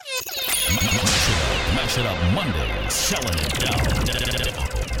Mash It Up Mondays, selling it down.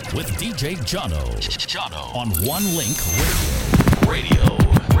 With DJ Jono on One Link Radio.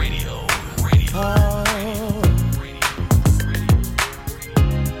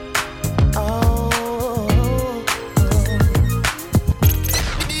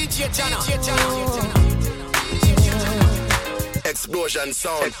 Explosion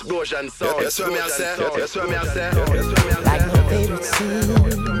sound. Yes, sir, me I say. Like my favorite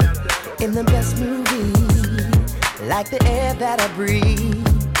scene in the best movie. Like the air that I breathe.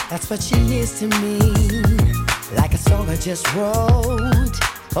 That's what she is to me. Like a song I just wrote.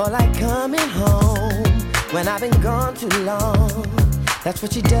 Or like coming home when I've been gone too long. That's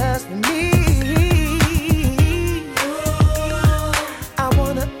what she does for me. I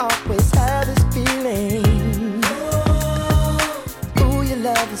wanna always have this feeling. Ooh, your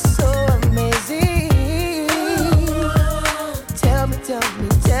love is so amazing. Tell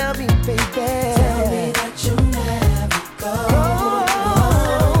me, baby. Tell me that you'll never go.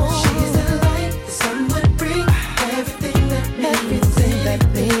 She's the light the sun would bring. Everything that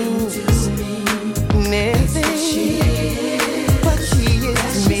means to me. Everything she is, what she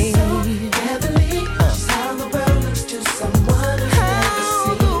is to me. So heavenly. She's how the world looks to someone who's never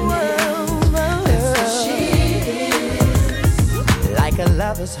seen it. That's what she is. Like a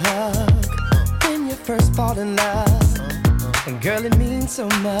lover's hug when you first fall in love. And girl, it means so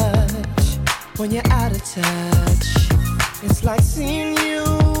much when you're out of touch. It's like seeing you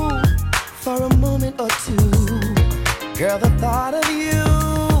for a moment or two. Girl, the thought of you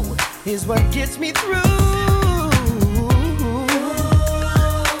is what gets me through.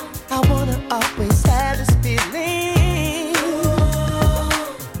 I wanna always have this feeling.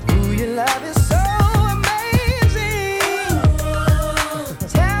 Ooh, your love is so amazing.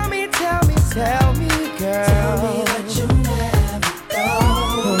 Tell me, girl. Tell me that you never go.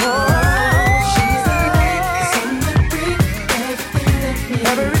 She's the light, the sun that brings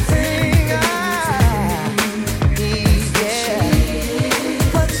everything I need. Yeah,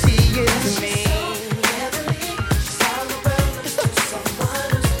 what she is to me.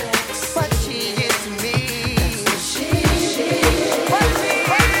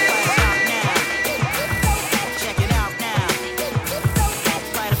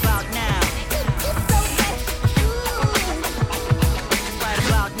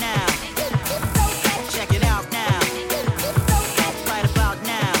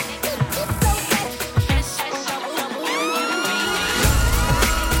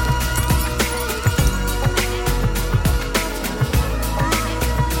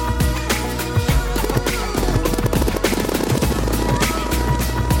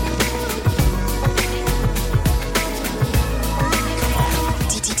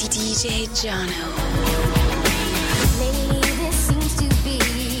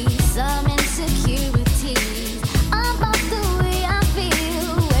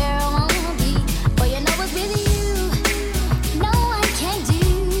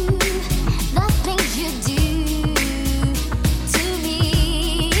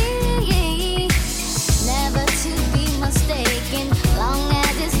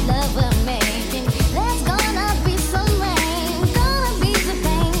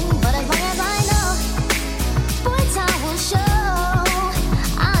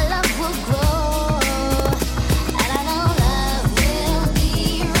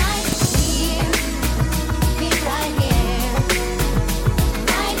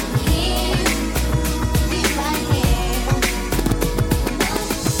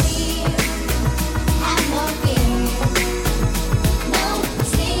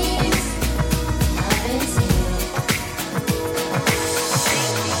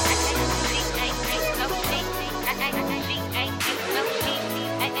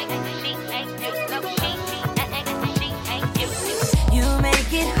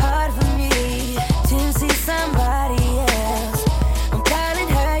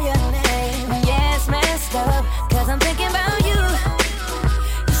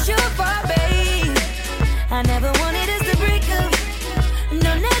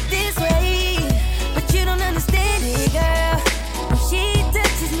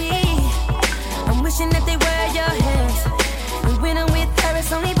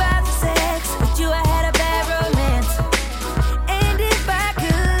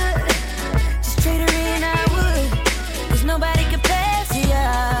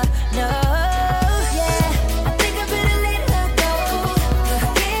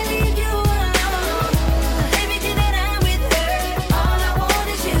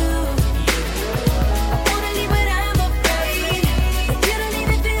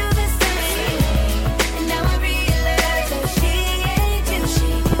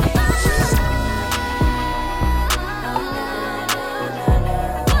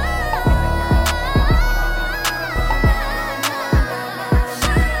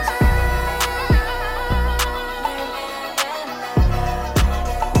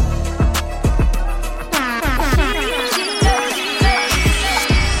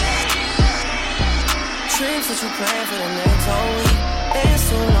 you playing for the next whole week. It's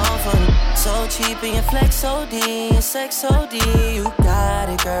too long for me. So cheap and your flex OD, your sex OD. You got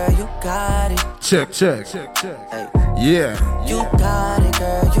it, girl, you got it. Check. Hey. Yeah. You got it,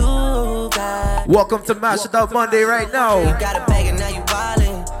 girl, you got it. Welcome to Mash It Up Monday right now. You got a bag and now you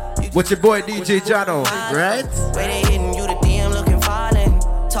ballin'. With your boy DJ Jono, right? Where they hitting you the DM looking violent.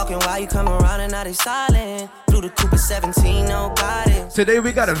 Talking while you come around and now they silent. Blue the Cooper 17, nobody. Today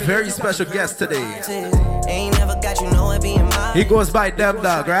we got a very special guest today. Ain't never got you know it being mine. He goes by Dem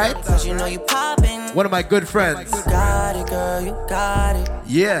Dog, right? Cause you know you poppin'. One of my good friends. You got it, girl, you got it.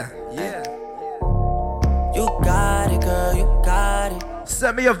 Yeah. You got it, girl, you got it.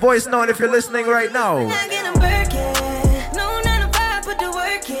 Send me a voice note if you're listening right now.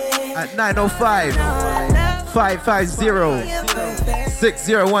 At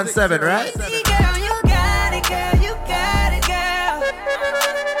 905-550-6017, right?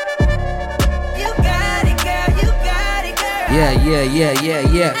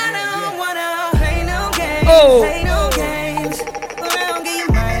 Yeah. Oh.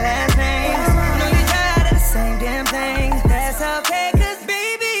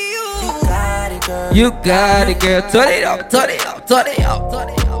 You got it, girl. Turn it up. You got it,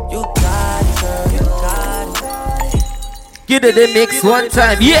 girl, you got it. Get it in mix one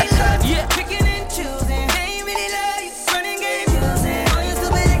time, yeah. Picking and choosing, ain't really love you. Running game using. All your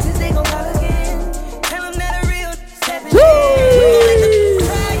stupid exes, they gon' call again. Tell them that a real step in.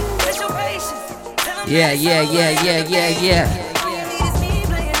 Yeah.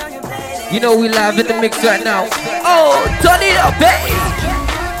 You know we live in the mix right now. Oh, turn it up, baby.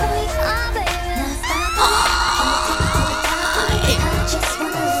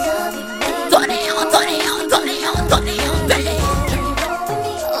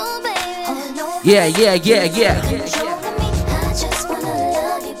 Yeah.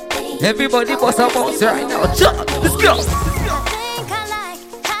 Everybody bust a bounce right now. Jump, let's go.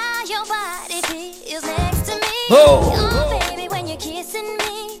 Oh, baby, when you're kissing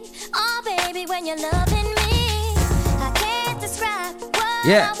me. Oh, baby, when you're loving me. I can't describe what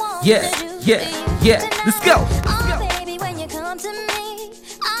I want to do. Yeah. Let's go. Oh, baby, when you come to me,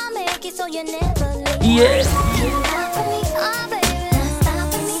 I'll make it so you never leave. Yeah.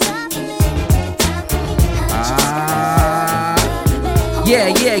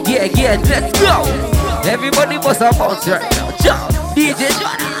 Yeah, let's go. Everybody must have bounce right now. Jump, DJ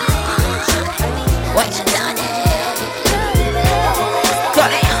Johnny. What you done?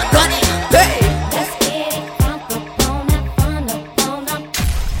 Turn it on, hey.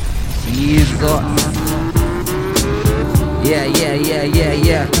 Jesus.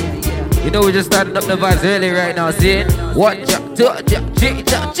 Yeah. You know we're just starting up the vibes early right now, see? One jump, two jump, three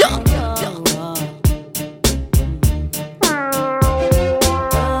jump.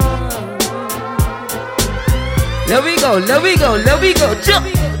 Let we go, jump!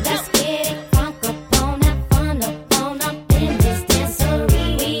 Let's get it crunk up on that fun up in this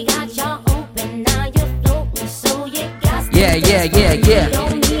dancery. We got y'all open, now you're floating, so you got to yeah.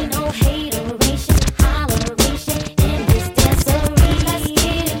 Don't need no hateration, holleration in this dancery. Let's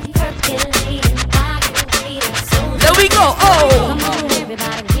get it percolating, so let we go, oh! Come on,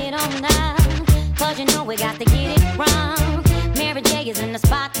 everybody, get on now, cause you know we got to get it wrong. Mary J is in the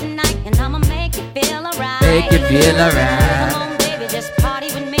spot tonight, and I'ma make you feel alright. Make you feel alright. Come on, baby, just party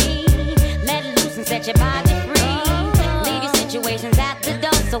with me. Let loose and set your body free. Leave your situations at the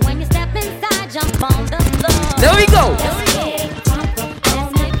door, so when you step inside, jump on the floor. There we go.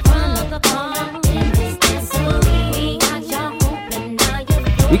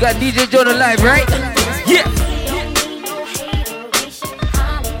 We got DJ Jonah live, right? Yeah.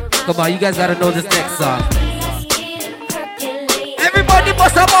 Come on, you guys gotta know this next song. Everybody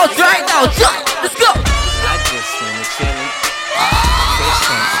bust a mouth right now. Jump. Let's go. I just wanna chillin'.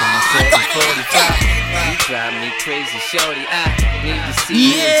 You drive me crazy, shorty. I need to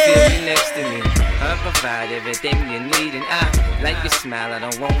see you and feel you next to me. I provide everything you need, and I like your smile. I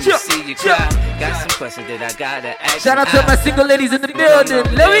don't want to see you cry. Got some questions that I gotta ask. Shout out to my single ladies in the building.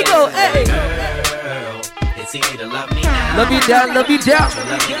 Let me go, hey. Girl, it's easy to love me now. Love me down. Love me if I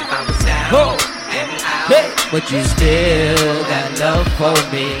was down. Oh. Hey, but you still got love for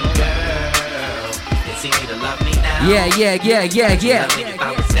me. Girl, it's easy to love me now. Yeah. Love me if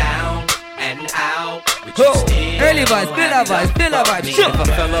I was down and out. Early vibes, still a vibe. If I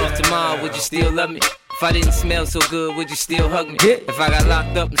fell off tomorrow, would you still love me? If I didn't smell so good, would you still hug me? Yeah. If I got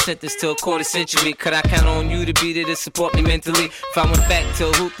locked up and sentenced to a quarter century, could I count on you to be there to support me mentally? If I went back to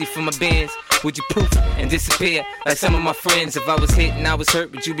a hoopty for my bands, would you poof and disappear like some of my friends? If I was hit and I was hurt,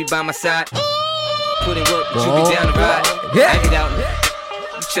 would you be by my side? Put in work, would you be down to ride? Yeah. I get out, you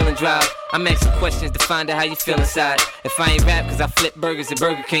chillin' drive. I'm asking questions to find out how you feel inside. If I ain't rap cause I flip burgers at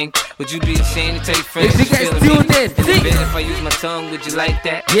Burger King, would you be ashamed to tell your friends if you guys tuned in, is it better if I use my tongue, would you like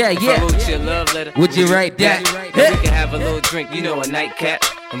that? Yeah, if yeah. I wrote you a love letter, would you write that? Then we can have a little drink, you know, a nightcap,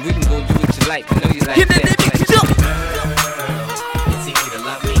 and we can go do what you like. I know you like that. It's easy to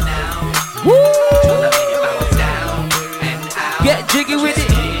love me now. Woo! To love me if I was down and out. Get jiggy with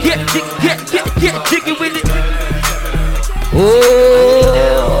it. Get jiggy with it.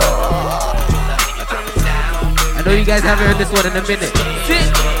 Oh! I know you guys haven't heard this one in a minute. See?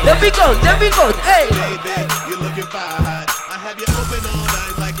 There we go. Hey! You're looking fine. I have you open all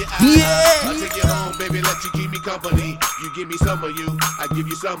night like your eyes. Yeah! I take you home, baby, let you keep me company. You give me some of you, I give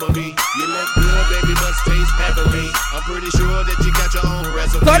you some of me. You look good, baby, must taste heavenly. I'm pretty sure that you got your own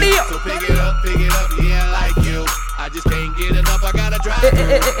recipe. So pick it up, yeah, I like you. I just can't get enough, I gotta drive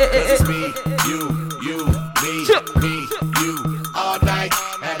through. Cause it's me, you, me, you. All night,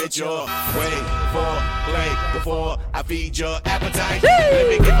 have it your way. Play before I feed your appetite. Let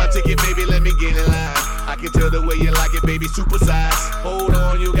me get my ticket, baby, let me get in line. I can tell the way you like it, baby, supersize. Hold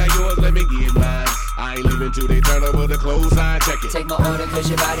on, you got yours, let me get mine. I ain't leaving till they turn over the clothesline, check it. Take my order cause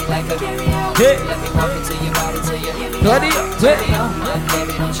your body like a carry-out. Hey. Let me walk into your body till you hear me out. Baby,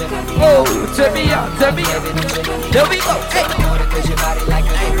 don't you? Oh, turn me out. There we go. Hey. Take my order cause your body like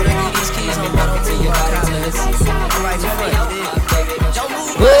a carry-out. Excuse me, walk into your body till it's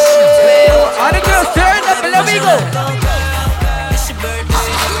Oh, all the girls turn up and let me go.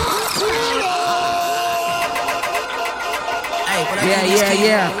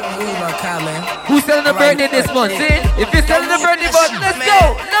 Yeah. Who's celebrating this month? See? If you're celebrating this month, let's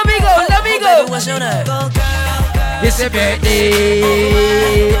go. Let me go. What's your name? It's your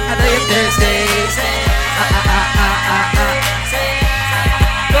birthday. I know it's Thursday.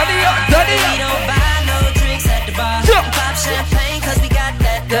 Turn it up. Pop champagne cause we got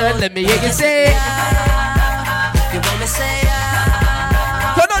that dough. Let me hear you say. You want me say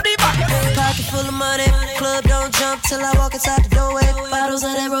Turn on the back. pocket full of money. Club don't jump till I walk inside the doorway. Bottles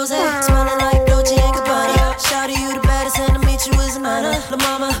of that rosé, smelling like Dolce & Gabbana. Shawty, you the baddest, and to meet you is an honor. La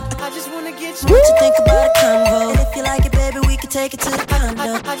mama, I just wanna get you. What you think about a convo? And if you like it, baby, we can take it to the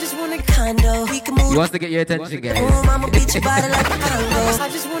condo. I just want a condo. We can move. He wants to get your attention, guys. Boom, I'ma beat your body like a congo. I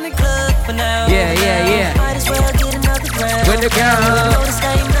just wanna club for now. Yeah. Might as well get another round. When the count. Notice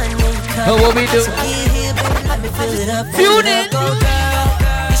that ain't nothing when you come. Oh, what we do? So get here, baby, let me fill it up. Tune in. Go, girl.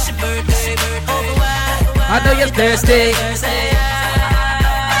 It's your birthday. I know you're thirsty.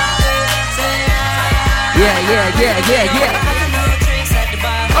 Yeah.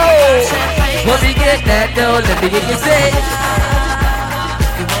 Oh, when we get that dough, let me hear you say.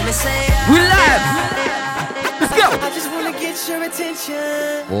 We live. Let's go. I just wanna get your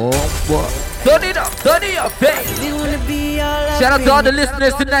attention. Oh, boy. Turn it up, hey. We wanna be all up. Shout out to all the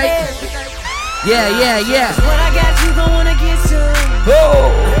listeners tonight. Yeah. What I got, you gon' wanna get some.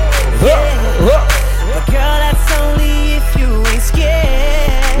 Oh. But girl, that's only if you ain't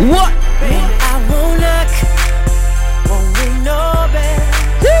scared. What? I won't knock, won't ring no bell.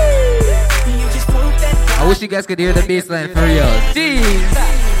 You just put that. I wish you guys could hear the bass line for real. Jeez.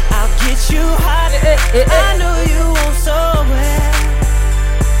 I'll get you hot. I know you won't so well.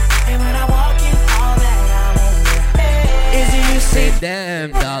 And when I walk in, all that I want is you say,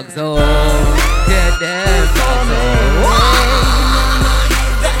 Damn dogs, oh. Yeah, damn dogs, oh.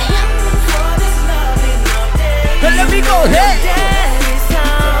 Let me go, hey!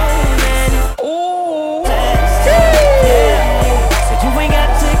 Oh, so you ain't got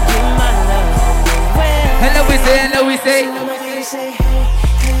to give my love away. Hello we say.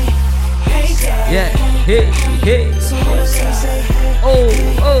 Yeah, hey. Oh.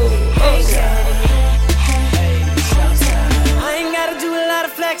 I ain't gotta do a lot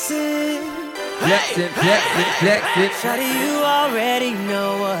of flexing. Flexing. Shawty, you already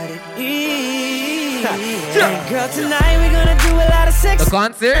know what it is. And girl, tonight we're gonna do a lot of sex. The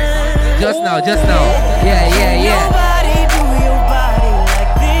concert? Just now. Yeah. Nobody do your body like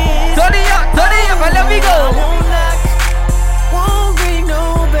this. Turn it up, and let me go. Won't knock, won't ring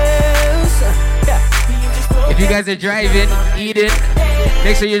no bells. If you guys are driving, eating,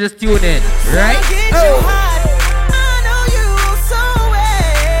 make sure you just tune in, right? Oh. I know you so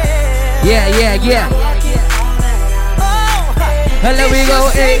well. Yeah. Oh, Hello we go,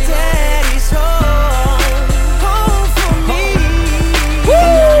 hey. Daddy's home for me.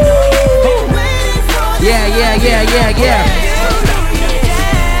 Waiting for Yeah.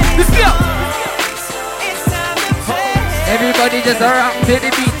 Let's go. It's time to play. Everybody just around to the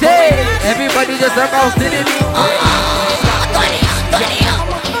beat. Hey. Everybody just around to the beat.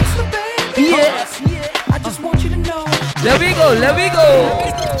 Yeah. I just want you to know. Let me go.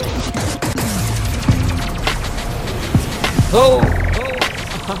 Oh.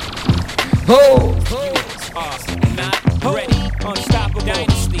 Oh. Not ready. Unstoppable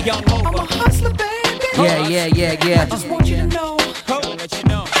dynasty. Young Hova. I'm a hustler, baby. Yeah. I just want you to know. I'll let you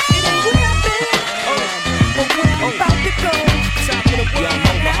know. It ain't where I've been, but where I'm about to go. Top of the world.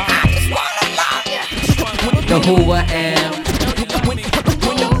 I just wanna love you. The who I am.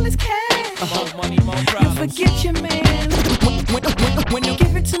 When all is cash, money, more problems. You forget your man. When you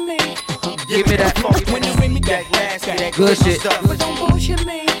give it to me. Give me that funk. When you bring me that last, that good shit. But don't bullshit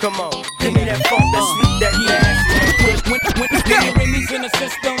me. Come on, give me that funk, that sweet, that nasty. When the Remy's in the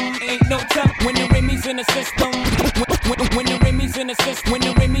system, ain't no time. When the Remy's in the system, when the Remy's in the system, when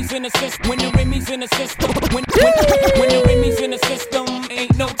the Remy's in the system, when the Remy's in the system, when the Remy's in the system,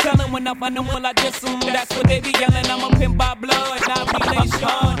 ain't no telling when I find them while I diss them. That's what they be yelling. I'm a pimp by blood, not relation.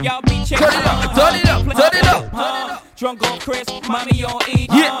 Y'all be chasing. Turn it up. Drunk on Chris, mommy on E.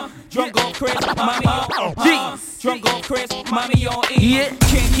 Yeah. Drunk on Chris, mommy on G. Drunk on Chris, mommy on E. Yeah.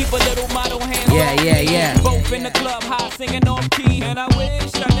 Can't keep a little model hand. Yeah. Both in the club, high singing off key, and I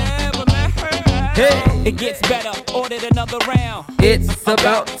wish I never met her. Hey. It gets better, ordered another round. It's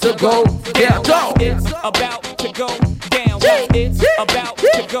about to go down. It's about to go down. It's about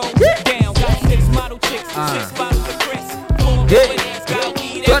to go down. Got 6 model chicks, 6 bottles of Chris. 4 billionaires, got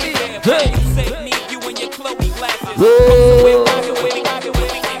weed everywhere. Say me, you and your Chloe glasses.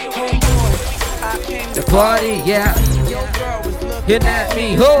 The party, yeah. Hitting at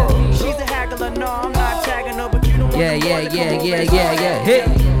me, ho. She's a haggler, no, I'm not tagging her, but you don't Yeah. Hey,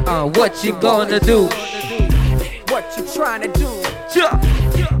 what you gonna do? What you trying to do? Yeah.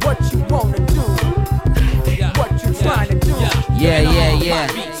 What you wanna do? What you trying to do? Yeah.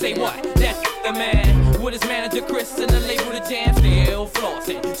 Say what? That's the man. With his manager Chris and the label the jam. Still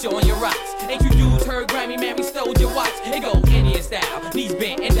flossing, showing your rocks. Ain't you dudes heard Grammy, man, we stole your watch. It go Indian style, knees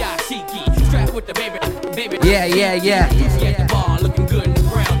bent and dashiki. Strapped with the baby. Yeah. At the bar, looking good in the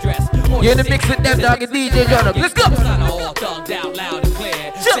brown dress. You're in the mix with them, dog, and DJ Jonah. Let's go. All thugged out loud and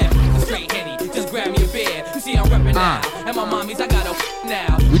clear. Straight Henny, just grab me a beer. You see I'm reppin' now, and my mommies, I got a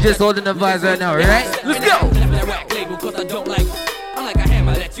now. We just holding the vibes right now, right? Let's go. That rack label, cause I don't like. I'm like a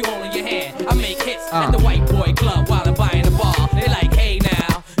hammer that you hold in your hand. I make hits at the white boy club while I'm buying the bar. They like, hey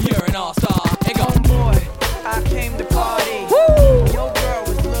now, you're an all-star. They go, boy, I came to party. Woo! Your girl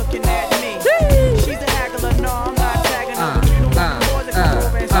was looking at me. She's a haggler, no, I'm not tagging her. But you don't want more than come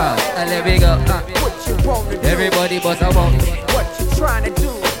over and say, let me go. what you wanna do? Everybody but I won't. What you trying to do?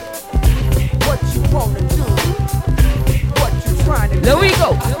 What you wanna do? What you trying to do? There we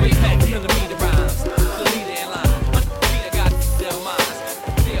go. Millimeter rhymes, the leader in line. Peter got their minds,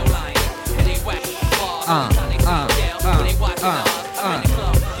 still lying, and they whack bars. When they watching us, I'm in the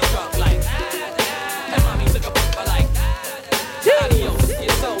club, you drunk like, and mommy took a picture like, adios,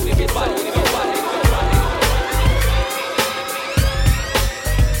 your soul, if your body, if your body, if your body.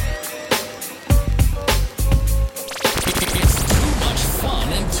 It's too much fun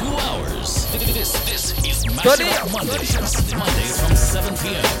in 2 hours. This is Mashup Mondays from 7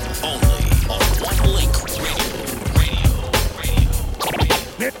 p.m. only on One Link Radio.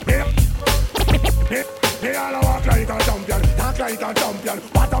 They all walk like a champion, talk like a champion.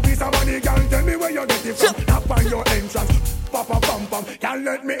 What a piece of money, girl, tell me where you get it from. Tap on your entrance, papa pam pam. Can't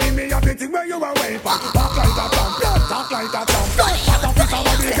let me in, me have the thing where you are waiting for. Walk like a champion, talk like a champion. What a piece of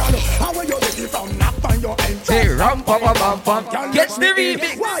money, girl, how where you get it from? Tap on your entrance. Hey, ram pam pam pam. Catch the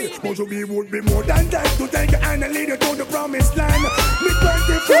remix. Why? Would you be would be more than that to take your hand and lead you to the promised land? Me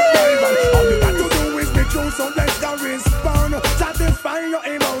 20-foot rival, all you got to do is be true, so let's go respond. Satisfy your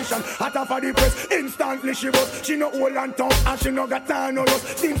emotion, hot off of the press, instantly she was. She no old and tough, and she no got time no loss.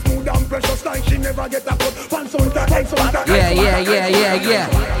 Seems smooth and precious, like she never get a cut. Pants on that, Yeah.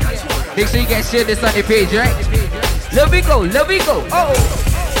 Make sure you guys share this on the page, right? Let me go. Oh.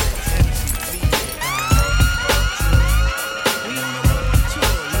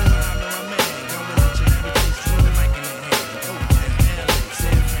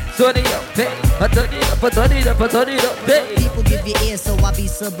 Turn it up, hey. People give you ear, so I be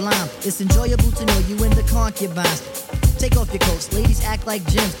sublime. It's enjoyable to know you in the concubines. Take off your coats, ladies act like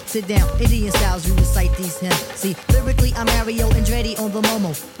gems. Sit down, Indian styles, you recite these hymns. See, lyrically I'm Mario Andretti on the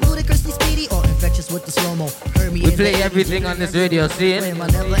Momo. Ludicrously speedy or infectious with the slow-mo. We play everything on this radio, see it?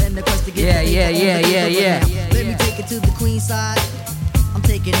 Yeah. Let me take it to the queen side. I'm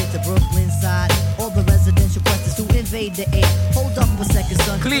taking it to Brooklyn side. All the residential questions who invade the air. Hold up a second,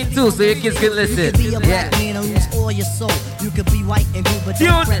 son. Clean too, so your kids can listen. You could be a black man and lose all your soul. You could be white and blue, but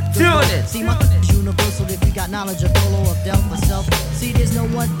don't fret. See, my is universal if you got knowledge of Dolo or Del myself. See, there's no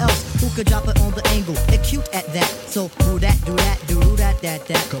one else who could drop it on the angle. They're cute at that. So do that, do that, do that.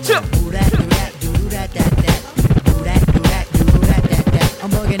 Come on. Do that, do that, do that. Do that, do that,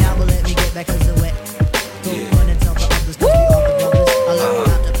 working out, but let me get back cause it's wet. Go run and tell the others, cause we all the brothers. I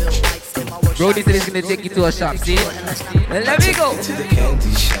learned how to build lights in my workshop. Brody said he's gonna take you to a shop, see? Let me go. To the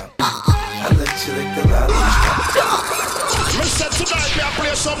candy shop. I let you lick the lollipop. Listen, tonight we are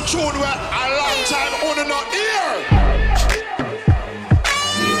playing some tune where a long time on not here.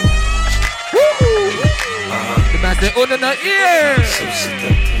 The man said, oh no, not here.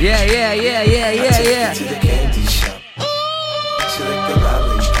 Yeah. To the candy shop. She lick the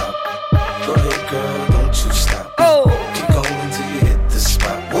lollipop. Go ahead, girl, don't you stop. Oh. Keep going till you hit the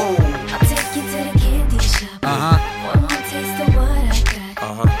spot. Whoa. I'll take you to the candy shop. One more taste of what I got.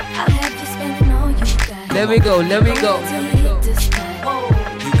 I'll have you spending all you got. Let me go.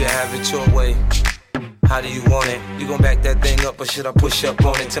 You can have it your way. How do you want it? You gon' back that thing up or should I push up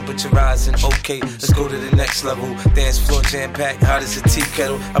on it? Temperature rising, okay, let's go to the next level. Dance floor jam packed, hot as a tea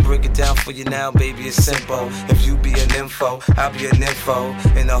kettle. I break it down for you now, baby, it's simple. If you be an info, I'll be an info.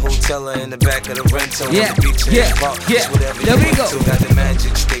 In the hotel or in the back of the rental. Yeah, on the beach yeah, it's whatever there you we want go. to. Got the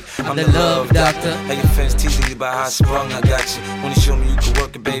magic stick, I'm The the love love doctor. doctor. Hey, your fans teasing you about how I sprung, I got you. Wanna show me you can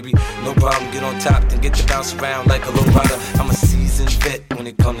work it, baby? No problem, get on top, then get to bounce around like a low rider. I'm a seasoned vet when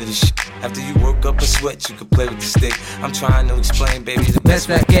it comes to this shit. After you work up a sweat, you can play with the stick. I'm trying to explain, baby, the best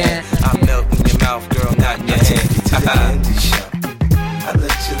I can. I melt in your mouth, girl, not in your hand. To the candy shop. I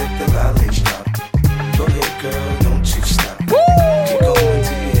let you lick the lollipop. Go ahead, girl, don't you stop. Keep going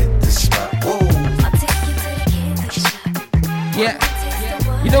till you hit the spot. Whoa. I'll take you to the candy shop. Yeah.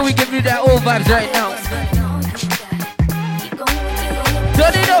 You know we give you that old vibes right now.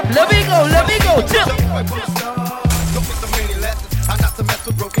 Turn it up, let me go, chill.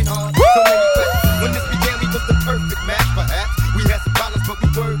 Broken hearts, so many questions. When this began, we was the perfect match. Perhaps we had some problems, but we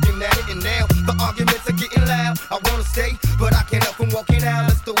working at it. And now the arguments are getting loud. I wanna stay, but I can't help from walking out.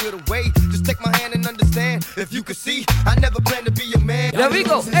 Let's throw it away. Just take my hand and understand. If you could see, I never planned to be a man. There we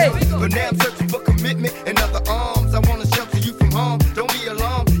go, hey. But now I'm searching for commitment and other arms. I wanna shelter you from harm. Don't be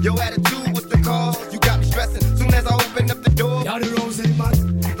alarmed. Your attitude was the cause. You got me stressing. Soon as I open up the door, y'all the rose in my.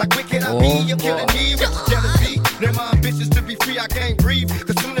 Like wicked I be, you're killing me with your jealousy. Now my ambitions to be free, I can't breathe.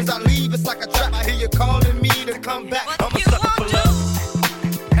 Cause soon as I leave, it's like a trap. I hear you calling me to come back. I'm a sucker for love.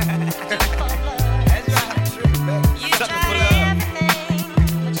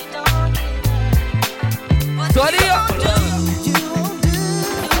 Sorry,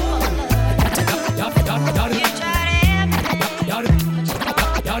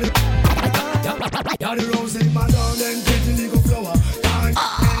 y'all the rose in my lawn and pretty little flower.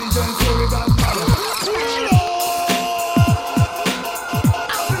 Angel story about mother.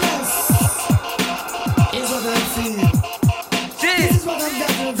 Is what I feel. This is what I'm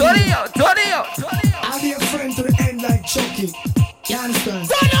getting. Tonio. I'll be a friend to the end like Chucky. You understand?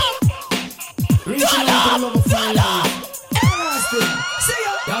 Reaching out to the love of my life. Everlasting. See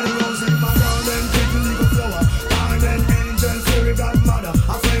ya. Y'all the rose in my lawn and pretty little flower. And an angel story about mother.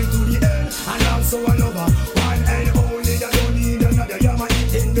 A friend to the end and also a lover. One and only, I don't need another. You're my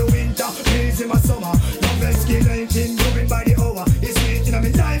heat in the winter, breeze in my summer. Love and skill ain't been growing by the hour. It's sweet in my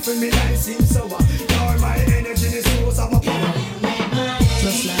life and my life seems sour. You're my energy, the source of my power.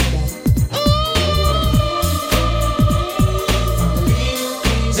 Just like that.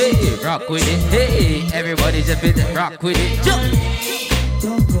 Hey, rock with it. Hey, everybody just been rock with it. Jump.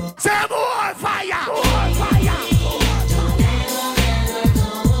 Say more fire! More fire!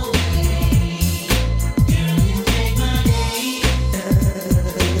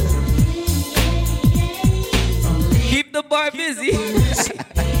 Keep the bar busy.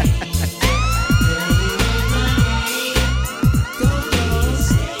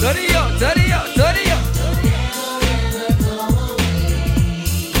 Turn it up.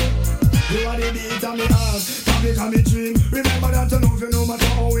 You are the beat of me heart, topic of me dream. Remember that I love you no matter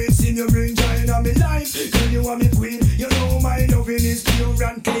how it seems. You bring joy in my life, girl you are me queen. You know my loving is pure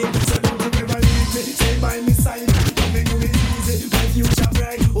and clean. So don't you ever leave me, stay by me side. Loving you is easy, my future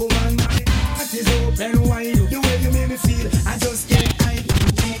bright. Oh man, my heart is open wide. The way you make me feel, I just can't hide.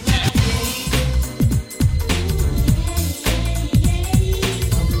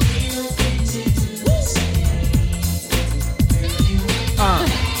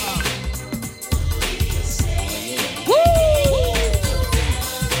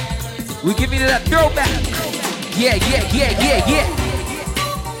 We give you that throwback. Yeah.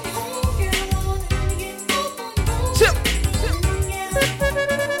 Chill.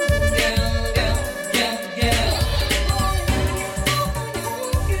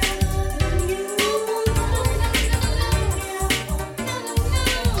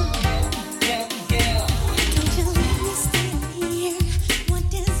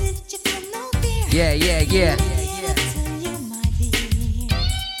 Yeah.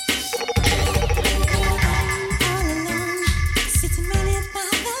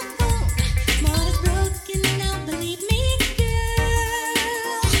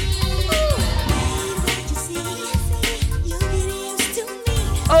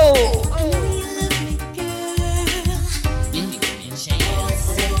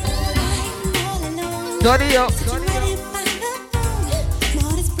 Study up.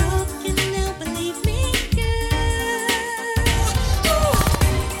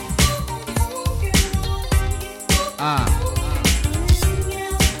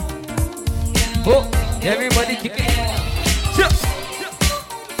 Oh, everybody kick it.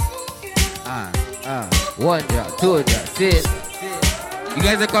 One drop, two drop, sit. You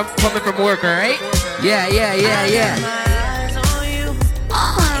guys are coming from work, alright? Yeah.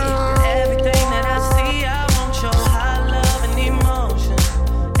 Everything that I see, I want your high love and emotion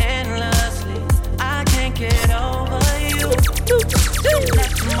endlessly. I can't get over you.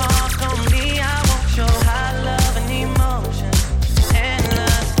 Left a mark on me. I want your high love and emotion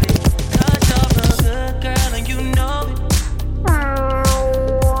endlessly. 'Cause you're a good girl and you know it.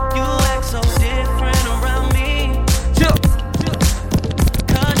 You act so different around me. 'Cause you're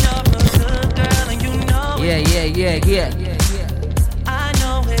a good girl and you know it. Yeah. I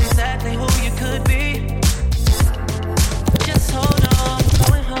know exactly who you could be. Just hold on,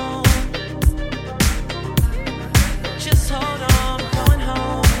 going home. Just hold on, going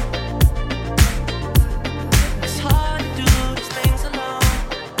home. It's hard to do these things alone.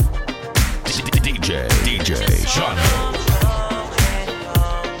 DJ Shano.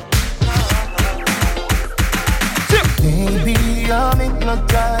 Baby, I'm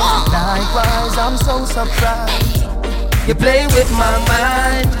hypnotized. Likewise, I'm so surprised. You play with my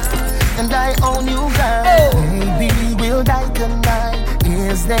mind, and I own you, girl. Baby, we'll die tonight.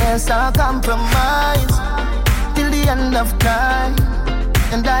 Is there some compromise till the end of time?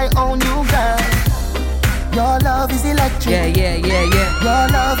 And I own you, girl. Your love is electric. Yeah. Your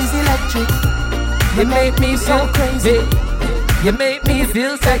love is electric. You make me so crazy. You make me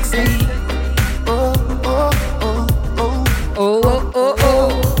feel sexy. Oh.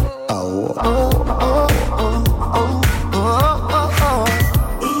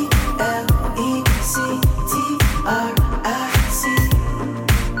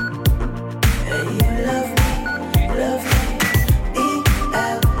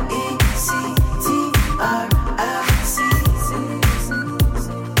 ELECTRIC.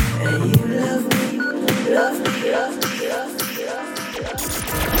 And you love me. ELECTRIC.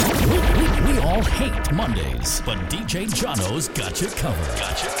 And you love me. We all hate Mondays, but DJ Jono's got you covered.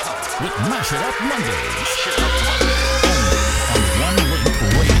 With Mash It Up Mondays. Only on One Link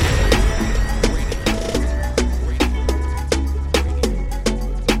Radio.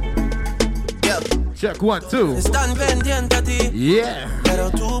 Check 1, 2. Están pendientes a ti. Yeah.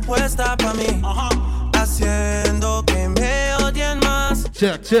 Pero tú puesta pa' mí. Haciendo que me odien más.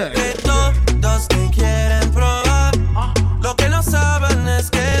 Check. Que todos te quieren probar. Lo que no saben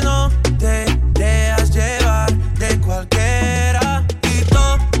es que no te dejas llevar de cualquiera. Y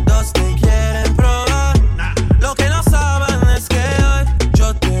todos te quieren probar. Lo que no saben es que hoy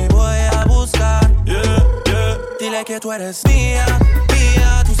yo te voy a buscar. Dile que tú eres mía.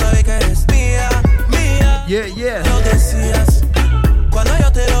 Tú sabes que eres mía. Yeah. Lo decías cuando yo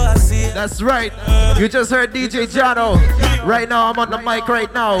te lo hacía. That's right. You just heard DJ Jono. Right now, I'm on the mic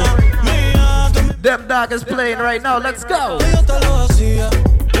right now. Them Dog is playing right now. Let's go.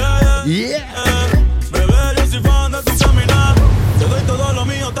 Yeah. Bebé, yo soy fan de tu caminar. Te doy todo lo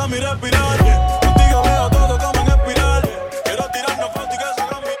mío, está mi respirar. Contigo veo todo como en espiral. Quiero tirarnos fotos y que se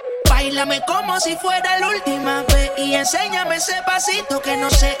cambie. Báilame como si fuera la última vez y enséñame ese pasito que no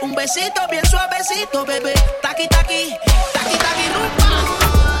sé, un besito bien suavecito, bebé. Taqui, taqui, taqui, taqui, rumba.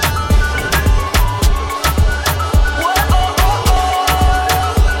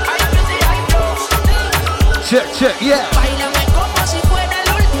 Check, yeah. Báilame como si fuera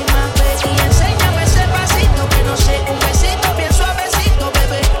la última vez y enséñame ese pasito que no sé, un besito bien suavecito,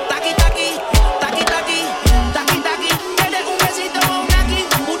 bebé. Taqui, taqui, taqui, taqui, taqui, taqui. Quieres un besito o un aquí,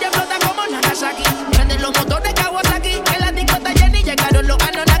 una flota como Nagasaki. Prenden los motores Kawasaki, que la disco está llena y llegaron los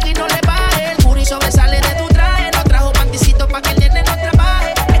Anunnaki. No le bajes, el booty sobresale de tu traje. No trajo panticito pa' que el nene no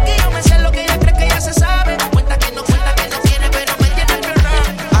trabaje. Es que yo me sé lo que ella cree que ya se sabe. Cuenta que no quiere, pero me tiene el verdad.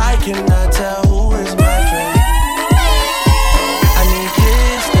 I cannot tell who is my friend.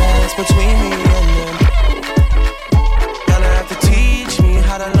 Between me and them, gonna have to teach me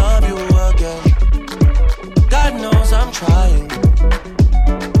how to love you again. God knows I'm trying.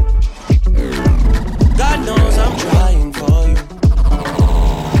 God knows I'm trying for you.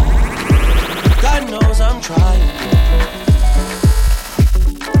 God knows I'm trying.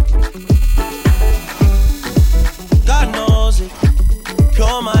 God knows it.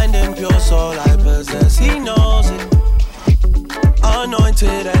 Pure mind and pure soul I possess. He knows it.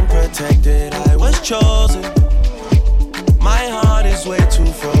 Anointed and protected, I was chosen. My heart is way too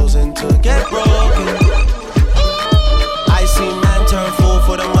frozen to get broken. I see man turn fool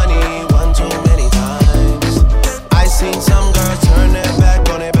for the money one too many times.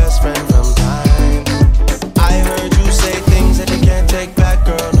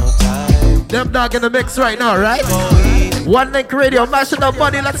 Dog in the mix right now, right? One Link Radio, mashing up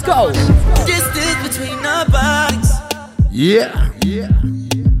money, let's go. Distance between our bodies. Yeah.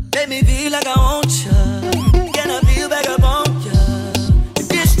 Make me feel like I want you. Can I feel back up on you? The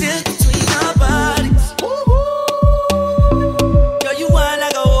distance between our bodies. Girl, you want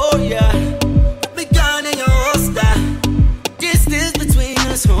like a warrior. Put me down in your holster. Distance between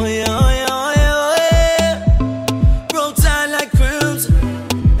us, oh yeah, oh yeah, oh yeah, oh yeah. Roll tight like crimson.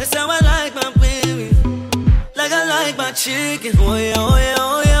 That's how I like my baby. Like I like my chicken, oh yeah, oh yeah,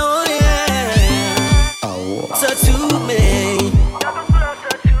 oh yeah, oh yeah. So to me.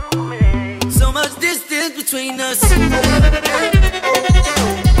 So much distance between us.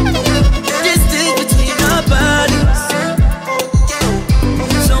 Distance between our bodies.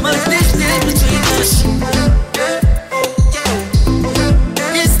 So much distance between us.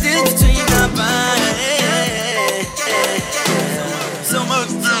 Distance between our bodies. So much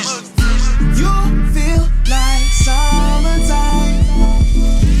distance. You feel like summertime.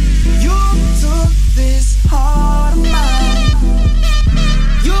 You took this heart of mine.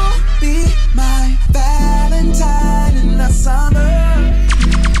 You'll be my Valentine in the summer.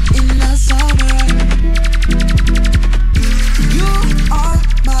 In the summer. You are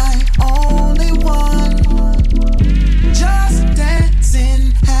my only one. Just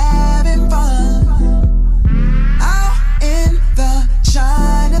dancing, having fun. Out in the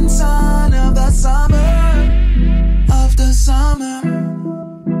shining sun of the summer. Of the summer.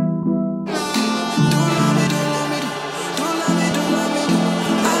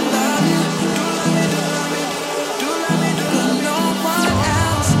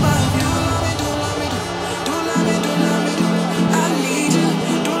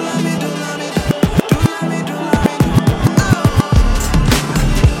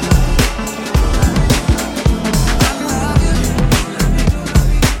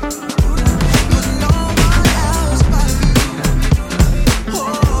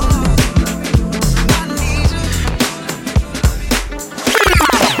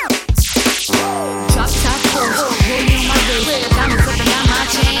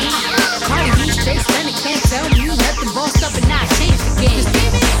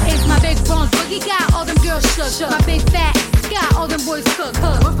 My big fat got all them boys cooked.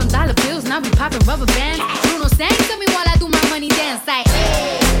 We're from dollar bills, now we popping rubber bands. Bruno sang to me while I do my money dance like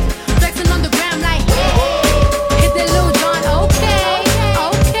hey. Flexing on the gram like hey. Hit that Lil Jon, okay.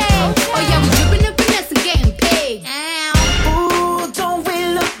 Oh yeah, we dripping and finesse and getting paid. Ooh, don't we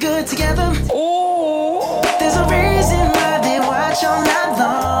look good together? Ooh, there's a reason why they watch all night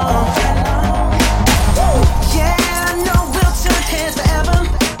long. Yeah, I know we'll turn heads forever.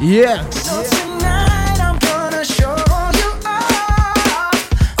 Yeah. So tonight I'm gonna show you off.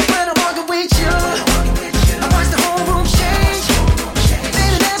 When I'm walking with you, I watch the whole room change.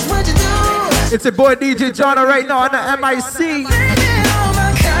 Baby, that's what you do. It's your boy DJ Jono right now on the MIC.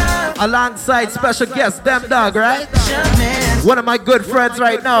 Alongside special guest Dem Dog, right? One of my good friends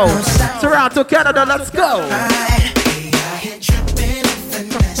right now. Toronto, Canada, let's go.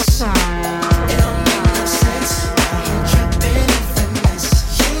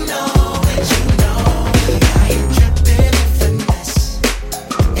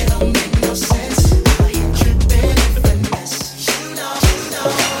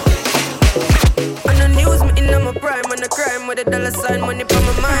 With a dollar sign, money for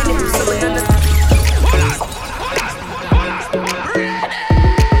my mind.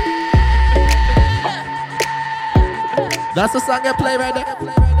 That's the song you play right there.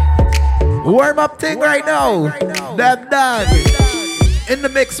 Warm up thing right now. Dem Dog in the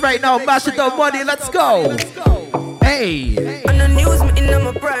mix right now. Mash it up, money. Let's go. Hey. On the news, me in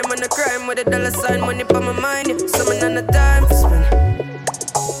my prime, on the crime with a dollar sign, money for my mind. Someone on the time for spend.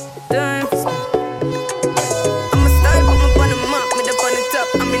 Time for spend.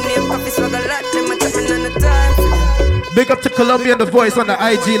 Big up to Columbia and The Voice on the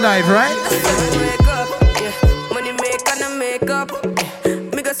IG Live, right? Wake up, yeah. Money make and I make up.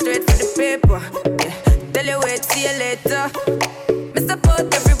 Me go straight for the paper. Yeah. Tell you wait, see you later. Me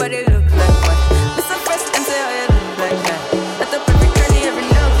support everybody look like what? Me so fresh and say how you look like that. That's a perfect journey every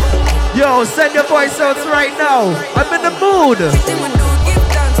now. Yo, send your voice outs right now. I'm in the mood. Everything we do, give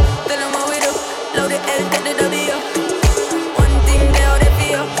thanks. Tell them what we do. Load the L to the W. One thing they out there for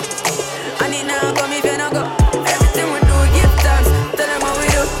you. I need now come if you not go.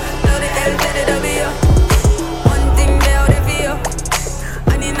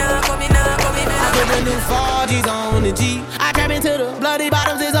 New 4G's on the G. I trap into the bloody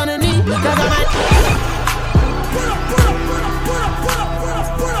bottoms is underneath. Cause I'm at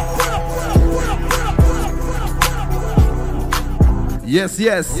Yes.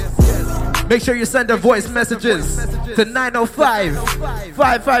 Make sure you send the voice messages to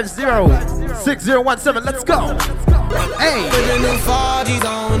 905-550-6017. Let's go. Hey. With the new 4G's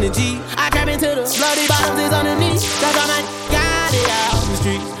on the G. I trap into the bloody bottoms is underneath. Cause I'm like, got it out the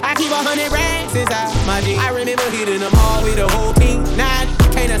street. I keep 100 racks inside my G. I remember hitting them all with the whole team. Now I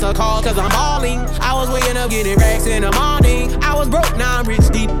can't answer calls cause I'm balling. I was waking up getting racks in the morning. I was broke, now I'm rich,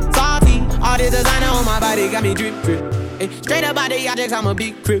 deep, salty. All this designer on my body got me drip, drip. Hey, straight up out the objects, I'm a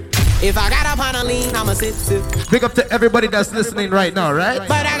big crip. If I got up on a lean, I'm a sip. Big up to everybody that's listening right now, right?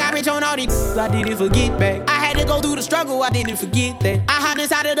 But I got rich on all these, I didn't forget back. I had to go through the struggle, I didn't forget that. I hopped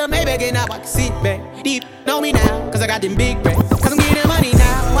inside of the Maybach and now I can sit back. Deep, know me now, cause I got them big racks. Cause I'm getting money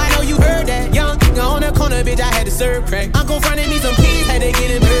now, I know you heard that. Young nigga on the corner, bitch, I had to serve crack. Uncle fronted me some keys, had to get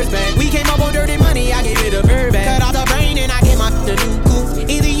them birds back. We came up on dirty money, I gave it a bird back. Cut off the brain and I get my the new coupe.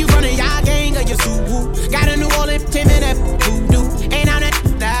 Either you run a y'all gang or you Subaru. Got a New Orleans, 10 minute voodoo. Ain't on that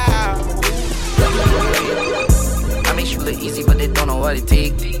now. I make you look easy, but they don't know what it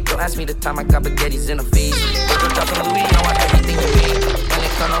take. Don't ask me the time I got spaghettis in the face. But you drop some Louis, know I everything you need. When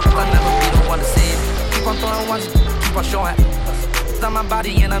it turn up, I'll never be the one to say it. Keep on throwing ones, keep on showing. On my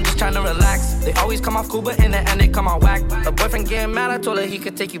body and I'm just trying to relax. They always come off cool, but in the end they come out whack. A boyfriend getting mad, I told her he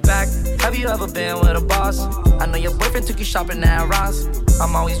could take you back. Have you ever been with a boss? I know your boyfriend took you shopping at Ross.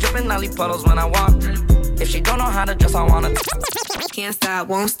 I'm always dripping Nolly puddles when I walk. If she don't know how to dress, I wanna. Can't stop,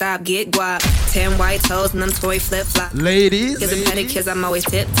 won't stop, get guap. 10 white toes and them toy flip-flops. Ladies. Cause the pedicures, I'm always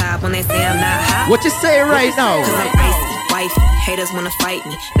tip-top when they say I'm not hot. What you say right now? Cause I'm icy, wifey, haters wanna fight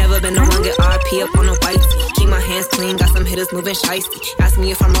me. Never been the one get RP up on a white tee. Keep my hands clean, got some hitters moving shiesty. Ask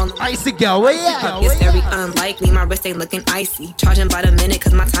me if I'm on icy girl, where you at? It's very unlikely, my wrist ain't looking icy. Charging by the minute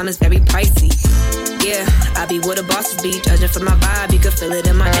cause my time is very pricey. Yeah, I be where the bosses be. Judging from my vibe, you can feel it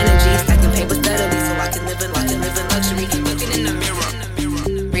in my energy. Stacking paper steadily so I can live in luxury. Looking in the mirror.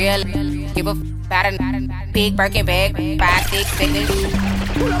 Real, give a about a big Birkin bag, 5, 6 figures.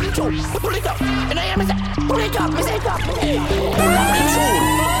 Pull it up, and I am pull it up,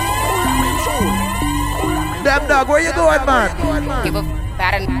 Damn dog, where you going, man? Give a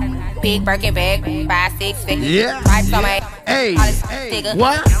about a big Birkin bag, 5, 6 figures. Yeah. Pipes on my hey,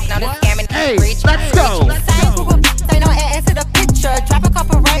 what? Hey, let's go. Say no ass to the picture. Drop a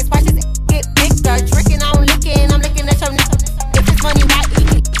couple rights, watch this get bigger. Drinking, I'm licking, I'm looking at your nigga. If it's money, not eat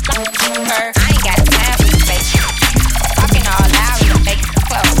her. I ain't got time for this fake. Talking all loud with the fake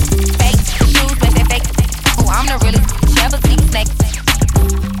clothes. Fake shoes with the fake. Oh, I'm the really Chevy snake.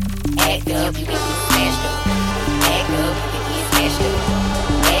 Act up, you can get smashed up. Act up, you can get smashed up.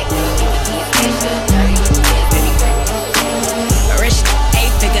 Act up, you can get smashed up. Rich,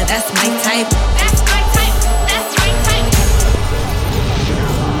 8 figure, that's my type. That's my type. That's my type.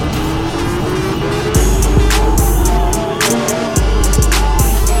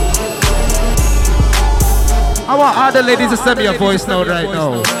 I want all the ladies to send me a voice note right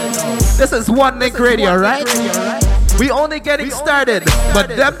now. This is One Link Radio, right? We only getting started, but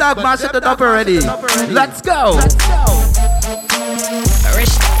them dog mash it up already. Let's go.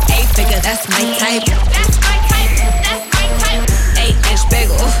 Rich, 8 figure, that's my type. That's my type. That's my type. 8-inch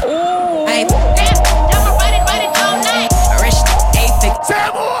bagel. Ooh. Damn, y'all ride it all night. Rich, 8 figure. Say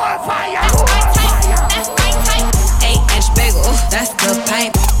more fire. That's my type. That's my type. 8-inch bagel. That's the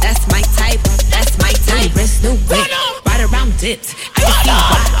pipe. That's my type. That's my type. Wrist, new whip. Ride around dipped. I can see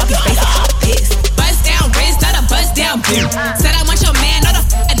why all these basic pissed. Bust down wrist, not a bust down bitch. Said I want your man, not a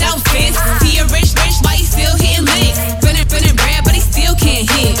down fist. See a rich, why he still hitting licks? Finna bread, but he still can't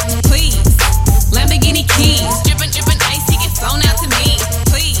hit. Please, Lamborghini keys. Drippin' ice, he get flown out to me.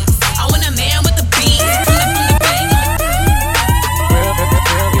 Please, I want a man with the beats. From the bank.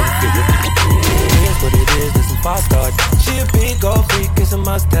 Here's what it is, this is fast start. She a big gold freak, it's a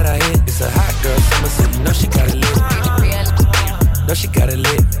must that I hit. It's a hot girl summer, so you know she got it lit. Know she got it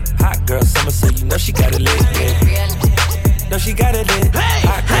lit. Hot girl summer, so you know she got it lit. Yeah. Know she got it lit.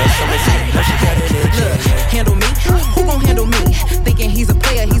 Hot girl summer, so you know she got it lit. Look, handle me? Who gon' handle me? Thinking he's a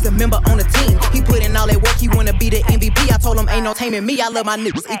player, he's a member on the team. He put in all that work, he wanna be the MVP. I told him ain't no taming me, I love my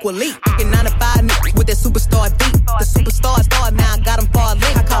niggas equally. Thinking 9 to 5 niggas with that superstar beat. The superstar star, now I got him far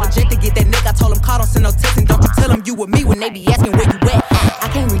link. I called a Jake to get that nigga, I told him call, don't send no text. And don't you tell him you with me when they be asking where you at. I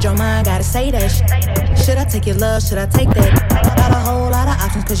can't read your mind, gotta say that shit. Should I take your love, should I take that? Got a whole lot of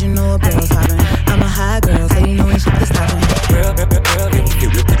options, cause you know a girl's hopping. I'm a high girl, so you know when shit is stopping. Girl,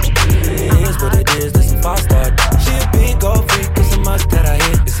 here's what it is, this is fast start. She a big gold freak, it's a must that I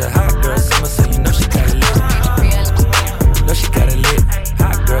hit. It's a hot girl summer, so you know she got it lit. Know she got it lit.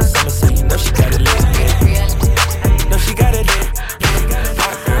 Hot girl summer, so you know she got it lit. Yeah. Know she got it lit.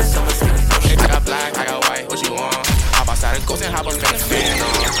 Hot girl summer, so you know she got it lit. I got black, I got white, what you want? Hop outside and go and hop on the fan on.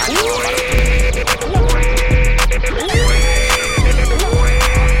 I know a lot of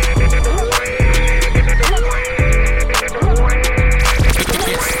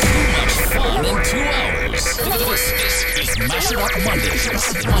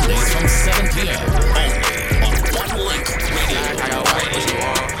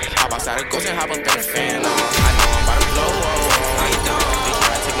inside a ghost and hop up in the fan. I know I'm about to blow up. I ain't done. They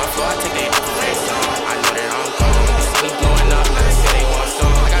try to take my floor, I take their ransom. I know that I'm gone. They see me blowing up, now they say they want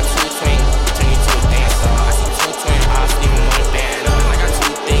some. I got 2 twins, turn you to a dancer. I see 2 twin eyes, even on the band. I got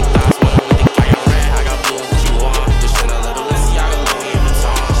 2 thick thighs, one with the guy on red. I got blue, what you want? Just send a little Lizzie, I got Louis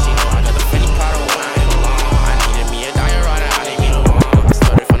Vuitton. She know I got the Fendi Prada when I ain't alone. I needed me a diet rider, I need me the one. I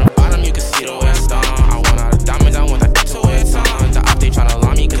started from the bottom, you can see the way I start. I want all the diamonds, I want that to wear time. The op, they tryna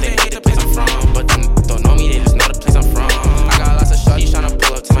lie me, cause they hate the place I'm from. But them don't know me, they just know the place I'm from. I got lots of shorties tryna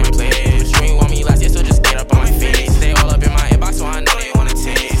pull up to my place. But you ain't want me last year, so just get up on my face. They all up in my inbox, so I know they wanna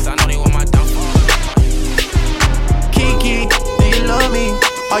taste. I know they want my downfall. Kiki, do you love me?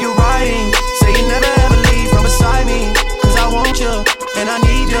 Are you riding? Say you never ever leave from beside me. Cause I want you, and I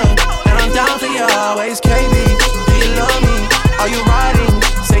need you, and I'm down for you always. KB, do you love me? Are you riding?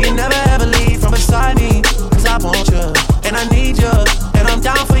 Say you never ever leave from beside me. Cause I want you, and I need you, and I'm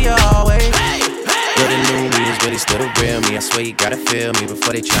down for you always. But the new me is really still the real me. I swear you gotta feel me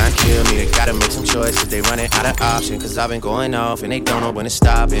before they try and kill me. They gotta make some choices, they running out of option. Cause I've been going off and they don't know when to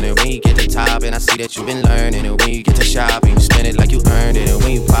stop. And when you get to top, and I see that you've been learning. And when you get to shopping, you spend it like you earned it. And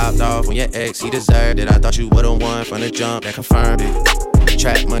when you popped off on your ex, he deserved it. I thought you would've won from the jump, that confirmed it.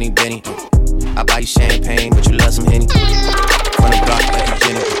 Trap money, Benny. I buy you champagne, but you love some Henny. From the block like you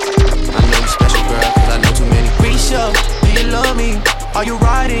Jenny. I know you special, girl, cause I know too many. Risha, do you love me? Are you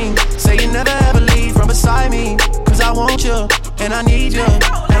riding? Say you never ever leave from beside me. Cause I want you, and I need you,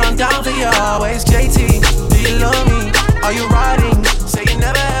 and I'm down for you always. JT, do you love me? Are you riding? Say you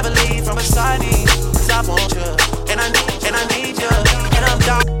never ever leave from beside me. Cause I want you, and I need you, and I'm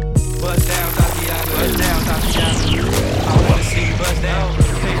down. Bust down, Tatiana, bust down, Tatiana. I wanna see you bust down.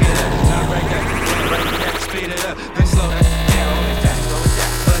 Pick it up, now break that, speed it up, then slow that down on the cat, slow it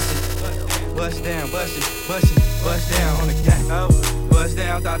down, bust down, bust down on the cat. Bust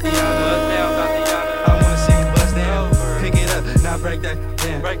down, Tatiana, bust down, Tatiana. I wanna see you bust down. Pick it up, now break that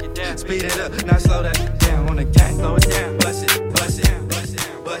down. Speed it up, now slow that down on the cat. Slow it down, bust it, bust it, bust it,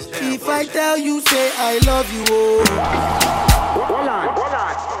 bust down. If I tell you, say I love you, oh. Hold on.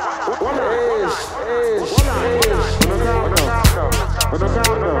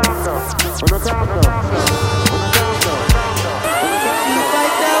 If I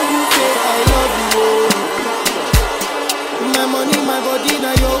tell you, say I love you, oh. My money, my body,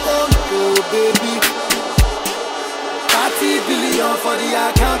 now your own, oh baby. 30 billion for the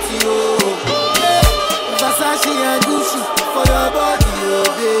account, oh. Versace and Gucci for your body, oh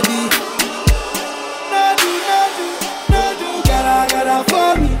baby. No do, gotta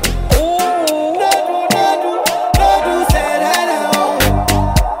for me. No do, say that, oh.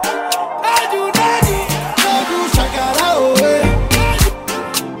 No do, shakara, oh.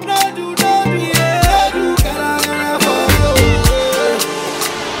 No do, yeah. No do, gotta for you.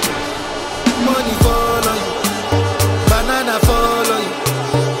 Money fall on you, banana fall on you,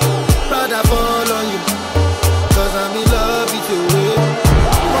 Prada fall on you. Cause I'm in love with you.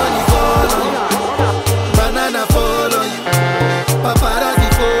 Money fall on you, banana fall on you, paparazzi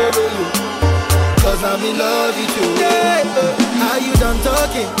follow you. Cause I'm in love with you. Yeah. Are you done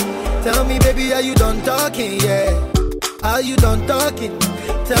talking? Tell me baby, are you done talking? Yeah. Are you done talking?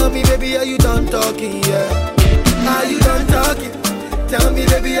 Tell me baby, are you done talking? Yeah. Are you done talking? Tell me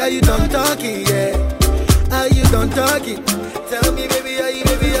baby, are you done talking? Yeah. Are you done talking? Tell me baby, are you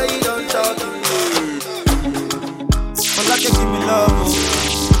done talking? Well, I can give me love, oh.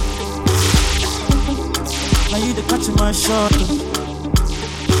 Now you the catch my shot, oh.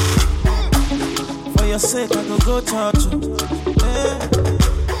 For your sake, I go touch you.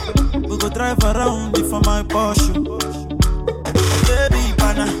 We go drive around it for my Porsche. Baby,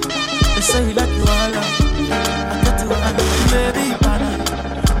 pana, they say you like you all. I got to another baby, pana.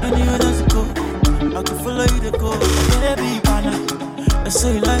 Anywhere that you go, I can follow you to go. Baby, pana, they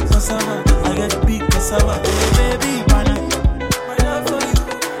say you like cassava. I get the big cassava. Baby, pana, my love for you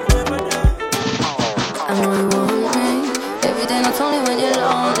never die. I know you want me. Every day, not only when you're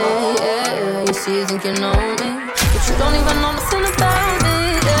lonely. Yeah, you see, you think you know me, but you don't even know nothing about me.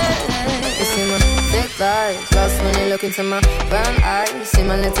 Yeah, you see my thick thighs, lost when you look into my brown eyes. See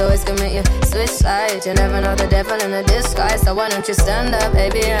my little ways can make you switch sides. You never know the devil in a disguise, so why don't you stand up,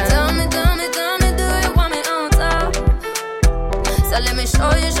 baby? And tell me, do you want me on top? So let me show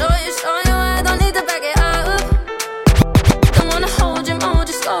you. I don't need to back it up. Don't wanna hold you, mold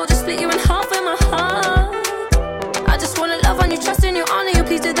you, slow, just split you in half with my heart. I just wanna love on you, trust in you, honor you.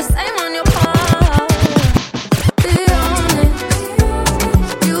 Please do the same on your part. Be honest,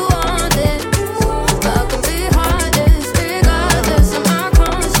 you want it. I can be heartless, regardless of my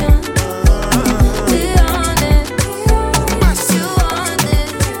conscience. Be honest, you want it.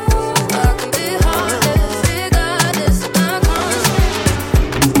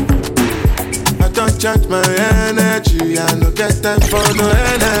 energy, I no get time for no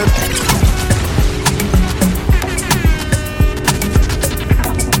enemy.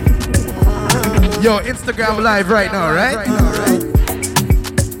 Yo, Instagram live right now, right?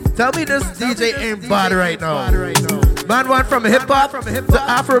 Tell me this DJ ain't bad right now. Man went from hip hop to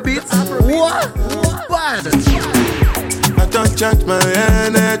Afrobeats. What? Bad. I don't charge my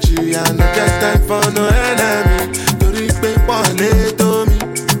energy, I no get time for no enemy. Tori pe wale to me.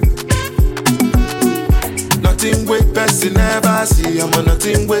 Nothing with person never see. I'm on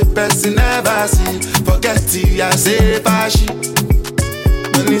nothing with person never see. Forget it, I say fashi.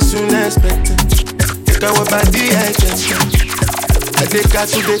 Money soon expected. Take our body agent. I take her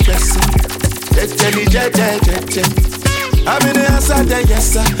to the person. I'm in the answer, then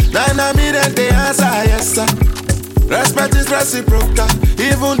yes sir. Then I'm in the answer, yes sir. Respect is reciprocal,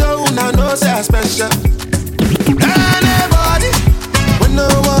 even though una know say I special. Anybody, we no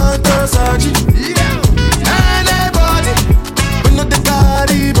want to search it. Anybody, we no the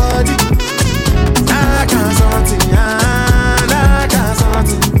body. I can't something, I can't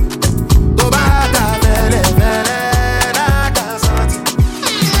something. Go back, fele, I can't something.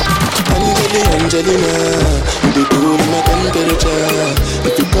 Angelina, you be cool in my temperature.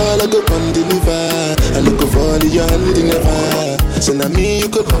 If you call, I go come deliver. I look for the young never. So now me you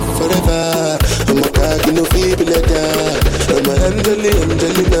could come forever. I'm a cocky no feeble like that. I'm a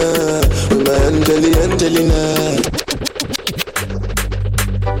Angelina. I'm a Angelina.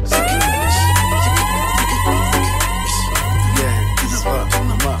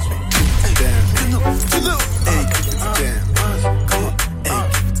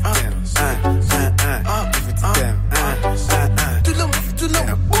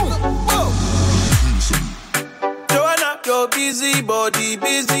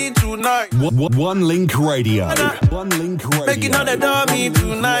 Busy tonight. One Link Radio. One Link Radio. Making all the dummy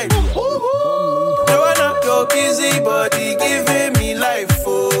tonight. Joanna, your busy body giving me life,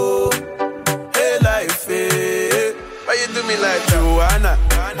 oh. Hey, life, hey. Why you do me like Joanna?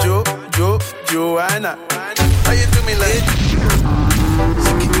 Joanna. Why you do me like?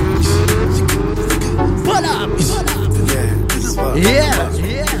 Yeah.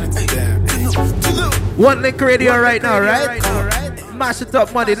 One Link Radio right now, right? Mash it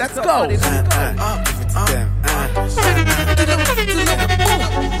up, money. Let's go.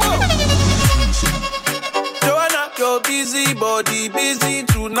 Joanna, your busy body busy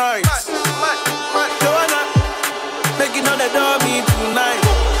tonight. Joanna, making all the dummy tonight.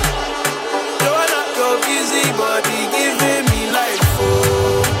 Joanna, your busy body giving me life,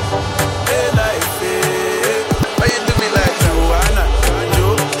 oh. Hey, life, hey. Why you do me like Joanna?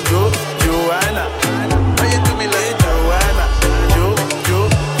 Joanna. Why you do me like Joanna?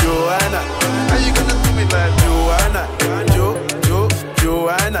 Joanna. How you gonna do me like Joanna?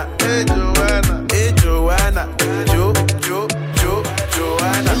 Joanna. Hey, Joanna. Hey, Joanna.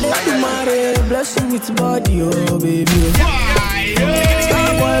 Joanna. Let you marry, bless you with body, oh baby.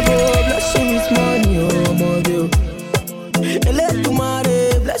 Starboy, go, bless you with money, oh my girl. Let you marry,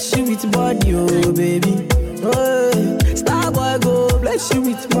 bless you with body, oh baby. Oh, Starboy, go, bless you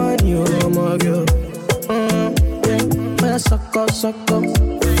with money, oh my girl. Sucker,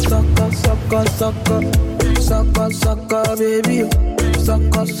 baby.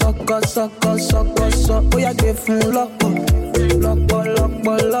 Sucker. Oh, yeah, give him lock. Oh,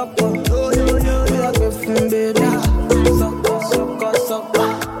 yeah, give him, baby. Sucker.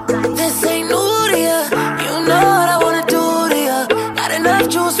 This ain't new to ya. You know what I wanna do to ya. Got enough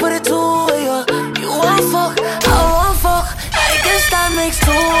juice for the two of ya. You want fuck, I want fuck. I guess that makes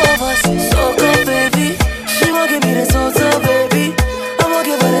two of us. So good, baby. She won't give me the so baby. I won't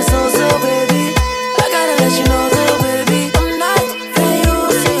give her the so baby. I gotta let you know, though, baby. I'm not that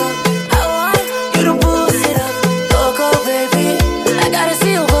used to you. I want you to boost it up. Go, baby. I gotta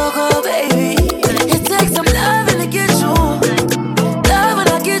see you go, baby. It takes some loving to get you. Love when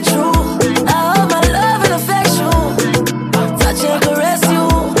I get you. I hold my love and affect you. Touch and caress you.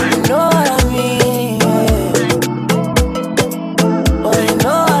 You know what I mean. Oh, you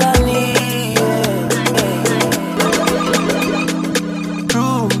know what I need.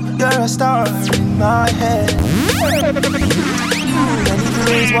 True, you're a star in my head. I need to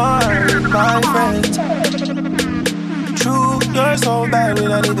raise war with my friends. True, you're so bad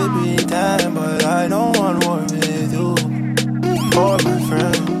when I need to be time, but I don't want war with you or my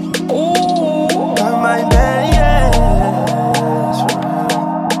friend. You're my best friend.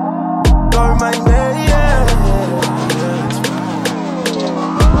 You're my best friend.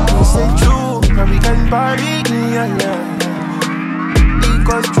 You say true, but we can party, yeah.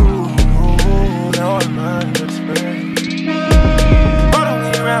 Because true, you're my best friend. Follow me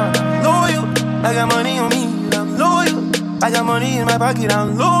around, know you. I got money on me, I'm loyal. money in my pocket,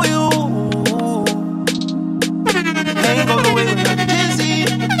 I'm loyal. Pain goes away when you're busy.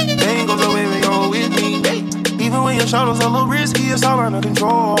 Pain goes away when you're with me. Even when your shadows a little risky, it's all under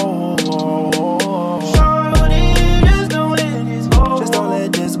control. Shorty, just don't let this go. Just don't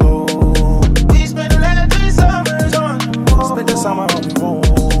let this go. We spent the last 3 summers on the road. Spent the summer on the road.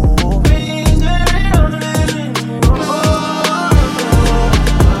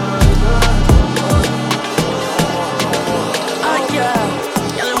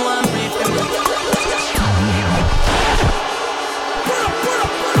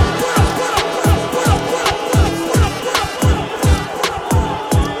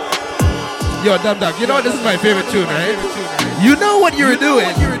 Yo, Dum Dog, you know this is my favorite tune, right? You know what you're doing.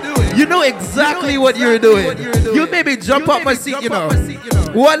 You know exactly what you're doing. You made me jump up my seat, you know.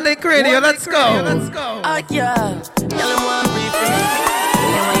 One Link Radio, let's go. Oh yeah, y'all want breathe for me.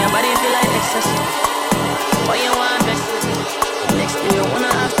 You want your body feel like ecstasy. Why you want best with me? Next to you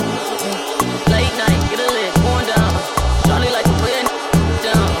wanna have to with me. Late night, get a lit, going down. Charlie like to play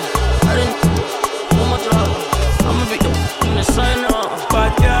down. I didn't want my drop. I'm a victim in the sun off.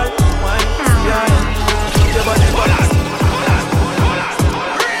 Bad girl, wine, yeah. Your body balance.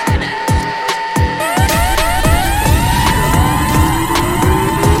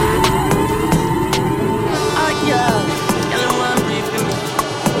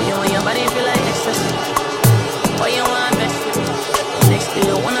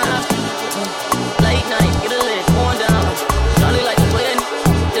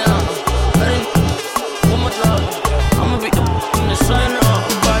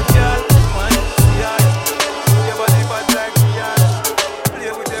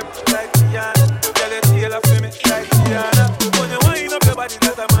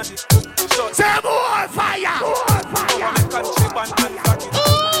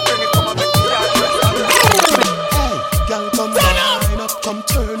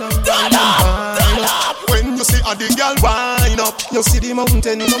 You see the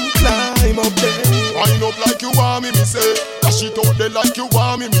mountain, come climb up there. Wind up like you want me say. Dash it out there like you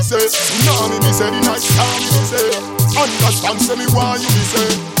want me say. Tsunami me say, the night star me say. Understand, say me why you me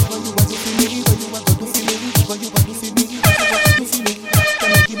say. What you want to feel me, what you want to feel me, what you want to feel me, what you want to feel me. Can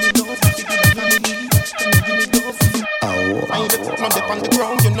you give me love, can you give me family, can you give me love. I ain't the on the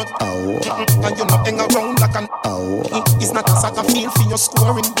ground, you're not. And you're not hang around like an. It's not a soccer field for your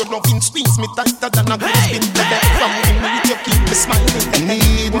scoring. Your loving squeeze me tighter than a glue spin. From me, you keep me smiling.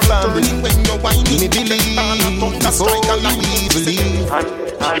 Need family when you're whining. Me believe, before you believe.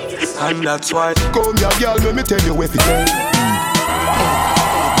 And that's why. Come here, girl, let me tell you what it is.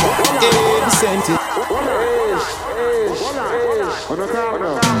 Every sentence.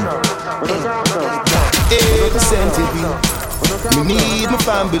 Every sentence. Me need my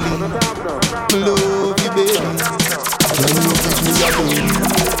family. Me love you, baby. When you pick me up,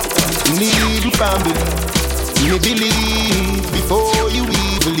 need my family. Me believe before you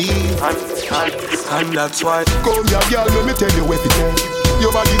even leave. And that's why. Come here, girl, let me tell you what it is.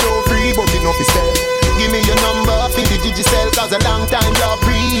 Your body don't free, but enough is there. Give me your number, for the Digicel, cause a long time you're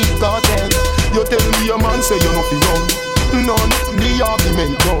pre-cartel. You tell me your man say you're not the wrong. None, the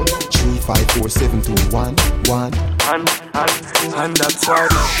argument done. 3, 5, 4, 7, 2, 1, 1. And that's why.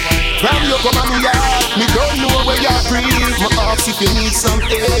 From you come on me yard, me don't know where you're free. My ask if you need some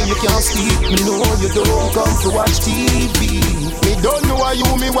air, you can't speak. Me know you don't come to watch TV. Me don't know why you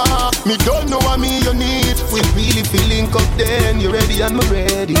me want, me don't know what me you need. We really feeling up then, you ready and me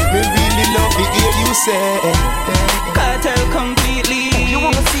ready. Me really love to hear you say Cartel completely. You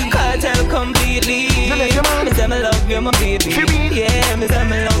wanna see Cartel completely. Me say me love you, my baby. Yeah, me say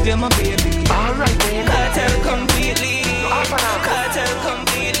me love you, my baby. Alright then. Cartel completely. Cartel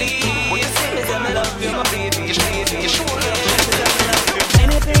completely. Me say me love you, my baby.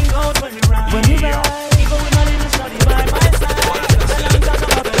 Anything goes when you ride. When you ride, even with my little shorty by my side. The long talk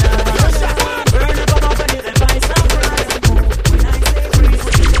about the love. Burn it up and you advice and pride. When I say freeze,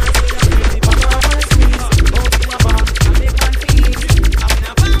 what you can't say that really pop up and squeeze. Go to a bar and make one feed. I'm in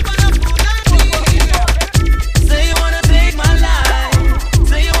a pump and a fool like me. Say you wanna take my life.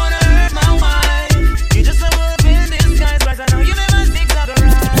 Say you wanna hurt my wife. You just a wolf in disguise, but I know you never stick to the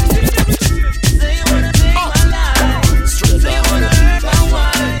right. Say you wanna take my life. Say you wanna hurt my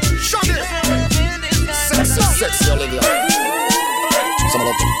wife. Shut it. Sexy Olivia. Some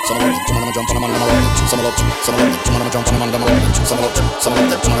of them jump on a man, some of them jump on a man, some of them jump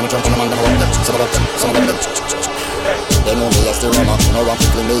on a man, they know me as the rummer, no rap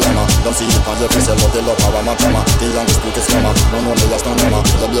with me hammer. Don't see it on your face, I love the love, how I'm a drama. The youngest quickest scammer, don't know me as no number.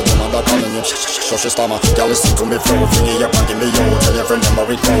 The baby mother a calling you. So she stammer. Girl, listen to me flow. Figgy up and give me yo. Tell your friend them how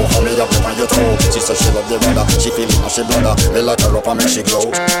it go. How me up them on your toe. She said she love the weather. She feel it and she bladder. Me like her up and make she glow.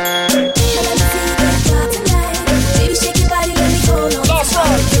 Baby, shake your body, let me hold on. That's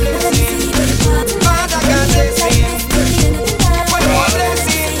right. Father, God bless you. When you are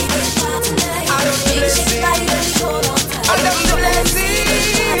blessing, I don't bless you. I love the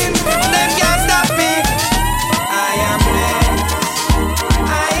blessing. Them can't stop me. I am blessed.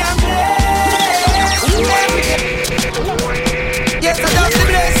 I am blessed. Yes, I love the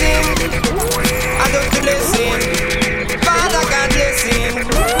blessing. I love the blessing. Father, God bless him.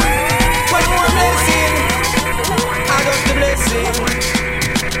 When you are blessing, I love the blessing.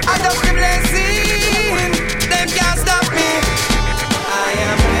 I love the blessing. Them can't stop me. I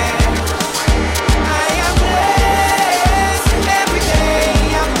am blessed. I am blessed. Every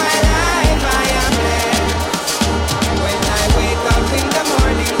day of my life I am blessed. When I wake up in the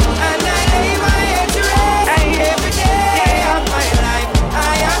morning and I lay my head to rest. Every day of my life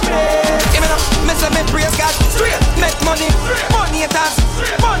I am blessed. Give me up, miss me praise God. Straight, make money, money haters,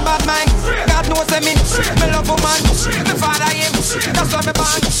 fun bad mind. God knows me love woman, me father him. That's why me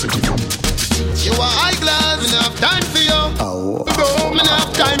born. You are high class, me not have time for you. Bro, me not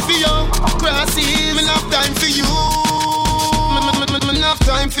have time for you. Crossy, me not have time for you. Me not have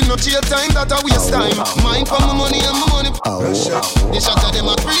time for no cheer time, that a waste time. Mine for my money and my money. The shot of them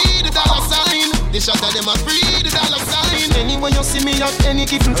a free, the dollar sign. The shot of them a free, the dollar sign. Anywhere you see me at any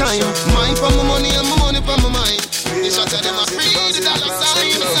given time. Mine for my money and my money for my mind. The shot of them a free, the dollar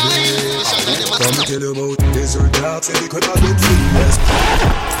sign. The shot of them a come tell you about desert dogs and they could not get famous.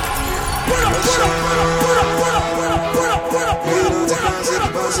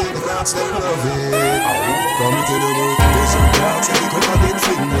 Come tell you about desert dogs and they could not get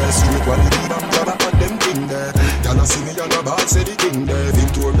famous. Straight one the deep and grab on them king there. Y'all see me on the ball, say the king there.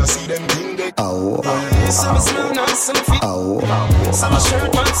 Victoria see them king there. Some smell nice, some fit. Some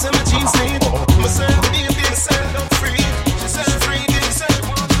shirt pants, some jeans neat. Myself baby, myself not free. She said free, they said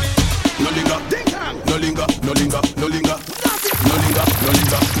no linger, no linger, no linger, no linger, no linger, no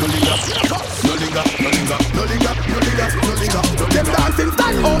linger, no linger, no linger, no linger, no linger, no linger, no linger. Them dancing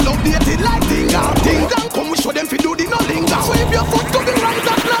style all outdated like tinga, tinga. Come we show them fi do the no linger. Sweep your foot to the right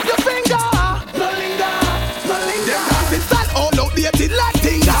and snap your finger. No linger, no linger. Them dancing style all outdated like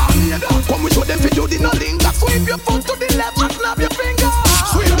tinga. Come we show them fi do the no linger. Sweep your foot to the left and snap your finger.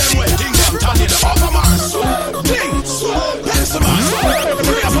 Sweep them way, tinga, turn it up, come on. Ding, yes man,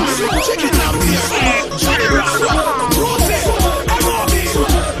 chicken now, Johnny Rock, Rose, Emily,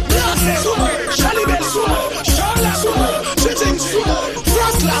 Blase, Charlie Bell, Charlotte, Chiching,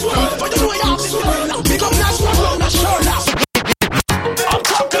 Frost Lap, but you know you have to pick up National, Charlotte. I'm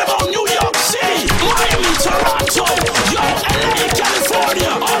talking about New York City, Miami, Toronto, yo, LA,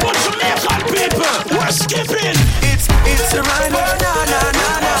 California, all the Jamaican people, we're skipping. It's a ride,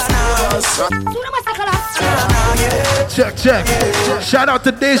 Check. Shout out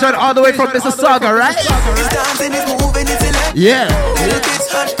to Dejan all the way from Mississauga, right? Yeah.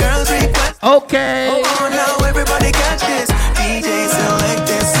 Okay. Oh, now everybody catch this. DJ select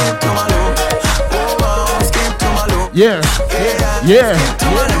this. Skip to my loop. Oh, skip to my loop. Yeah. Skip to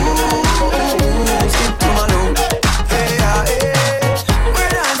my loop. Skip to my loop. We're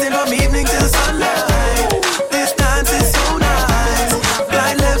dancing from evening till sunlight. This dance is so nice.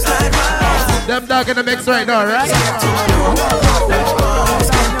 Slide left, slide right. Them dog in the mix right now, right?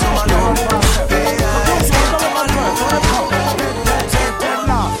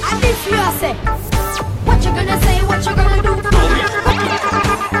 What you gonna say? What you gonna do?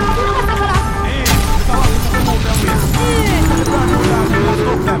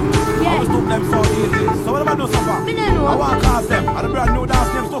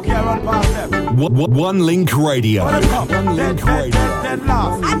 One Link Radio. One Link Radio.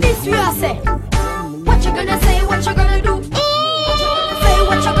 And this you say. What you gonna say? What you gonna do?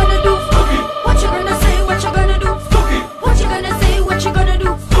 What you gonna do? What you gonna say? What you gonna do? What you gonna say? What you gonna do?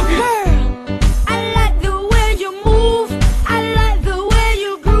 Girl, I like the way you move. I like the way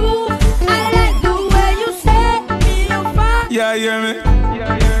you groove. I like the way you set me on fire. Yeah, you hear me?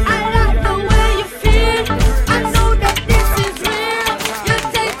 I like the way you feel. I know that this is real. You're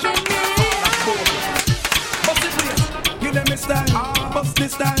taking me. Give them this time, bust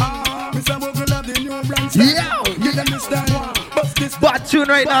this time. Mr. Mogul love the new brand. Give them this time, bust this. Bad tune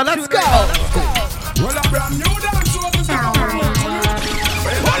right now, let's go. Well, a brand new dance over sound.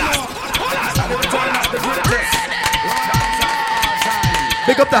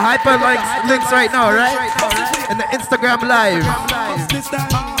 Big up the hyperlinks right now, right? And the Instagram live. This time,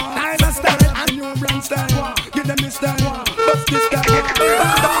 I'm a star, a new brand style. Give them this time, bust this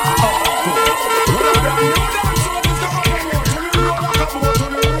time.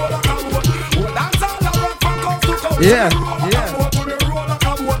 Yeah.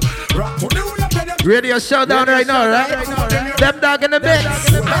 Radio showdown right now, right? Them dog in the mix.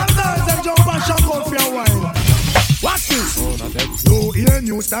 Watch this. You hear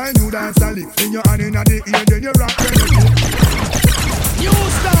new style, new dance style. In your hand in the ear, then you rock the new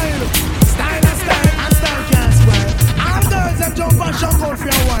style. Style and style and style can't spoil. All girls them jump and shock out for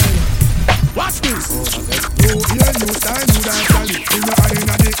a while. Watch this. You hear new style, new dance style. In your hand in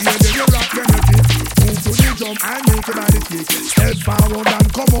the ear, then you rock the move to the jump and make your body kick. Step forward and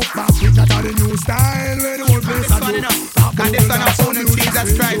come up back with that the new style. Where the whole place are doing. Got this on a phone and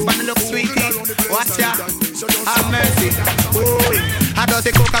Jesus Christ, but look sweetie. Watch ya, have mercy. Ooh, I just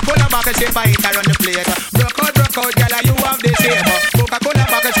say Coca-Cola bottle shape I hit around the place. Broke out, gyal, you have the shape. Coca-Cola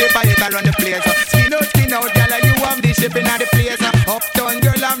bottle shape I hit around the place. Skin out, gyal, you have the shape in the place. Uptown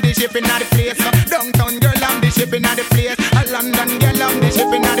girl have the shape in the place. Downtown girl have the shape in the place. A London girl have the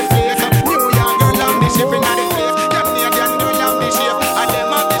shape in the place. New York girl have the shape in the place. Jamaican girl have the shape. And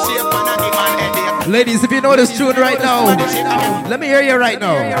them have the shape and a give man headache. Ladies, if you know this tune right now, let me hear you right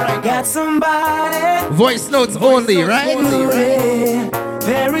now. Got somebody. Voice notes only, right?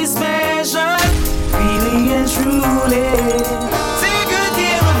 Very special, really and truly. Take good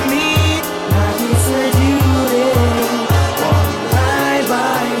care of me, like it's a duty. Bye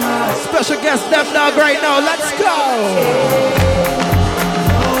bye. Special guest Them Dog right now. Let's go.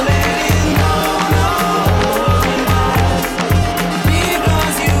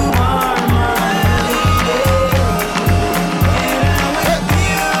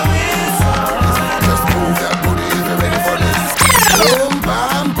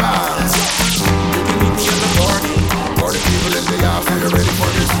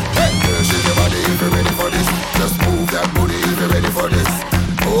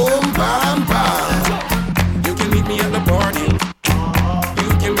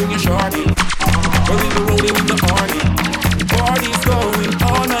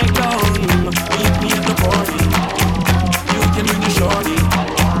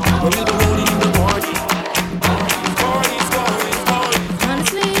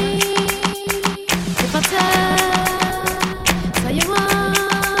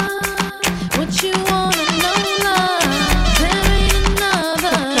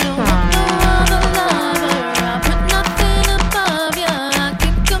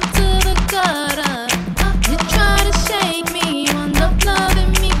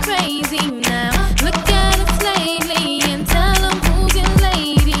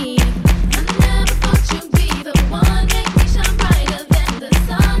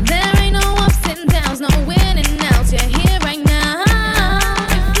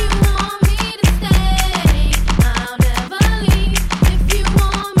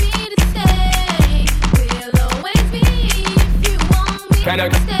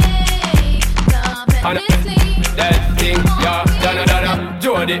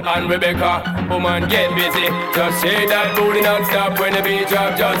 And Rebecca, woman get busy. Just shake that booty non-stop when the beat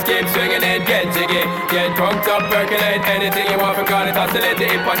drop. Just keep swinging it, get jiggy. Get drunk up, percolate anything you want. Call it oscillate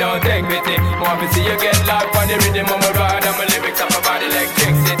if I don't take pity. Want to see you get loud for the rhythm of my ride. And my lyrics up about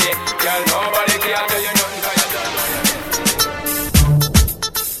electricity. Girl, nobody can do you nothing cause you done.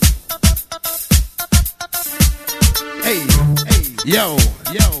 Hey, yo,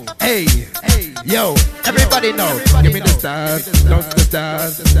 hey, yo. Everybody know. Give me the stars, don't the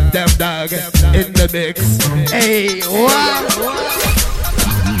stars. Them Dog in the mix. Hey, what?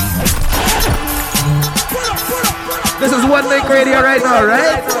 This is One Link Radio right now,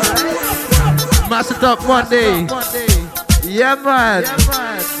 right? Mash it up Monday. Yeah, man.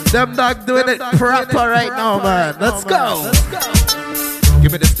 Them Dog doing it proper right now, man. Let's go.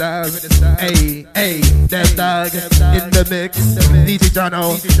 Give me the stars, hey, hey, Them Dog in the mix, DJ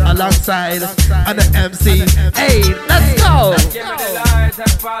Jono alongside on the MC, hey, let's go! Give me the light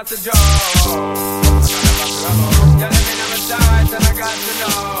and pass the job. Yeah, let me know the sides and I got to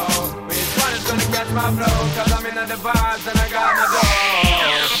know which one is gonna catch my flow, cause I'm in the vibes and I got my dough.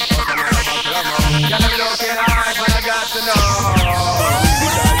 Yeah, let me know can I, but I got to know.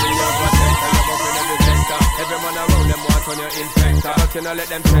 Every man around them want on your inspector. But you know let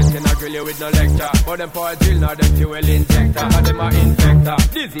them test, can I grill you with no lecture. But them for a drill, now them fuel injector. And them a infector,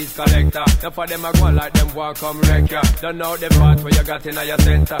 disease collector. Now for them a go like them walk come wreck ya. Don't know the part where you got in your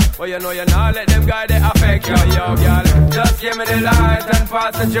center. But you know you not let them guy they affect you. Yo, girl, just give me the light and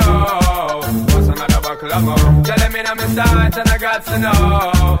pass the joe. What's another buckle of more? Tell them in on my sight and I got to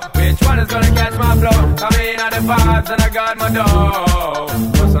know which one is gonna catch my flow. Come in on the vibes and I got my dough.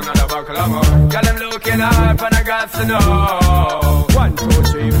 What's another buckle of more? Tell them looking hard and I got to know 1, 2,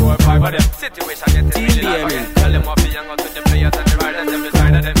 3, 4, 5 of them situation getting really hard. Tell them what be young out with the players and the riders them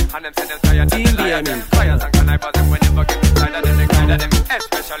beside of them. And them say them tired and the liars them. Fires and connivers them when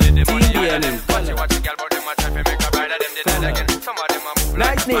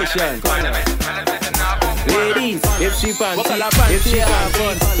Nice Nation. Ladies, if she panty, if she have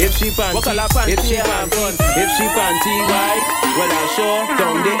fun, if she panty, if she have fun, if she panty wide, well I sure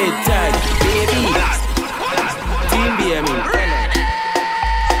down the it tight, baby. Team BME.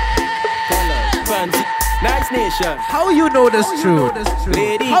 Panty. Nice Nation. How you know this true?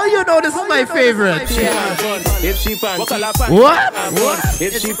 Lady. How you know this is my favorite? If she panty, what?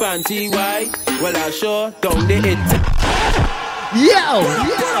 If she panty wide, well I sure down the it. Yo,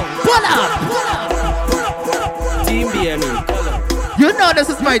 pull up. Team BME. You know this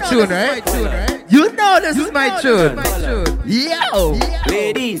is my tune, right? You know this is my tune. Yo.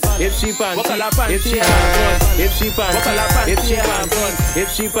 Ladies, if she panty, if she have fun, if she panty, if she have fun, if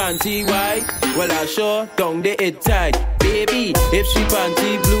she panty white, well I sure down the it tight, baby. If she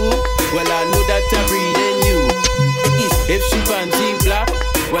panty blue, well I know that I'm breathing you. If she panty black,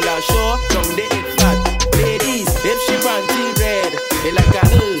 well I sure down the it fat, ladies. If she panty red, it like a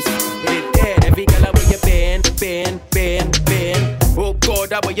hearse, it dead. Every color when you bend. Oh God,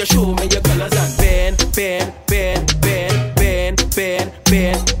 that way you show me your colors and bend.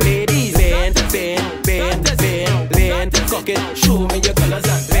 Ladies, bend. Cock it, show me your colors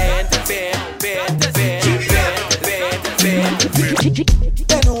and bend.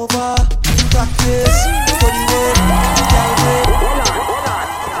 Bend over, practice, study work,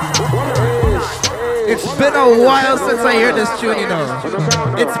 It's been a while since I hear this tune, you know.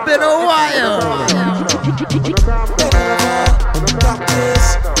 It's been a while.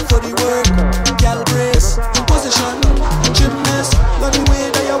 practice, study work, gal brace, position, gymnast, love the way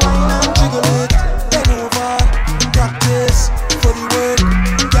that you whine and jiggle it. Bend over, practice, study work,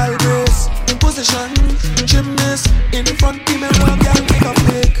 gal brace, position, gymnast, in front of me, one gal take a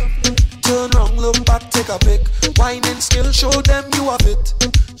pic. Turn round, look back, take a pic. Whining skill, show them you have it.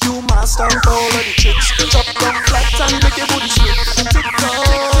 You master all of the tricks. Chop down flat and make your booty slip. Tick tock,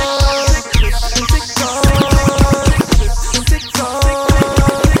 tick tock, tick tock, tick tock,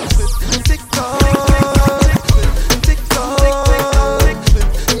 tick tock, tick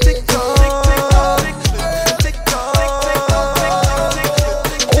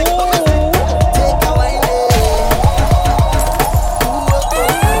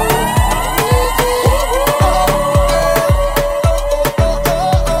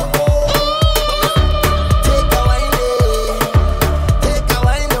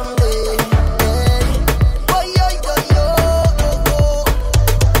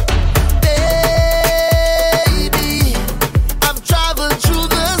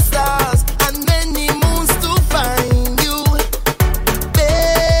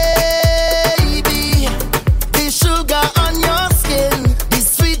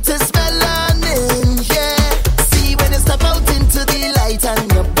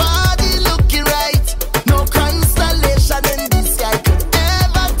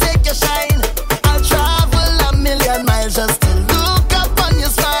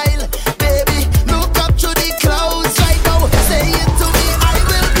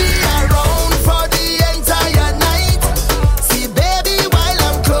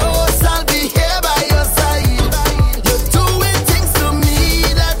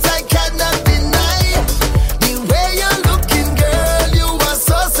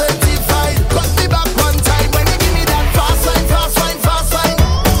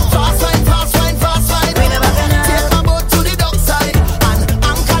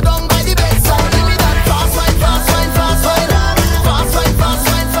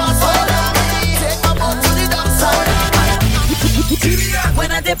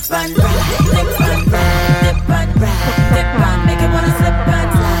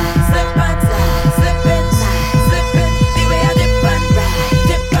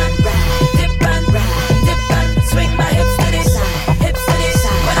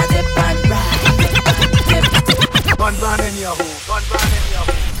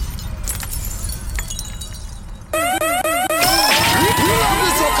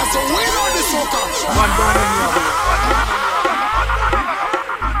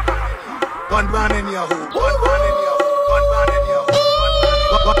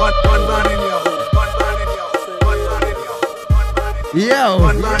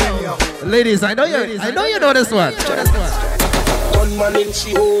Ladies, I know you know this one. One man in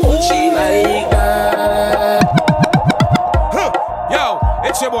she hold, she like that. Yo,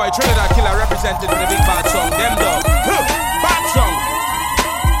 it's your boy Trinidad Killer represented in the big bad song. Them dog. Bad song.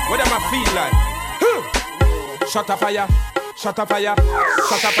 What am I feel like? Shut a fire. Shut a fire.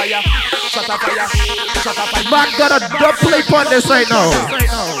 Shut a fire. Shut a fire. Shut a fire. Man got a dub play on this right now.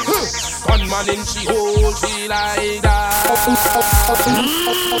 One man in she hold, she like that.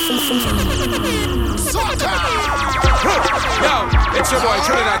 Yo, it's your boy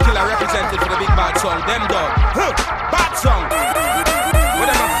Trinidad Killer represented for the big bad song. Them dog. Bad song. What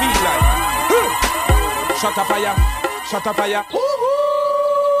am I feel like? Shut a fire. Shut a fire.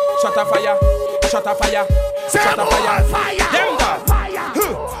 Shut a fire. Shut a fire. Shut a fire. Them dog.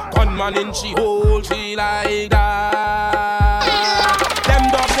 Gunman in she hold she like that. Them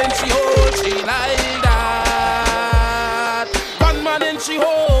dogs in she hold she like that. Gunman in she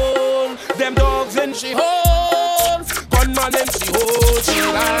hold. Them dogs in she hold. Gunman in she hold she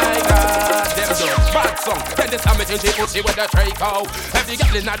like that. Them dogs. Bad song. Then they slam it in the pussy with the Draco. Every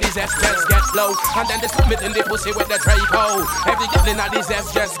girl in the zest just get low. And then they slam it in the pussy with the Draco. Every girl in the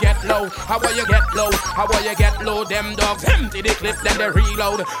zest just get low. How will you get low? How will you get low? Them dogs empty the clip, then they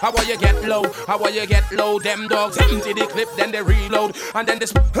reload. How will you get low? How will you get low? Them dogs empty the clip, then they reload. And then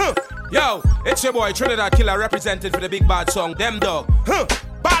this, Yo, it's your boy Trinidad Killer represented for the big bad song. Them dog,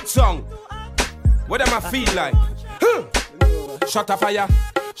 bad song. What am I feel like? Shut a fire,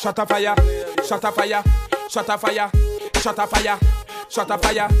 shut a fire, shut a fire, shut a fire, shut a fire, shut a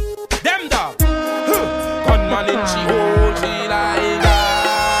fire. Them dog, gunman in she hold she like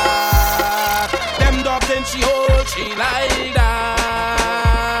that. Them dogs in she hold she like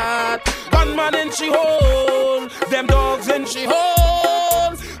that. Gunman in she hold. Them dogs in she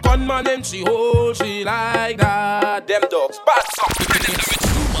hold. Gunman in she hold she like that. Them dogs bad song.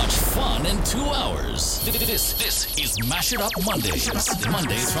 Too much fun in 2 hours. This is Mash It Up Mondays.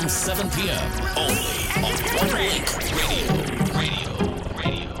 Mondays from 7 p.m. Only on One Link Radio.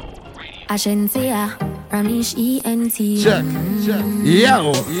 Ashensia, Ramesh ENT. Check.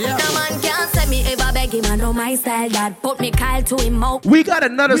 Yo. No man can't say me ever beg him. I know my style that put me Kyle to him out. We got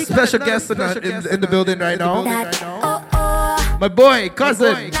another special guest in the building right now. My boy,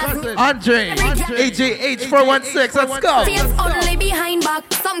 cousin, Andre, AJH416. Let's go. Face only behind back.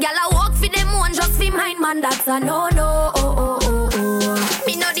 Some gal I walk for them one just for mine, man. That's a no.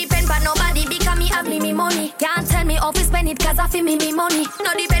 Me no depend on nobody because me have me money. Can't tell me off to spend it cause I feel me money.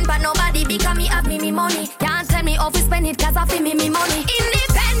 No depend on nobody because me have me money. Can't tell me off to spend it cause I feel me money.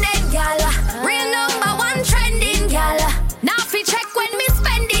 Independent gal, real number one trending gal. Now fi check when me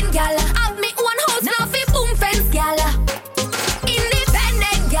spending gal. Have me one house now fi boom fence gal.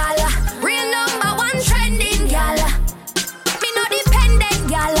 Independent gal, real number one trending gal. Me no dependent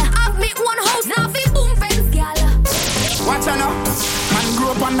gal. Have me one house now fi boom fence gal. Watch out now. Man grew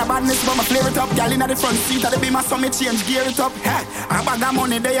up on the badness, but my flare it up. Gal in the front seat of the beamer, so me change gear it up. Hey, I bag that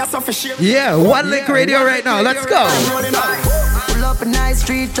money there, so for share. Yeah, One Link Radio right now. Let's go. Pull up a nice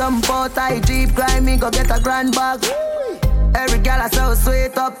street, jump out, I Jeep, climb me, go get a grand bag. Every gal I so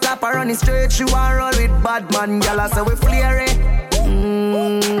sweet up top, I run it straight. She want roll with bad man, gal I say we flare it.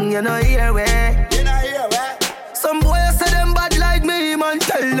 You know here we. Some boys say them bad like me, man,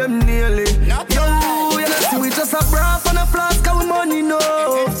 tell them nearly. Yo, you know see we just a braff and a flask of money, no.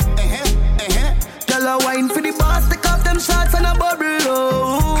 Gal a wine for the boss, take off them shots and a bubble,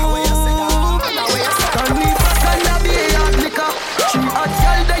 oh. Can we fuck and a be hot liquor? She hot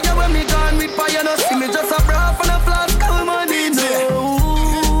gal there, you when me gone with fire, no see me just a braff and a flask of money, no.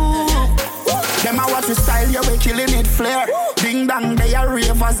 Them a watch we style, you we killing it flare. Ding dong, they are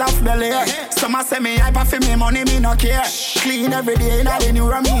ravers of Bel Air. Some a say me hyper for me money, me no care. Clean every day in the new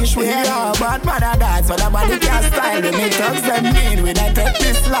Ramesh way. Yeah, but mother that, so the body can't style. We make thugs them mean, we don't take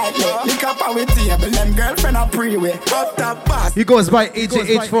this lightly. Lick up our table, them girlfriend a pre-way. Up top pass. He goes by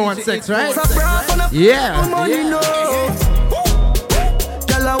AJH416, right? Yeah.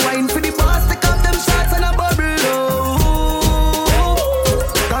 Girl a wine for the boss, take off them shots and a bubble.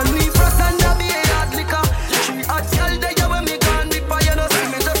 Can we frost and a be hot liquor? She hot girl there, you when me gone with fire, no see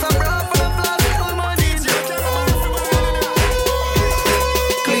me just a bra for the flask of money.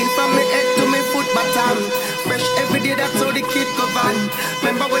 Clean from me head to me foot bottom. Fresh every day, that's how the kid go van.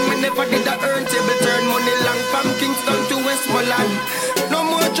 Remember when we never did the earn table turn money long from Kingston to Westmoreland. No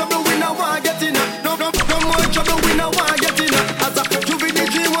more trouble, we no want get in. No more trouble, we no want get in. As a juvenile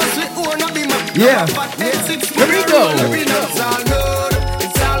dream was we own a bima. Yeah. Here we go. It's all good,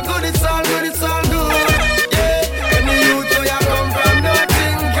 it's all good, it's all good, it's all good. Yeah, any youth where you come from,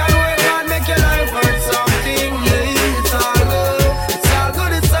 nothing can work hard, make your life worth something. Yeah, it's all good, it's all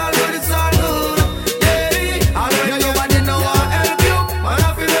good, it's all good, it's all good. Yeah, I know nobody know how to help you, but I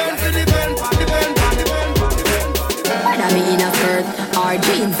feel learn to depend. Whether me in a skirt or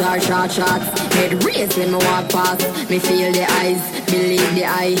jeans or short shorts, head race when me walk past. Me feel the eyes, believe the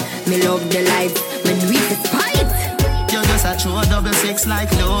eye. Me love the lights, me do it despite. You're just a true double six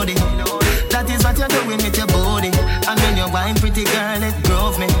like loading. That is what you're doing with your body. And when you're wine, pretty girl, it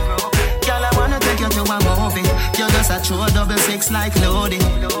drove me. Girl, I wanna take you to a movie. You just a true 66 like Lodi.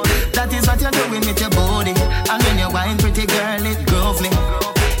 That is what you're doing with your body. And when you wine, pretty girl, it groove me.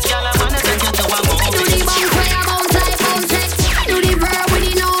 Girl, I wanna take you to a movie. Do the bounce where I bounce like bounce sex. Do the verb with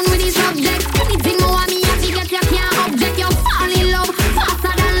the noun with the subject. Anything more want me, I think you can't object. You fall in love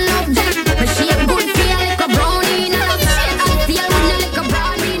faster than love deck. But she a good feel like a brownie. And I shit and feel when you like a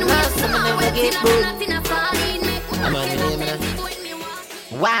brownie. We're get good. I'm on the name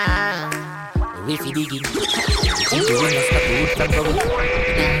of wow. If you dig it, you can win a stop the wood from bubble.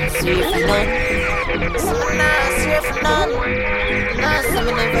 Sweet for none. Sweet for none. Nah, some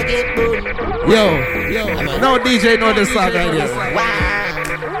never get good. Yo, no DJ know this song right here. Wow.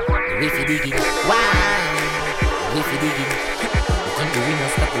 If you dig it, wow. If you dig it, you can win a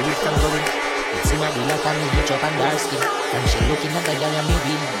stop the wood from bubble. It's somebody like a me, hitch up and dark skin. And she looking at the girl and me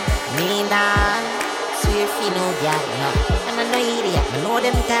win. Me nah. Sweet for no girl, no. I'm a no idiot, I know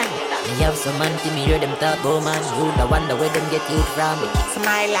them time. Me have some man to me hear them talk, oh man. You the wonder where them get you from.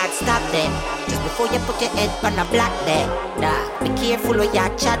 Smile like stop them. Just before you put your head on a block there. Nah, be careful what your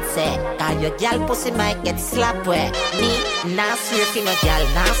chat say. Cause your girl pussy might get slapped where. Me, nah swear for no girl,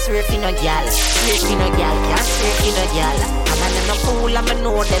 nah swear for no girl. Swear for no girl, can't swear for no girl. I'm a fool, I'm a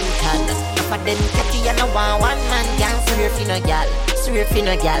know them can. If I didn't catch you, no one man can't swear for no girl. Swear for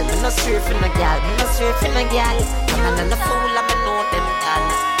no girl, me no swear for no girl, me no swear for no girl. I'm a fool, I'm a know them can.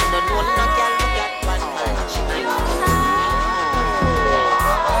 No know no girl, me got one man.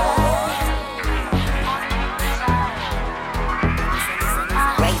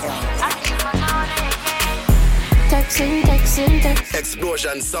 Texting.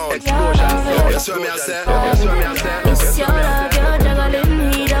 Explosion sound. That's what me I say. It's your love, you're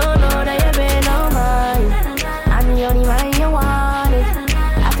juggling. He don't know that you've been on mine. I'm the only man you wanted.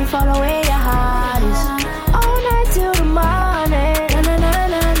 I can follow where your heart is. All night till the morning.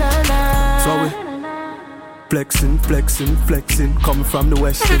 Na. So we flexing, coming from the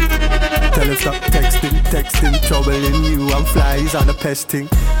west end. Tell him stop texting, troubling you and flies on a pesting.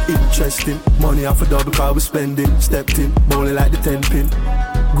 Interesting, money off a double car we spending. Stepped in, bowling like the 10 pin.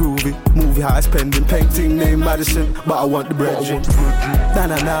 Groovy, movie high spending. Painting name Madison, but I want the bread.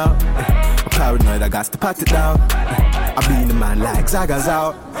 Nah. I'm paranoid, I got to pat it down. I be in the man like Zaga's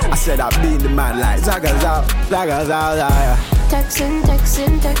out. I said I be in the man like Zaga's out. Yeah. Texting,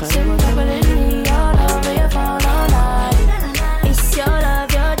 juggling. All over your phone all night. It's your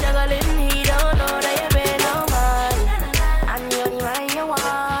love, you're juggling. He don't know that you've been on mine. I'm the only man you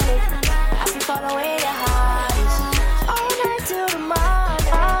wanted. I can follow where your heart is. All night till the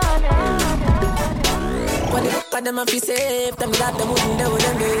morning. When they look at them and feel safe, them that them wouldn't do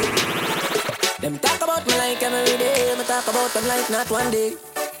them day. Them talk about me like every day, me talk about them like not one day.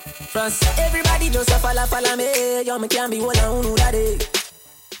 France, everybody just a follow me. Yo, me can't be one on who that day.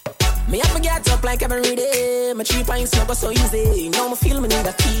 Me have me get up like every day. My 3 pints not go so easy. Now me feel me need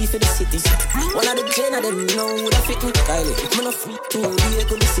a key for the city. One of the gen of them know who that fit me. Kylie, if me no free too, they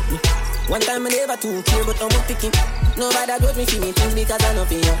could sick me. One time I never too care, but I'm picking. Nobody got me feeling things because I know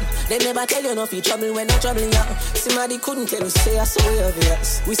for you. They never tell you no for trouble when no trouble you. Somebody couldn't tell you say I saw you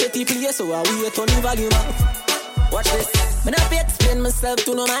obvious. We say people here, so I wait on the volume up. Watch this. Me not explain myself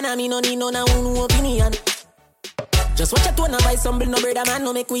to no man, I me no need no opinion. Just watch a tone and buy some bill, no brother man.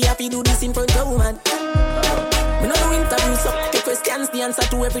 No make we happy do this in front of woman. Me no do interviews up, take questions, the answer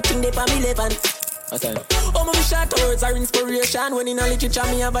to everything they for me relevant. Oh, my short words are inspiration. When in a literature,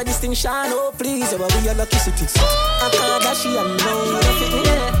 me have a distinction. Oh, please, ever be a lucky city. I can't dash you and know you don't fit me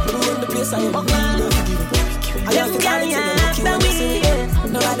there. But in the place I am, you don't forgive me. I have to carry you, lucky when you see me.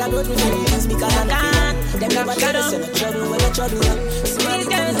 No matter what we do, because I know them never tell us in a trouble when you're trouble. Somebody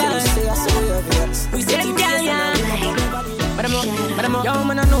comes and say I saw your voice. We say you can't, but I'm yo,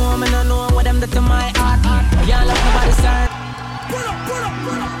 man, I know what them do to my heart. Y'all love nobody's side.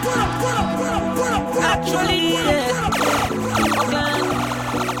 Actually, yeah.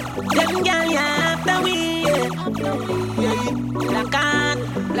 Them girl, yeah, after we, yeah. Black cat,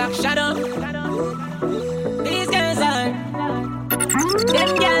 black shadow. These girls are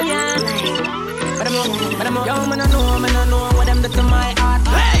them girl, yeah. But I'm yo, man, I know what them do to my heart.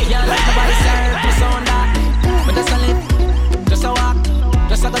 Yeah, like nobody serve me sound that. But that's a lip, just a walk.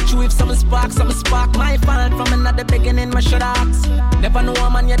 Just like a chew if some spark my fault from another beginning, my should ask. Never know a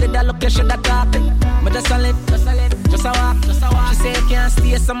man, you did that look, you should have talked. But just a lip, just a walk. She say you can't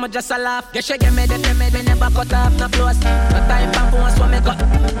stay, so much just a laugh. Yeah, she give me the me never cut off, no close. No time for once when me got.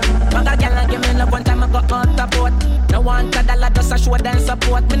 Bag a girl and give me love one time I got out the boat. No want a dollar, just a show them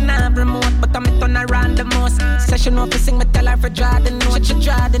support. Me not remote, but I'm turn around the most. Session up to sing, me tell her for draw the note. She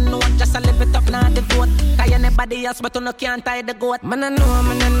draw the note, just a live it up, not the vote. Cause you never anybody else, but you no can't tie the goat. Man, I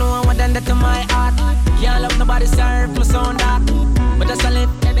know what done that to my heart. Can't love nobody, serve my sound dark. But just a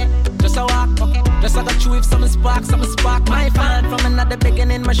live, baby, just a walk. Just I got you with some spark. My fan from another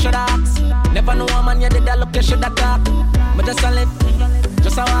beginning, my should ask. Never know a man, you did that look, you should have talk. But just a live,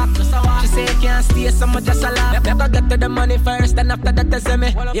 just a walk. She say you can't stay, so I just a laugh. Never get to the money first, then after that they say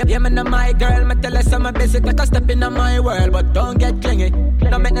me. Yeah, me know my girl, me tell her some busy. Take a step in my world, but don't get clingy.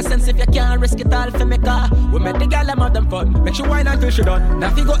 Don't make no sense if you can't risk it all for me car. We make the girl them have them fun. Make sure wine until she done.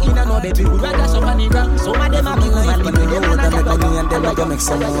 Now if you go in and know baby, we rather so funny girl. So my them have me life on the road, I make money and then I go make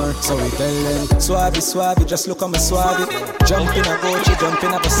some more. So we tell them, Suave, just look on me Suave. Jump in a Gucci, jump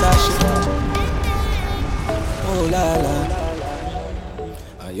in a Versace. Oh la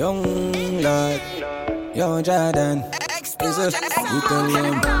la, a young lad, young Jordan. We tell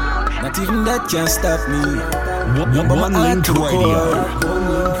them, not even that can stop me. One Link Radio.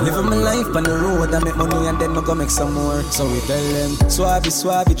 Living my life on the road, I make money and then I go make some more. So we tell them,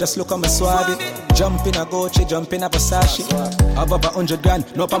 Suave, just look on me Suave. Jump in a Gucci, jump in a Versace. Above 100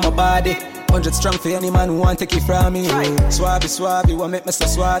 grand, no on my body. 100 strong for any man who want to take it from me. Suave, what make me so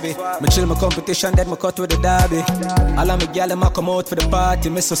suave? Me chill my competition, then me cut with the derby. All of me gyal them a come out for the party.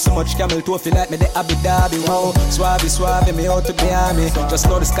 Me so much camel toe feel like me the Abu Dhabi. Wow, suave, me out to the army. Just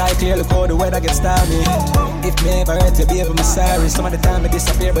know the sky clear, look how the weather gets stormy. If me ever hurt you, baby, I'm sorry. Some of the time I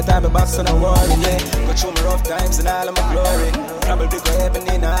disappear, but I be back, so don't worry. Yeah, go through my rough times and all of my glory. Probably go heaven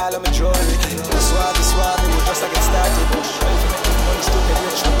in all of my jewelry. Suave, we just like get started. Money stupid,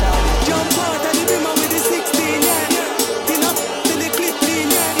 rich, retarded. Jump out of the bimmer with the 16, yeah. Tin up till the clip clean,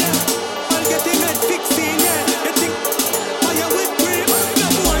 yeah. I'll get him at 16, yeah. You think, why you with cream? No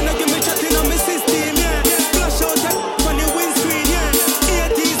boy, no give me chatting on my system, yeah. Flash out that on the windscreen, yeah.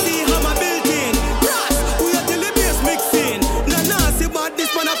 ATC hammer built in. Brass, who you till the bass mixing. Nah, see bad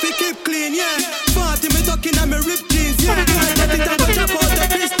this one I fi keep clean, yeah. 40 me talking on me rip jeans, yeah. Get it and go chop out the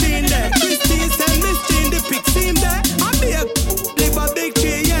Christine there. Christine send Miss Jean the pic seam there. I be a live a big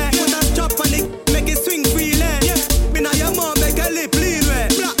tree, yeah. Put a strap on it, make it swing freely, yeah. Me now your mom make a lip lean, way.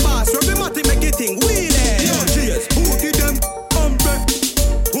 Black bass, Robbie make it thing wheelie. Yo, cheers, who give them umbre?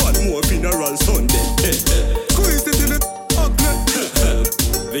 One more funeral Sunday. Squeeze it in the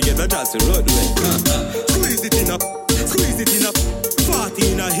ugly. We get a dance roadway. Squeeze it in up,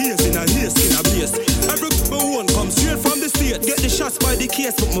 40 in a haze, in a blaze. Every one comes straight from the state. Get the shots by the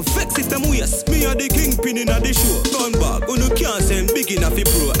case, but me vex if them waste. Me a the kingpin in a the show. Gun bag, who no can't send big enough for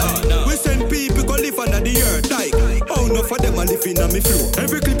pro. No. We send people go live under the earth like. How enough of them a live in a me flow.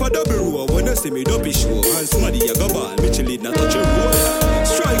 Every clip a double row, when you see me don't be sure. And smarty a go ball, me chillin' not touch a road.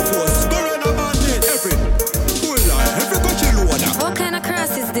 Strike force, go run a bandit. Every full line, every country loader. What kind of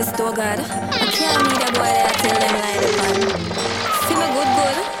cross is this, though, God? I can't need a boy that tell them like the man. See me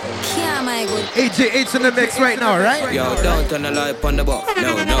good. Can't my good. AJ8's in the mix right now, right? Yo, don't turn the light on the buff,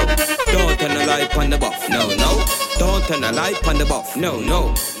 no. Don't turn the light on the buff, no. Don't turn the light on the buff,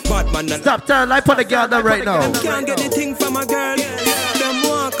 no. Batman, stop turning light on the girl right now. Can't get the thing from a girl. Them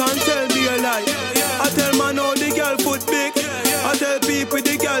walk and tell me a lie. I tell man how the girl foot big. I tell people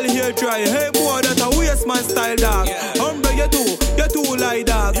the girl here try. Hey boy, that a waste man style dog. Humble you too like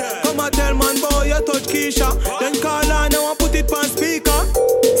dog. Come and tell man boy you touch Keisha. Then call her now and put it on speaker.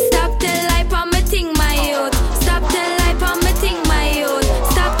 Stop tell lie on me thing my youth. Stop tell lie on me thing my youth.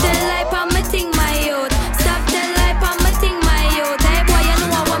 Stop tell lie on me thing my youth. Stop tell lie on me thing my youth. Hey boy, you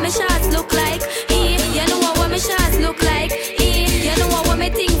know what my shots look like. You know what my shots look like. You know what my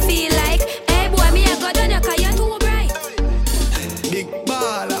thing feel like. Hey boy, me a go down your car, you too bright. Big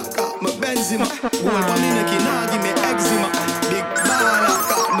baller, got my Benzema. Boy, for me neck, nah give me eczema. Big baller,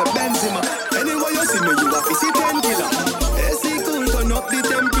 got my Benzema. Anyway you see me, you have to see 10 killer. AC cool, turn up the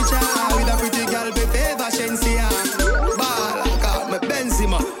temperature. With a pretty girl, be favor, Shensia. Baller, got my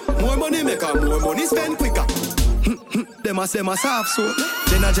Benzema. More money make her, more money spend quicker. Them a say my soft soap.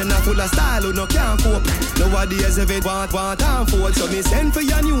 Jenna full of style who no can't cope. Nowadays if it want and fold. So me send for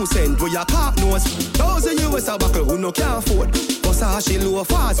your new scent where your cock nose. Those US a buckle who no can't afford. Versace low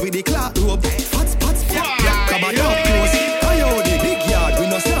fast with the clock rope. Spots, come on up close. I owe the big yard we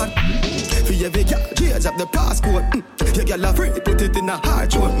no start. For every girl, change up the passcode. Your girl a free, put it in a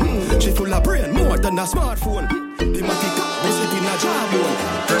hard one. She full of brain more than a smartphone. The matic bust it in a jawbone.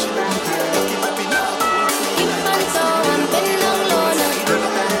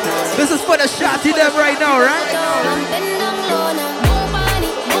 This is for the shotty them right now, right?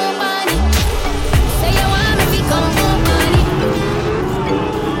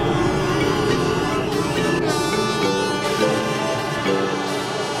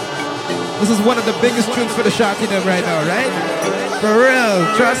 This is one of the biggest tunes for the shotty them right now, right? For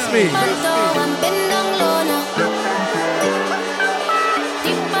real, trust me.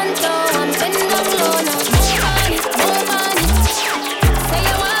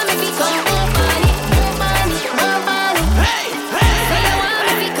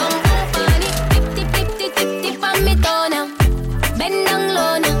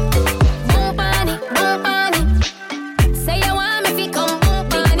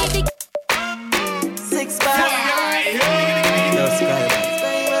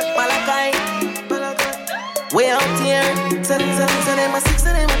 Way out here, so them a six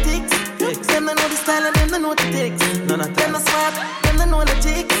and them a ticks. Them don't know the style and them don't know the ticks. None of them not smart, them don't know the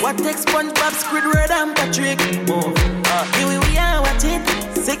ticks. What takes SpongeBob, Squidward and Patrick? Here we are, watch it.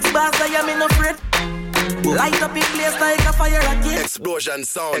 6 bars, I am in a fret. Light up in place like a fire rocket. Explosion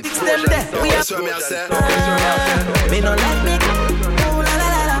sound. Fix them there, we are. Me no like me. Oh la la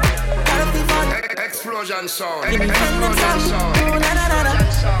la la. Gotta be fun. Explosion sound. Explosion sound. Oh la la la la.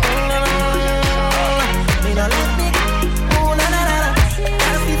 Me no like me. Oh la la la la.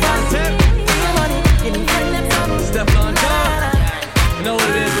 Gotta be fun. Step on top. You know what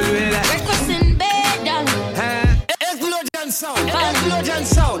it is, we hear that. Breakfast in bed, darling. Explosion sound. Explosion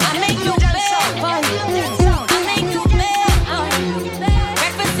sound. I make you bed, darling. I make you bed,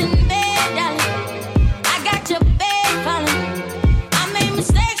 breakfast in bed, darling. I got your bed falling. I made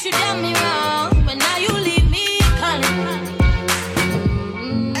mistakes, you done me wrong, but now you leave me calling.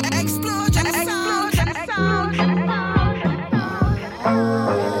 Explosion sound.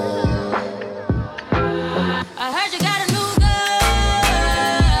 I heard you got a new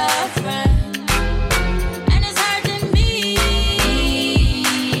girlfriend, and it's hurting me.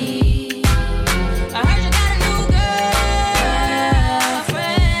 I heard you got a new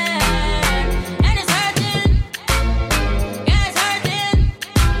girlfriend, and it's hurting. Yeah, it's hurting.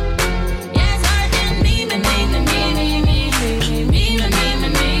 Yeah, it's hurting me. Yeah, it's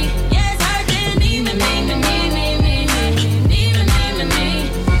hurting me. Yeah, it's hurting me.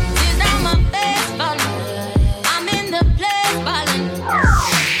 She's not my best friend. I'm in the place balling.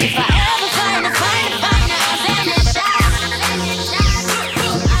 If I ever find a now, send me shots.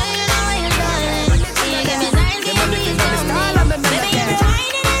 I know you're lying. You give me signs, give me some. Baby, you're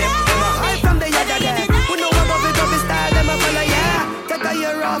winding it up. High from the yada there. Who know about it, of style, them a follow, yeah. Take a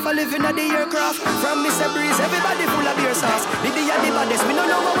year off, I live in the aircraft. From Mr. Breeze, everybody full of beer sauce. The baddest, we don't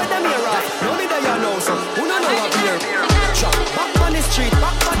know what them here off. No me there, you know, so who don't know what here. Chop, back on the street,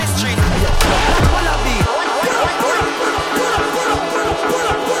 back on the street. That's what I be.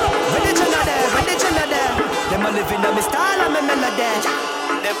 When the channel there, when the channel there. Them a live in the style, I'm a melody.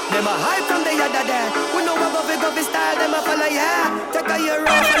 Them a high from the yada there. We know about it, of style, them a follow, yeah. Take a year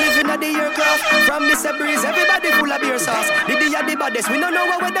off, I live in the aircraft. From Mr. Breeze, everybody full of beer sauce. The baddest, we don't know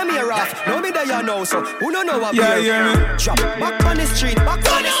what them here off. No me there, you know, so who don't know what beer. Yeah. Drop back on the street, back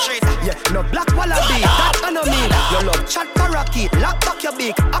on the street. Yeah, no black wallaby, that I know me. Your love chat parakeet, lock back your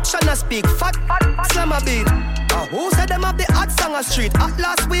beak. Action and speak, fat slam a beat. Who said them have the hot song a street? At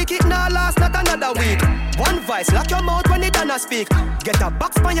last week, it now last, not another week. One voice, lock your mouth when it done a speak. Get a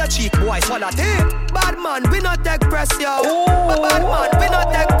box on your cheek, boy, swallow tape. Bad man, we not take press, yo. Bad man, we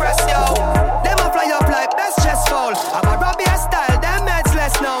not take press, yo. Them a fly up like best chest fall. I'm a Robbie style, them heads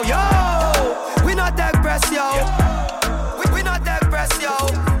less now, yo. We not take press, yo. We not take press, yo.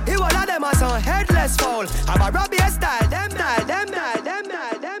 He one of them a some headless fall. I'm a Robbie style, them.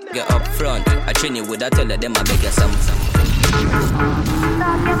 Get up front, I train you with a tell them I beg you some.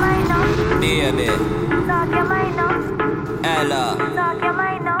 Baby, Ella,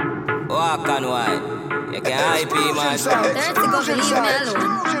 walk and wine. You can hype me, man. Dirty go, leave me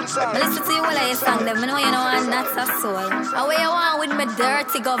alone. I listen to you while I sing them. I know you know I'm not so soul. Away you want with me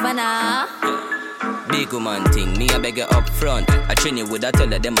dirty governor. Big woman thing, me I beg you up front. I train you with a tell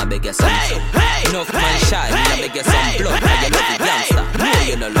them I beg you some. Enough man shy, me I beg you some blood. Now you love the gangster, no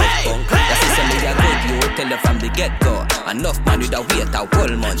you no love punk. That's the me a good, you tell you from the get-go. Enough man with a wait a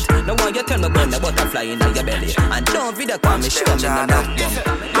whole month. No one you tell me about the butterfly in your belly. And don't video call me, show me no love bump.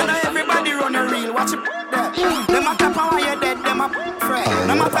 I know everybody run a reel, watch it there. Them a clap and while you're dead, them a fret.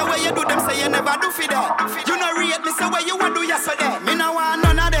 No matter where you do, them say you never do for that. You no rate me, say where you want do yesterday. Me no want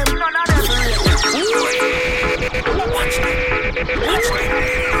none of them. Watch them.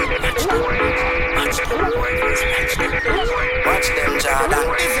 Watch them, Jordan.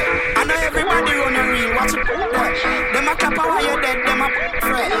 I know everybody run a reel, watch it there. Them a clap and while you're dead, them a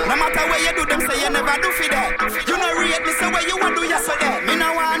fret. No matter where you do, them say you never do for that. You no rate me, say where you want do yesterday. Me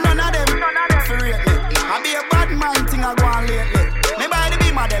no want none of them. For rate me. I be a bad man thing I go on lately. Me by the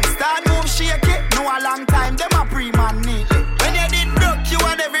beam of them start move shake it. No a long time, them a pre-man neatly. When you did broke, you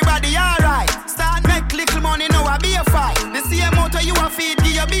and everybody alright. Start make little money, now I be a fight. The same motor you a feed,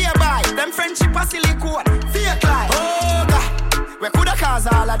 give you be a buy. Them friendship a silicone, fake life. Oh God, we coulda cause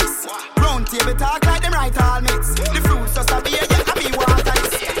all of this. Round table talk like them right all mates. The fruits just a be a yeah, I be water.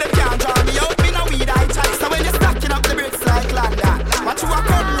 Them can't draw me out, me no weed I chalice. So when you stacking up the bricks like London, watch you a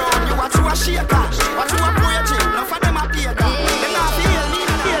come round, you watch you a shake on. Watch you a pour your chin, no for them a pay down. Them not feel me.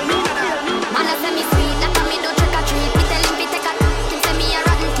 Man a say me sweet, that a me do trick or treat. Me tell him fi take a him say me a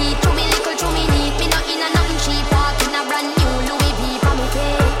rotten teeth. Chew me little, chew me neat. Me no in a nothing cheap. Walk in a brand new Louis V for me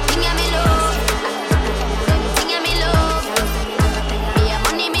pay. Give me a me love.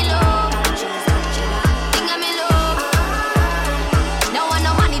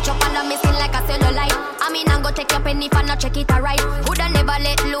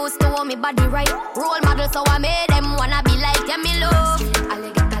 about me body right. Role model, so I made them wanna be like yeah, me love.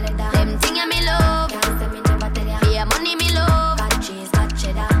 Them thing yeah, me love. Yeah, money me love. Got cheese, got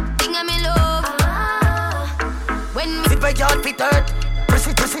cheddar. Thing yeah, me love. When me sit by yard feet hurt. Press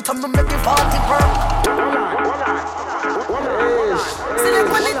it, I'm gonna make it 40 burn. Select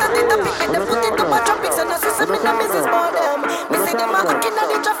one little data pick, make them put it up on traffic. So no system in the business for them. Me see them a hooking at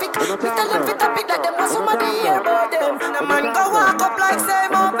the traffic. Me tell them fit a pick that them want somebody hear about them. The man go walk up like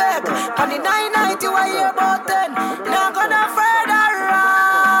same old beg. On the 990 you a hear about them. Now gonna further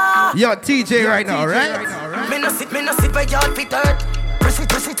run. Yo, TJ right now, right? Me no sit by yard feet hurt. Press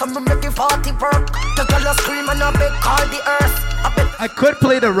it, I'm gonna make it 40 burn. The girl a scream and a beg call the earth. I could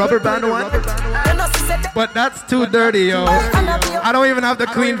play the rubber band one, but that's too dirty, yo. I don't even have the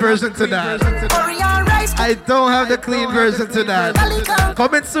clean version to that. I don't have the clean version to that.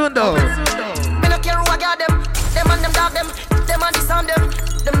 Coming soon, though. Me no care who I got them. Them and them dog them. Them and this on them.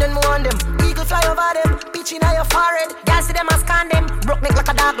 Them then more on them. Eagle fly over them. Peach in your forehead. Girl see them and scan them. Broke neck like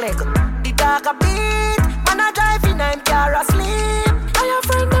a dog leg. The dog a beat. Man a drive in and car asleep. And your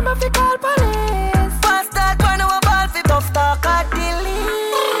friend them a fi call police. Fast talk when our ball fi tough talk at the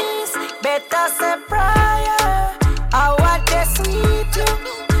least. Better say prior. I want the sweet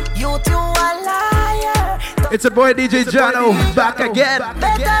you two a liar. It's a boy DJ Jono back again.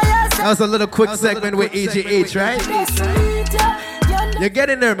 That was a little quick segment with AJH, right? You're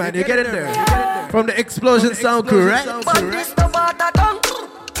getting there, man. You're getting there. From the Explosion Sound Crew, right?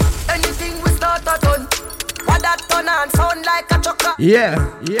 Anything we start a done. What that turn and sound like a chocolate. Yeah.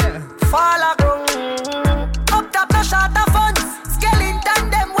 Fall a ground. Up top the shot of funds. Skeleton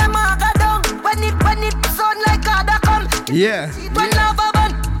them when maga down. When it sound like a da come. Yeah.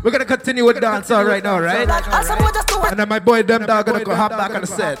 We're gonna continue with dancehall right now, right? And then my boy Dem Dog gonna go hop back on the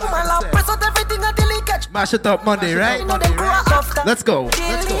set. Mash it up Monday, right? Let's go.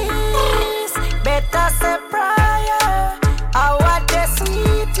 Better say prior. I want the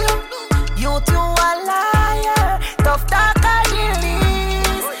sweet you two a liar. Tough talk and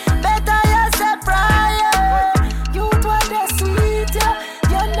release. Better you say prior. You want the sweet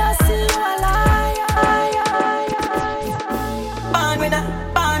you not see you a liar. Born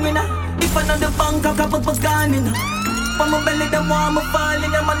winner. If another bank I cup up a gun in. From my belly them want me fall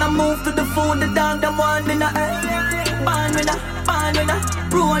in. Man I move to the food the dog them want in. Born winner.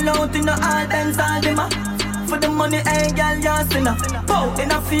 Roll out in the all dance all them. For the money, hey girl, you're sinner. Bow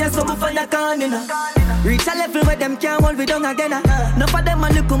in a face, so for your corner. Reach a level where them can't hold we down again. Enough for them a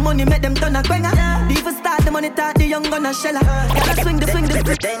little money, make them turn a quenga. Even start the money, talk the young gonna shella. Gotta swing the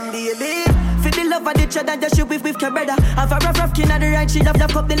pretend baby. For the love of the cheddar, just shoot with your brother. Have a rough king at the right, she have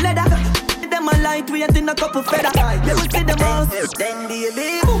up the leather. Them a light, we ain't in a couple feather. You will see them out. Then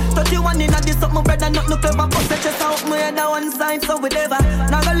baby. 31 in a this up my brother, not no clever. But set your out my head on one side, so we never.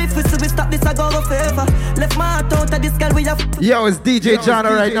 Now go live we stop this, I go forever. Left my heart out of this girl, we have. Yo, it's DJ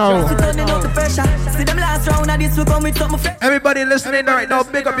Jono right now. See them last round of this, we come with something fresh. Everybody listening right now,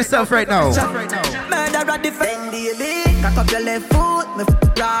 big up yourself right now. Murder at the friend, baby. Cock up your left foot, me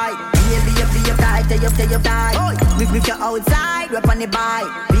right. Baby, you tight, stay up tight. With you outside, we're on the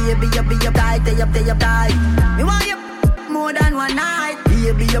bike. Baby, you tight, stay up tight. Me want you more than one night.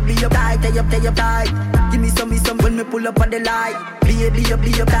 Baby, you tight, stay up tight. Give me some when me pull up on the light. Baby,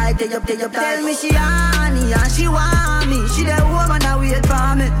 you tight, stay up tight. Tell me she honey and she want me. She the woman that wait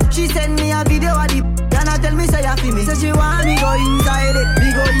for me. She send me a video of the and I tell me say you feel me. So she want me go inside it.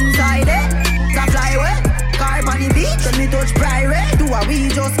 We go inside it. That fly away. Car on the beach, and me touch private. Do a we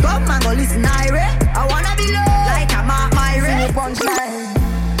just come and go listen irate. I wanna be low, like a Mark Myrie. Punchline.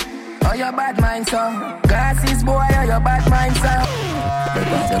 Oh, your bad mind, son. Glasses, boy, oh, your bad mind, son.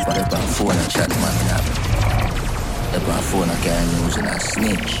 The phone and chat, man. The phone I can't use in a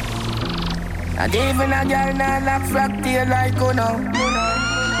snitch. And even a girl now lock frog tail like you know.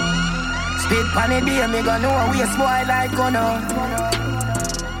 Spit pan the day, me gonna know a waste boy like you know.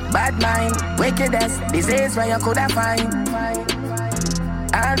 Bad mind, wickedness, disease where you coulda find.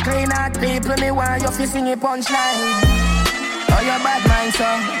 All clean out people, me want you fi sing a punchline. Oh, your bad mind, so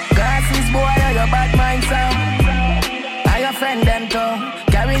glasses, boy, oh, your bad mind, so are your friend them too.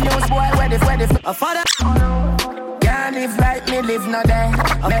 Carry news, boy, where the a father can't live like me, live no day.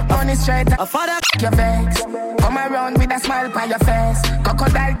 Make money straight, a father your vex. Come around with a smile on your face.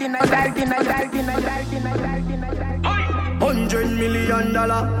 Crocodile dinner, $100 million,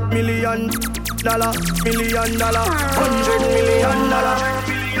 $1 million. $100 million.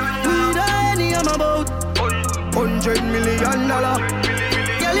 We don't any I'm about $100 million.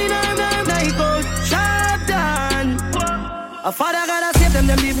 Girl in her night out, shut down. A father gotta save them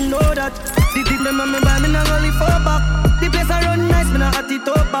even know that. The them and me buy me not gonna live for back. The place I run nice, me not at it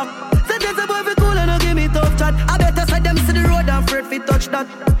up back. Say there's a boy fi cool and no give me tough chat. I better side them see the road and afraid fi touch that.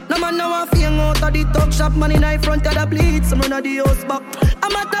 No man now a fing out of the talk shop. Man in the front of the bleed, some run of the house back.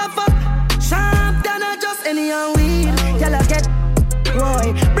 I'm a tough fuck, sharp than a just any and weed. Y'all a get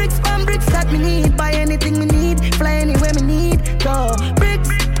boy, bricks from bricks that me need. Buy anything me need, fly anywhere me need. Go bricks,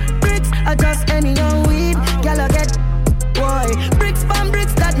 I just any and weed. Y'all a get boy, bricks from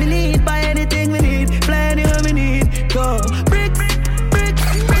bricks that me need. Buy anything me need, fly anywhere me need. Go bricks.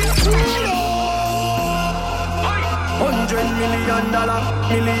 $100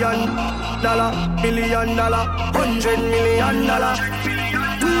 million, $100 million.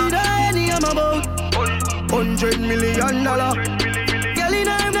 We die any I'm about $100 million. Girl in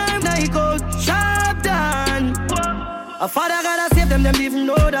her night coat, sharp down. A father gotta save them even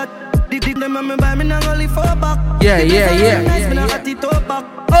know that. Dig them and me buy me not only for back. Yeah. Nice, me not at it up back.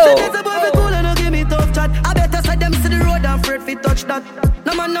 So there's a boy be cool and no give me tough chat. I better side them see the road and afraid fi touch that.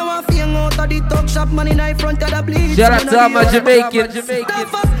 No man now a fing out of the talk shop. Man in the front of the bleach. Shout out to all my Jamaicans.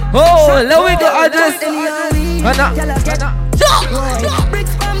 Oh, let me go address.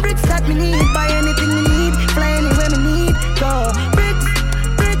 Bricks from bricks that me need. Buy anything me need. Fly anywhere me need. Go bricks.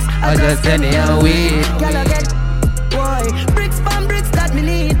 I just any and weed. Y'all get boy. Bricks from bricks that me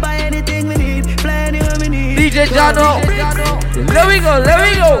need. Buy anything me need. Fly anywhere me need. DJ Jano. Let me go.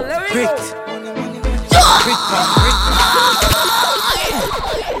 Bricks.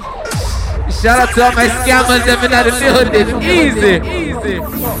 Shout out to all my scammers that been out of the building. Easy.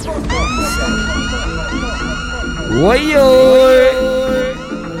 Woyo.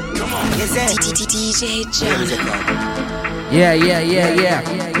 DJ John. Yeah.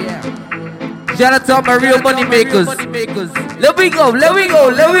 Shout out to all my real money makers. Let me go.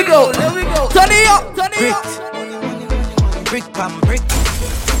 Turn it up. Brick pam brick.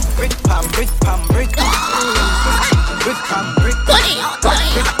 Brick pam brick pam brick. Brick pam brick.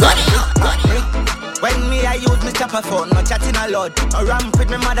 When me I use me chopper phone, no chatting a lot. I ramp with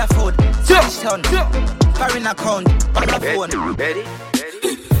me mother food. Son, foreign account, mother phone. Ready?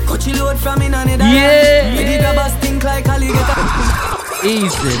 Coachy load from in and yeah. Ready grab a stink like alligator.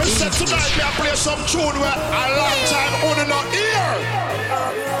 Easy. Tonight we are play some tune where a long time on not here.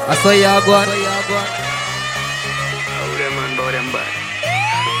 I saw y'all go on.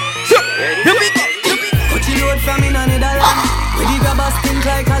 Here we go. Coachy load from in and ready grab a stink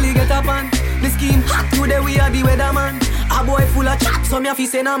like alligator pan. The scheme hot today we are the weatherman. A boy full of chat, so me a fi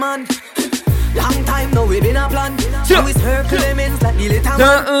say na man. Long time now we been a plan. So it's her Clemens like the little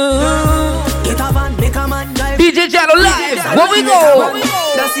man. Get a van, make a man drive. DJ Jalo live. Where we go?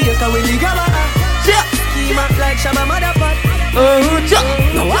 That's the echo when we grab a scheme up like Shabba Motherfucker.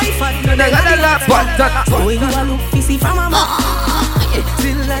 No Wi-Fi, no they got a lot. So when you a look fishy from a map.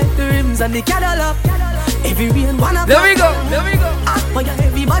 Still like the rims and the Cadillac. Every rain wanna There we go. But yeah,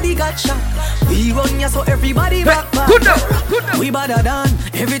 everybody got shot. We run ya so everybody back. Good now. We better than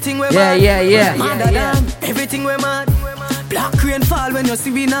everything we mad. Yeah. Madder than everything we mad. Black rain fall when you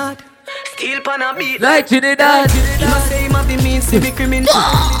see we not. Steel pan a beat like Trinidad. You must say him have the means to be criminal.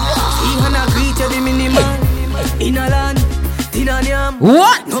 He wanna greet you the minimal. In a land, in a yam.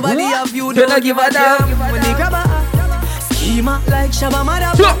 What? Nobody have you, don't give a damn. When they grab a schema like Shabba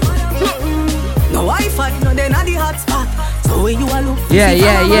Motherfucker. No Wi-Fi, no they not the hot spot. So when you a look, yeah.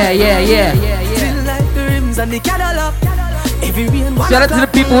 Still like the rims and the Cadillac. Every rain. Shout out to the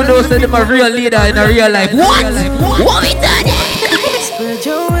people who know that I'm a real leader in a real life. What we done it? Spread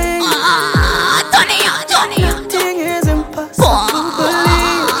your wings. Tony. Nothing is impossible.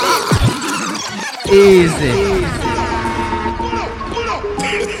 Easy.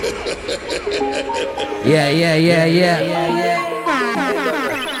 Yeah.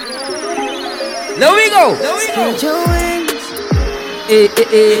 There we go. Spread your wings.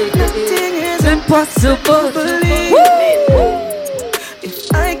 Nothing is impossible. If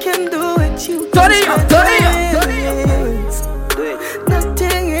I can do it, you turn it up.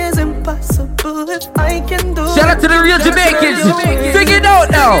 Nothing is impossible if I can do it. Shout out to the real Jamaicans. Sing it out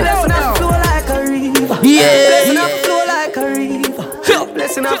now. Blessing flow like a river. Yeah. Blessing flow like a river.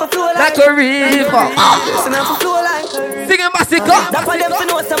 Blessing flow like a river. Blessing flow like a river. Sing it, Massacre. That's for them to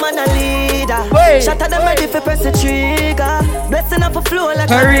know some man a leader. Shut them ready for press the trigger. Blessing up a flow like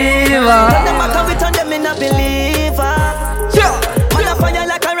a river. Let them back up it on them in a believer. Man a fire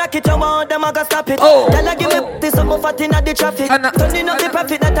like a rocket, you want them a go stop it. Y'all give me this up of fat inna the traffic. Turning up the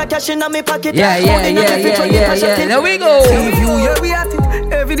profit that I cash inna me pocket. Yeah. There we go. See you, yeah, we at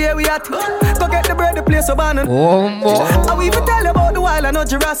it. Every day we at it. Go get the bread, the place of banana. Oh, more. I will even tell you about the wild and not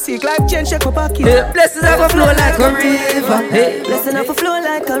Jurassic. Life change, shake up a kid. Hey, blessings have a flow like a river. Hey. Blessing off a flow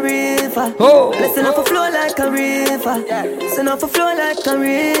like a river. Oh. Blessing off a flow like a river. Blessing off a flow like a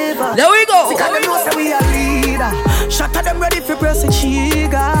river. There we go. Because them know say we a leader. Shut at them ready for pressing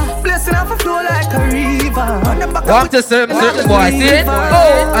trigger. Blessing off a flow like a river. Want to certain boy, see it?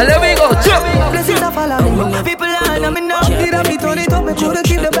 Oh, and let me go. Jump. Blessings are follow me. People are on me now. Did I be turn it up? Me couldn't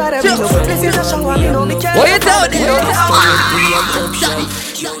keep the bad. Blessings are shower me know me can't. What you tell them?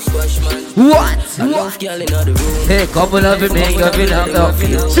 What? Hey, couple of it, make up it up.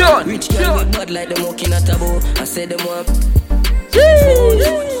 Sure. Rich girl with blood like them walking at a bow. I said them up.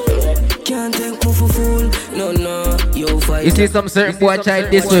 Can't take me for fool. No, no. Yo, fight. You see some certain boy trying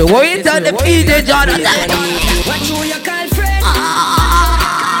this way. What you tell them, PJ Jordan? What you call friend?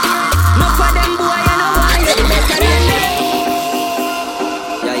 No for them boy, you know why you better than them.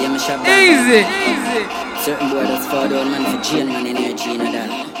 Yeah, me shop down. Easy. Certain boy that's far down, man, for jail, man, energy, you know that.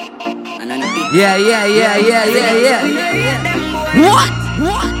 And I'm a big. Yeah. What?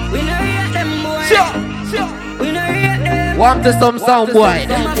 We know rate them boy. Sure. We know rate them. Want to some sound boy.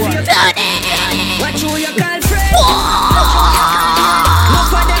 What you call friend? No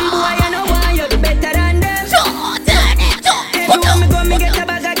for them boy, you know why you better than them. Everyone me go, me get a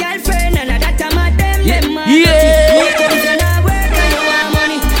bag of girlfriend, and that time at them.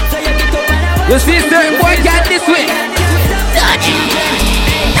 You see certain boy can't this way.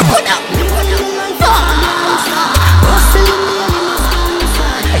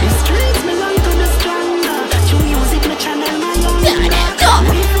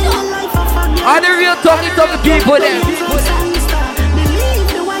 All the real talking people there.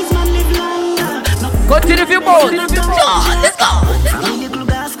 Continue your mode. Let's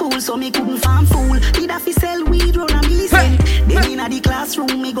go. So me couldn't farm fool. Did I fi sell weed round and me listen. Then inna the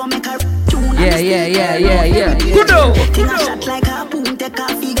classroom me go make a tune. Yeah. Good on. Think I shot like a boom, take a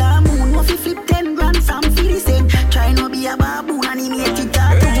figure moon. What fi flip 10 grand from fi the same. Try no be a baboon animated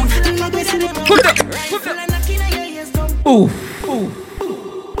cartoon. Good on. Oof.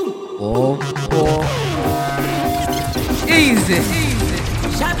 Oh. Easy.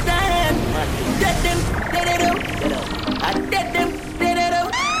 Shut them. Dead them. Dead them. I dead them. Dead them.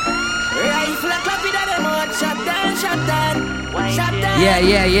 Rifle a clap it at them out. Shut down. Shut down. Shut down.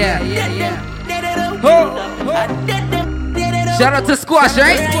 Yeah. Dead them. Dead them. I dead them. Dead them. Shout out to Squash,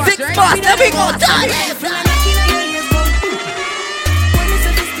 right? 6 spots. Let me go.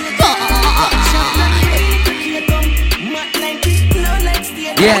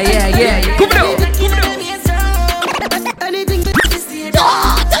 Yeah. Come on.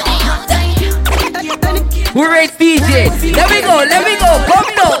 Who rates DJ? Let me go. Come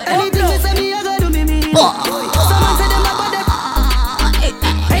now.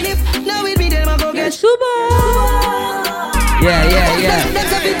 Yeah.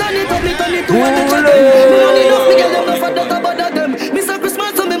 Mr.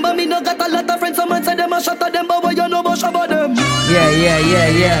 Christmas, remember me no got a lot of friends. Someone said them a shot at them, but what you know about shabba them?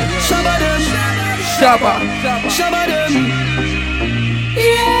 Yeah. Shabba them. Shabba them.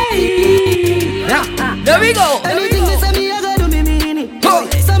 Yeah. There we go. Anything they say me, I gotta do me mean it.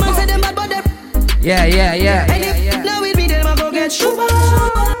 Someone said them bad, but them. Yeah. And if now with me, them I go get shuba.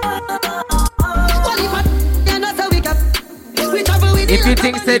 If you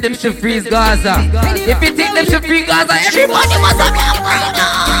think say them should freeze Gaza, if you think them should free Gaza, everybody must have a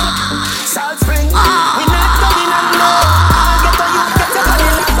South Spring, we not coming on low.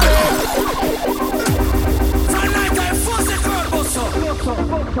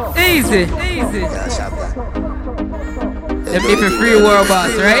 Easy. Them if you free world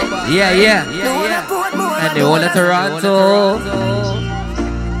boss, right? Yeah. And the whole of Toronto.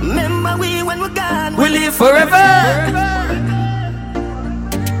 Remember we when we're gone, we live forever.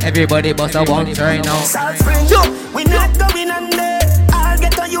 Everybody bust a bounce right now. South Spring, we not going under. I'll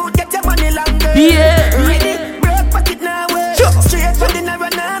get on you, get your money longer. Yeah. Ready, break pocket now. Straight for dinner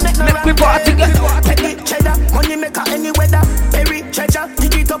and now make we party together. Penny cheddar, money maker any weather. Berry treasure,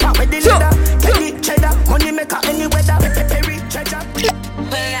 dig it up with the leather. Penny cheddar, money maker any weather. Berry treasure.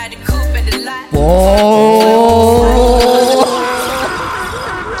 Whoa.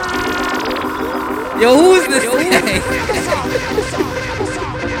 Yo, who's this guy?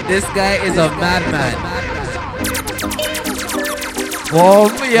 This guy is a madman. Whoa,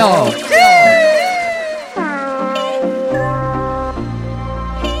 yo.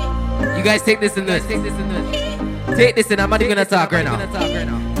 You guys take this in this. Take this in. I'm not even gonna talk right now.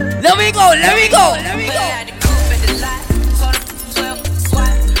 Let me go.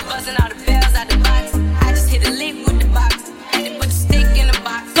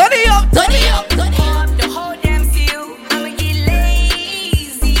 Turn it up.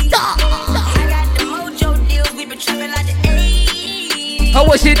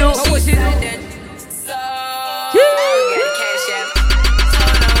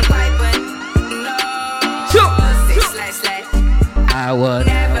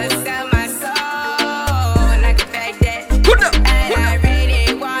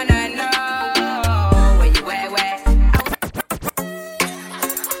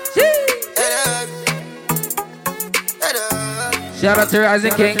 Shout out to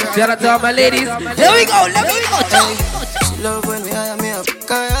Rising King. Shout out to all my ladies. Here we go. Let me go. She love when we hire me up.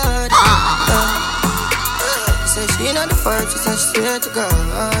 Say she ain't on the fight, she said she swear to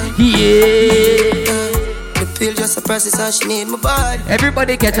God. Yeah. The pill just suppresses how she need my body.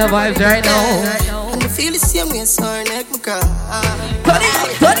 Everybody catch your vibes right now. And I feel the same way, so her neck my cry. Y'all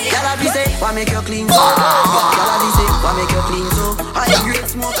have say, why make you clean so? Y'all have say, why make you clean so? I great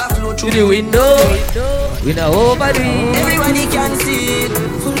smoke a flow To the window. We know overdo it. Everybody can see it.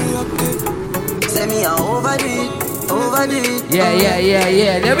 Say me a overdo it.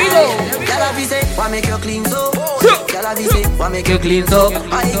 Yeah. There we go. Y'all have say, why make you clean so? Y'all have say, why make you clean so?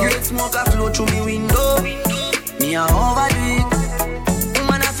 I great smoke a flow through me window. Me a overdo it.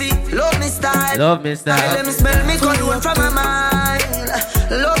 Woman I feel love me style. Love me style. Let me smell me cologne from my mind.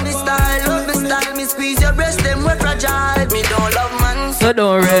 Love me style. Me squeeze your breast, them we fragile. Me don't love man, so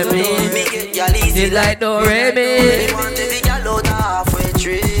don't rate me. Me get y'all easy like don't rate me. Me want to be y'all out halfway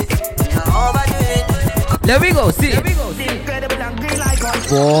tree. Overdo it. There we go, see. Incredible and green like one.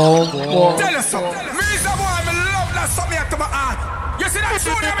 Boom. Tell us something. Me is a boy, me love that something to my heart. You see that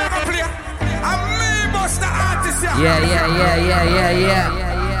tune I'm gonna play? And me bust the artist, yeah.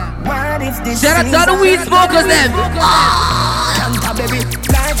 What if this shout out to all the weed smokers them. Canta baby,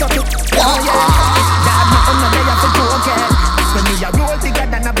 light up it. Oh yeah. Dad, nothing no day after cocaine. When me a roll bigger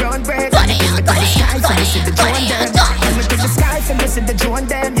than a brown bread. It me to the sky for me see the joint them. Bring me to the sky for me see the joint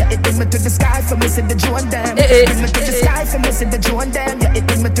them. Yeah, it bring me to the sky for me see the joint them. Bring me to the sky for me see the joint them. Yeah, it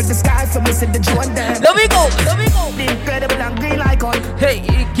bring me to the sky for me see the joint them. There we go. The incredible and green like on. Hey,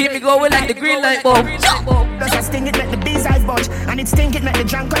 keep me going like the green light bulb. Does that sting it make the bees eyes budge? And it stink it make the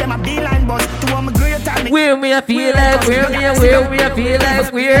drunk call them a beeline buzz. To all my great time. Where me I feel like, where me I feel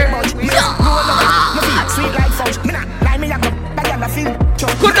like, where. Sweet like fudge. Me not lie me up, but I feel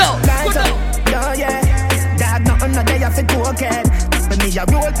choke. Good now. Oh yeah. Dad nothing no day after cocaine. But me a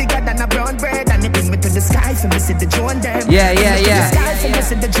roll bigger than a brown bread. And it bring me to the sky for me see the joint them. Yeah. The sky for me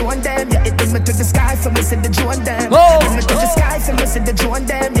see the joint them. Yeah, it bring me to the sky for me see the joint them. Bring me to the sky for me see the joint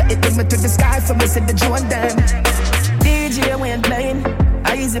them. Yeah, it bring me to the sky for me see the joint them. DJ when playing.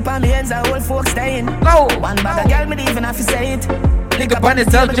 I easy on the ends, I old folks staying. No. One bag of girl, me even have to say it. Think upon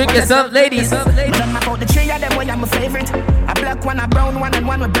yourself, drink yourself, ladies. But I'm about the three of them, why I'm my favorite. A black one, a brown one, and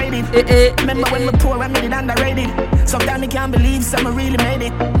one with braided. Remember when we poor, I made it underrated. Sometimes I can't believe some really made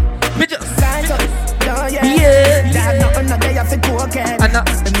it. Signs up, oh yeah. Dad, nothing no day after cocaine.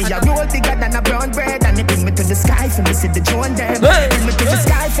 Me a roll bigger than a brown bread. And it bring me to the sky for me see the joint them. Bring me to the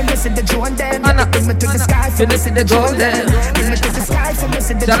sky for me see the joint them. Bring me to the sky for me see the joint them. Bring me to the sky for me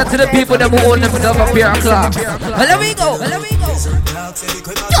see the joint them. Shout out to the people that will own themselves up here at club. Well, there we go.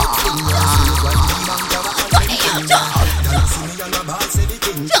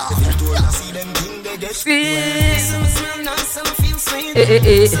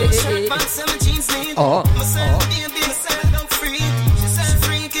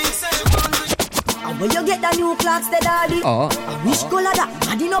 When you get the new clocks, the daddy. Which color that?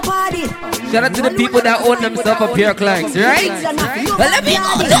 I didn't know party. Shout out to the people that own themselves up here, clanks, right? Well, let me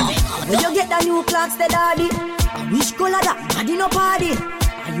go. When you get the new clocks, the daddy. Which color that? I didn't know party.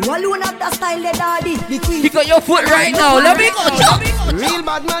 You alone have the style, the daddy. Pick up your foot right now. Let me go. Real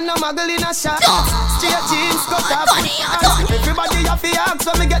bad man, no muggle in a shot. Straight jeans, cut off. Everybody have to ask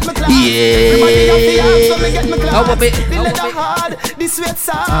when me get my class. Everybody have to ask when me get my class. The leather hard, the sweat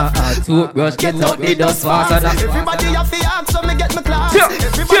soft. Toothbrush, get out the dust fast. Everybody have to ask when me get my class.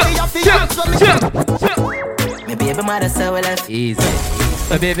 Everybody have to ask when me get my class. My baby mother say we left. Easy.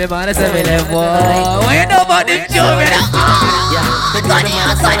 My baby mother say we left. What you know about this children? My baby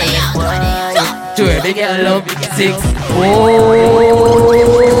mother say we left. To every girl love 6. My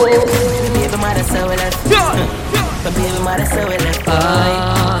baby mother say we left. My baby mother say we left.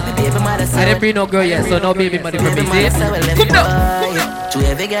 My baby mother say we left. I didn't bring no girl yet, so no baby mother for me. Come down. To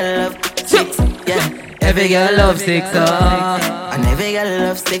every girl love 6. Yeah. Every girl love 6. And every girl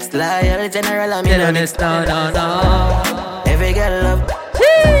love 6. Loyal general, I'm in this town. Every girl love.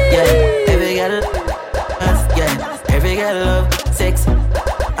 Yeah. Every girl. Yeah. Every girl love 6. Come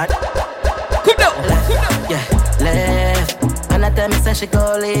down. Yeah. Left. And I tell me say she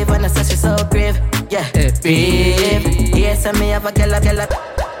go leave. When I say she so grave. Yeah. Beef. Yes, I me have a girl left.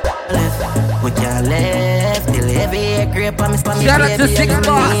 With your left, till heavy grip on me, spam me. Shout out to 6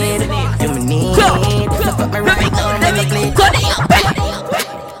 Boss. You need. Look at me right now, let me clean.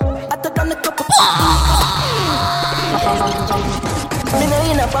 I took on a couple. Me no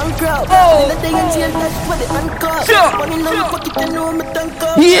in a bankrupt. Me no day in jail, that's what they uncut. Money in my pocket, you know me thank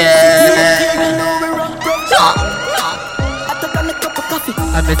up. Yeah. You know we rock up. I took on a cup of coffee.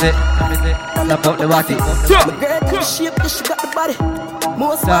 I miss it. Love out the body. My girl got the shape, yeah, she got the body.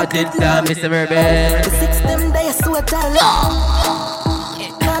 Most Started down, Mr. Burbank. the 6 them days, so I tell her.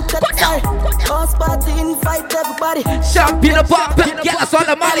 Not that sorry. House party, invite everybody. Champagne pop, get us on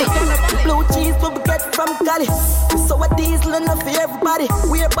the money. Blue cheese, what we get from Cali. So a diesel enough for everybody.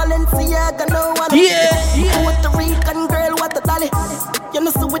 We're Balenciaga, no one. Yeah. Puerto Rican girl, what the dolly. You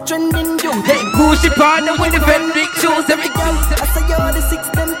know, so we're trending you. Hey, Gucci partner with the Fenwick shoes, every girl. I say you're the 6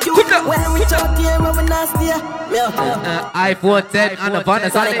 them cute. When we reach out here, when we nasty. iPhone 10 on the Vanna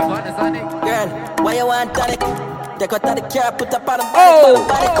Sonic. Girl, why you want tonic? Take out of the car, put up on the body. Oh!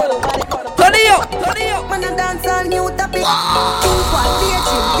 Turn it up! Man, I dance all new topic.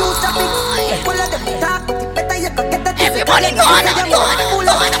 Use topic. Pull out the top. Better you go get that. Everybody go on, go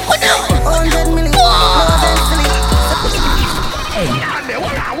on. 100 million.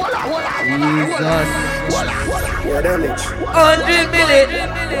 Jesus. Your damage. 100 million.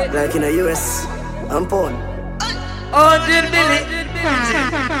 Like in the US. I'm porn. 100 million.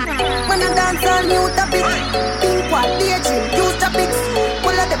 Man, I dance all new topic. Pink one, daydream, use topics.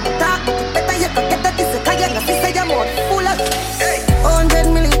 Pull out them talk. Better you go get that. This is Kaya, no sister, you're more full of 100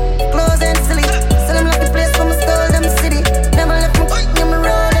 million, clothes and silly. Sell them like the place from a stole them city. Never left me, never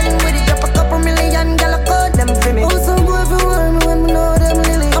rolling with it. Drop a couple million, girl, I call them for me. Also, boy, for one, when we know them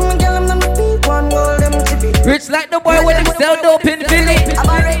lily. Come and girl, I'm not peak one, gold them chippy. Rich like the boy when him sell dope in Philly. I'm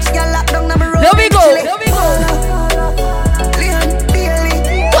a rich girl, lock down, I'm a road. There we go.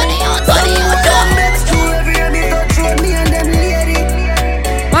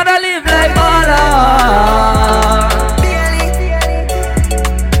 Man, I live like baller.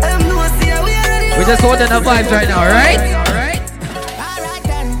 We're just holding the vibes right now, right? Alright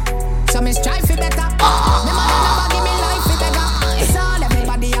then. So me strive for better. Me mother never give me life for better. It's all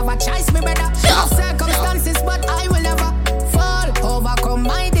everybody have a choice, me brother. No circumstances, but I will never fall. Overcome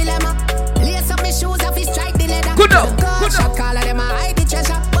my dilemma. Lace up my shoes, I fi strike the leather. Good now. Shot call of them a hide the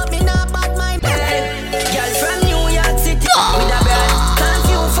treasure, but me not bad mind. Girl from New York City with a brand. Can't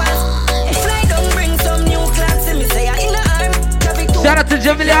you fast? Fly down, bring some new clothes. See me say I in the arm. Traffic too. Shout out to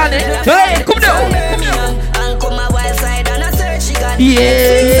Jemiliani. Hey, come down. I'll come my wild side and I search she gone.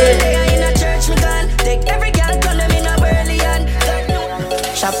 Yeah. Sunday in a church me gone. Take every girl turn them in a Berlian.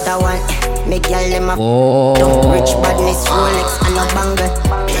 Chapter 1. Make y'all them a rich badness Rolex and a bangle.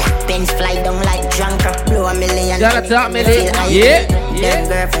 Pens fly down like drunker. Blow a million. Shout out to that million. Yeah. Them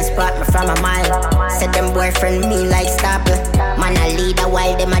girlfriends spot me from a mile. Said them boyfriend me like staple. Man a leader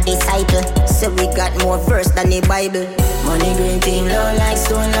while them a disciple. So we got more verse than the Bible. Money green team low like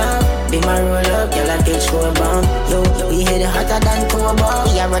stone love. Be my roll up, y'all a catch for a bomb. Yo, we hit it hotter than Kobo.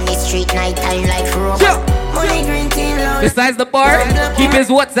 We are on the street night time like Robo. Money green team low. Besides the bar, keep his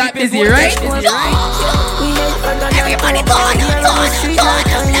WhatsApp busy, right? Everybody go on,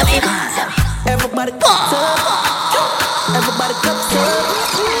 everybody cups up. Everybody cups up.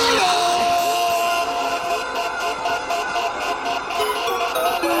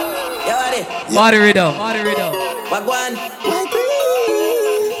 Moderator. Wagwan.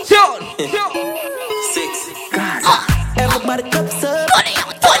 Shoot. 6. Everybody cups up.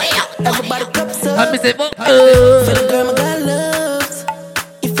 Everybody cups up. I miss it. For the girl my God loves.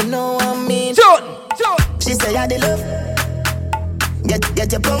 If you know what I mean. She say I love.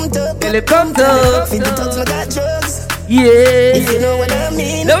 Get your pumped up. Get it pumped up. Feed the thugs my got drugs. Yeah. If you know what I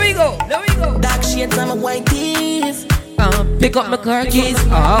mean. There we go. Dark shades on my white teeth. Pick up my car keys.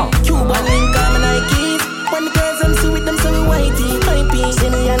 Cuban link on my Nikes. When the girls I'm sweet, them so whitey. Hypey. See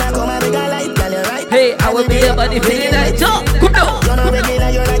me and I come and make a light, girl, you right. Hey, I will be a body feeling like jump. Come down. You're not regular,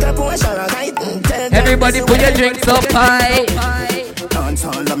 you're like a Porsche or a kite. Everybody put your drinks up high. Dance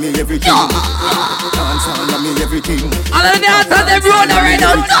all of me everything. Dance all of me everything. All of the dancers, they roll right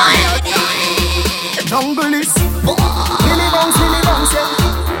now. Jungle is Billy Bounce,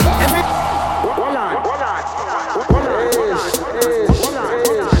 yeah. Every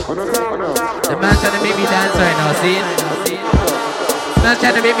the man trying to make me dance right now, see? The man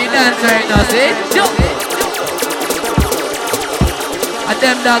trying to make me dance right now, see? And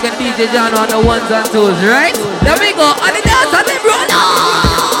them dog and DJ John on the ones and twos, right? There we go, on the dance and them roll on.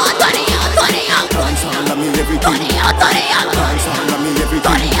 20 out. dance all of me everything. Dance all of me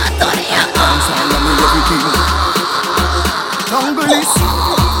everything. Dance all of me everything. Jungle is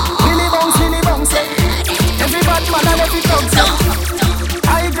Billy Bounce, yeah. Every bad man and every dog say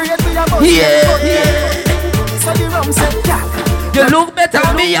I agree with your boss. Yeah. So the rum say, yeah. You look better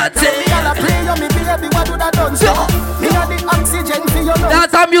than me, I tell you. I play you, me baby, what would I done? So me got the oxygen for your love.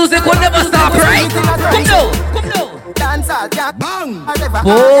 That's how music will never stop, right? Come now. Dance all, yeah. Bang.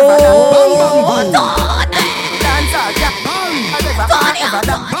 Oh. Dance all, yeah. Bang.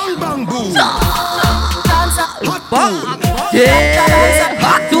 Yeah.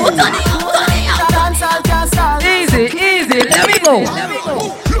 Hot tool. Easy. Let me go.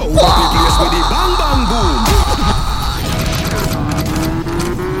 Bang bang boom.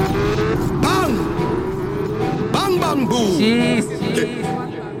 Bang bang boom. Jeez.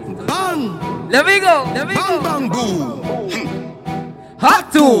 Bang. Let me go. Bang bang boom.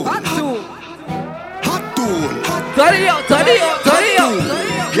 Hot tool. Turn it up.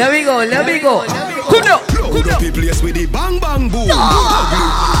 Let me go. Come down. The place with the bang bang boom.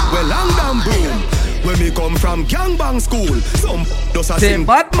 Well, long damn boom. When me come from gangbang school, some does a sing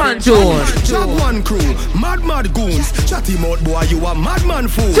Batman tune. Jaguan crew, mad goons. Chatty mouth boy, you a madman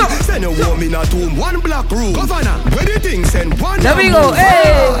fool. Send a woman in a tomb, one black room. Governor, where the thing send one. Let me go.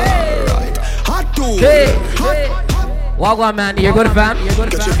 Hey. Right. Hot tool. Hey. Wagwan man, you're good fam.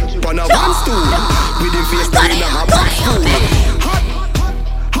 On a one stool, with him face down in a back stool.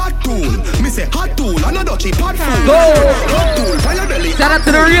 Hot tool, me say hot tool, another cheap hot fool. Go. Hot tool, fire belly. Shout out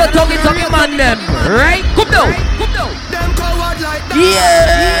to the real talking man them. Right? Come down. Them coward like that.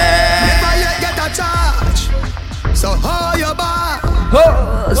 Yeah. Never yet get a charge. So how you bad?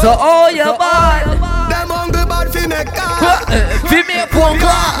 Them hungry bad fi make car. Fi make phone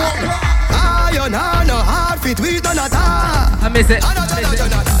call. Iron hand no hard fit we don't attack. I miss it.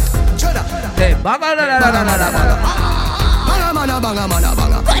 Hey, banga. Banga.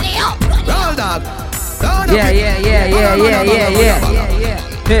 Roll dog. Yeah.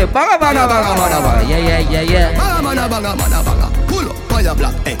 Hey, banga. Yeah. Banga. Pull up, fire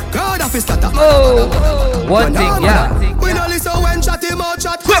black. Hey, God of his starter. Oh, one thing, yeah. We no listen when chat him out,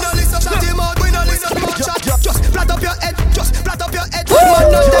 chat. We no listen chat him out. We no listen about chat. Just flat up your head.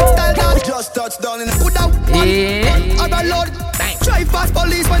 Man, no textile dog. Just touch down in the put out. Yeah. Overload. Drive past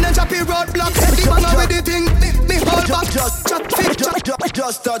police when them choppy roadblock. The banger with the thing. Me hold back.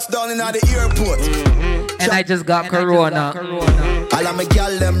 Just touch down in the airport. And I just got corona. All of my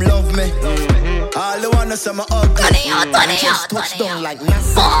gal them love me. All the wanna say my ugly. Just touch down like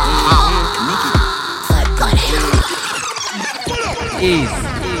NASA. Easy.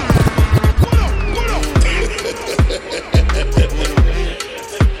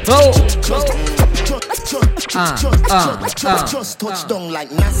 Just touch down like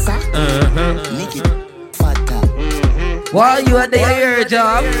NASA. Nicky, fatter. While you at your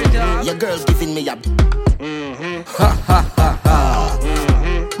job, your girl giving me a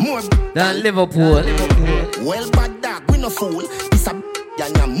more than Liverpool. Well, bad dog, we no fool. This a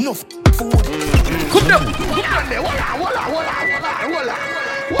and I'm no food. Come down.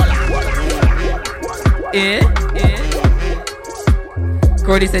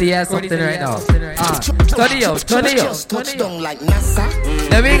 Cody said he has something right now. Turn it up. Just touch down like NASA.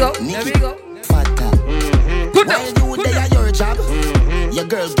 There we go. Fatter. While you there at your job, your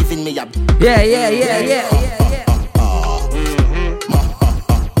girl giving me a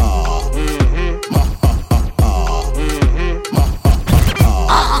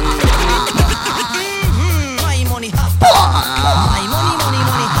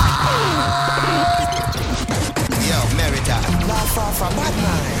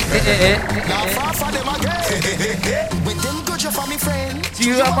Yeah. Now far for them again. With them good you for me friend.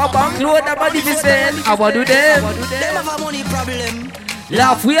 You have a bank load that body fi sell. I want do them. Them have a money problem.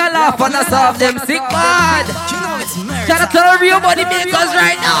 Laugh, we are laugh and I solve them sick bad. Shout out to the real money makers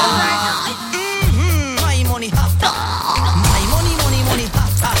right now. My money.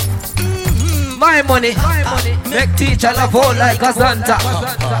 My money. Make teacher laugh out like a Santa.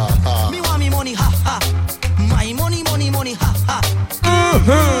 Me want me money. My money.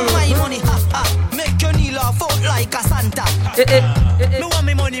 My money, make your knee laugh out like a Santa. Me want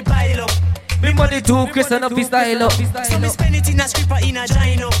me money pile up. Me money too, Chris and up his style up. So me spend it in a stripper in a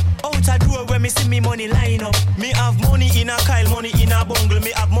gino. Out a door where me see me money line up. Me have money in a Kyle, money in a bungle.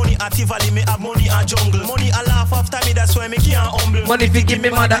 Me have money at Tivoli, me have money at jungle. Money a laugh after me, that's why me can't humble. Money fi give me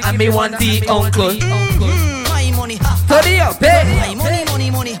mother and me want the uncle. My money, turn it up, hey. My money,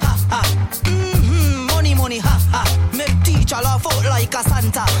 money, money, make teacher laugh out like a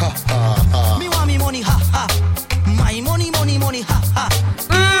Santa. Me want me money, my money, my money,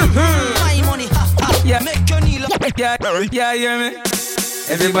 Yeah, make your knee laugh. Yeah, hear me.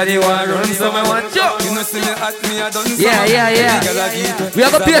 Everybody want run, so I want you. You know, see me at me, I done Yeah. We are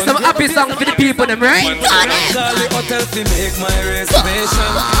gonna play some happy song for the people, them right? Charlie Hotel to make my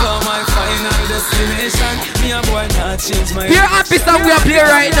reservation for my final destination. Me a boy not change my. Here happy song we are playing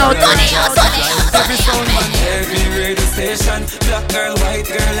right now. Every sound man, every radio station. Black girl, white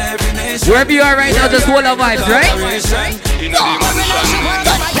girl, every nation. Wherever you are right now, just hold the vibes, right?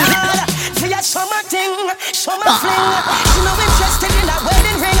 Summer thing, summer fling. She no interested in that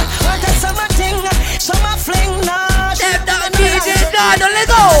wedding ring. Want a summer thing, summer fling now.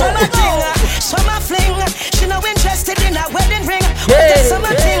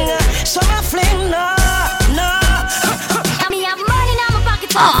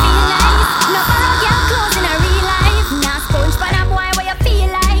 nice. No follow your clothes in a real life. Now sponge for a boy where you feel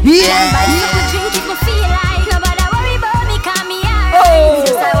like. Yeah. Buy something drink if me feel like. Nobody worry about me, call me alright.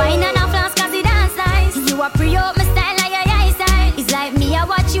 Just a wine and a flask 'cause it dance nice. You a pre-up my style like your eyesight. It's like me, I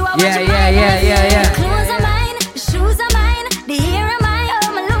watch you, I watch you. Yeah. The clothes are mine, the shoes are mine, the hair are mine.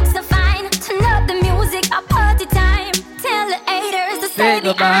 Oh, my looks are fine. Turn up the music, a party time. Tell the haters to say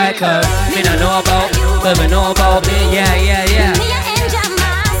goodbye, cause me don't know about you, but me know about me. Yeah. Me a enjoy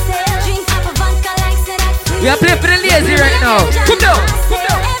myself. Drink up a vodka like say that. We are playing for the lazy right now. Come down.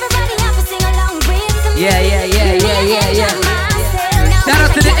 Everybody have to sing along with me. Yeah. Shout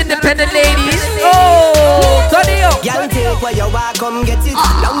out to the independent ladies. Oh, Tony up. Y'all take where you walk, come get it.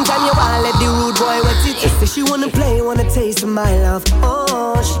 Long time you wanna let the rude boy wet it. Say she wanna play, wanna taste of my love.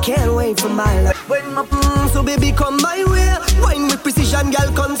 Oh, she can't wait for my love. When my so baby come my way. Wine with precision,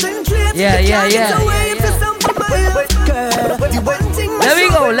 girl concentrate. Yeah.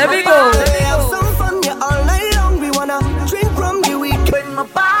 Let me go. Have some fun, yeah, all night long. We wanna drink from the week. When my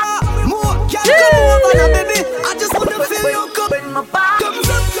bar, more girl come over now, baby. I just wanna feel your cup. When my bar comes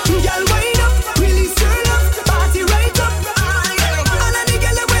up, girl wind up, release your love, party right up. And I the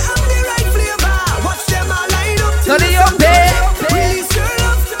girl where I'm the right flavor. Watch them all line up. So they up there. Release your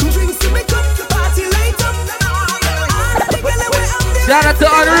love, drinks to make up, party light up. Shout out to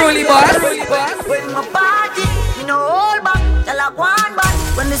Unruly Boss. When my party, you know all back, tell like one back.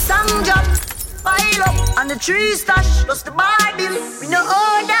 When the sun drops, pile up on the tree stash, plus the Bible, we know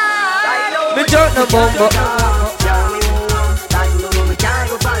all that. Me jump no bumbo.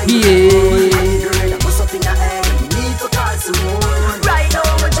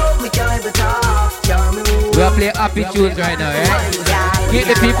 We are playing happy tunes right now, right? Get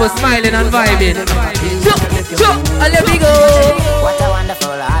the people smiling and vibing. Let me go. What a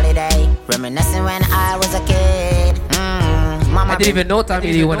wonderful holiday, reminiscing when I was a kid. Mama I didn't even know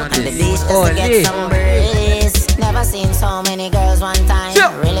Tommy Lee went on this. Oh, get some breeze. Never seen so many girls one time.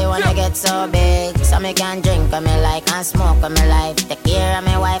 Really wanna get so big, so me can drink on me like and smoke on me life. Take care of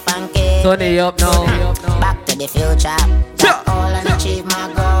my wife and kids. Tony up now. Back to the future. Back all and achieve my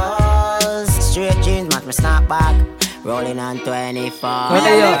goals. Straight jeans, match my snapback. Rolling on 24. We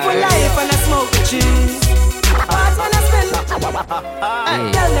live for life and I smoke the cheese. Fast when I spend.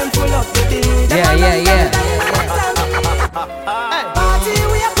 Tell them full up the day. Yeah. Party,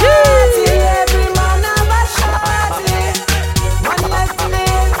 we a party. Every man have a shawty. One life to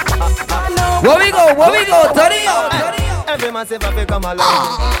live. Where we go, Tony up. Every man say fi come along.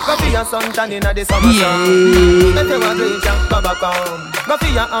 Go for your suntan inna the summer sun. If you want to jump, go back home. Go for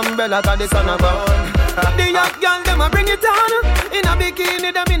your umbrella 'cause the sun a burn. The young girl them a bring it on. In a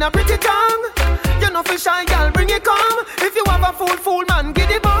bikini them in a pretty tongue. You know fi shy girl bring it come. If you have a fool man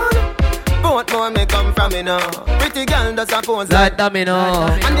get it on. Both more me come from me now. Pretty girl does a pose like domino.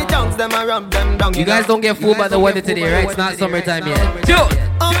 And the tongues them a rub them down. You guys don't get fooled by the weather today, right? It's not summertime yet.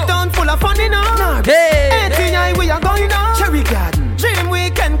 Uptown full of fun now. Hey, ATI we are going now. Cherry Garden, Dream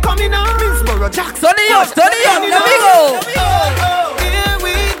Weekend coming now. Minsboro Jackson. Turn it up, let me go. Here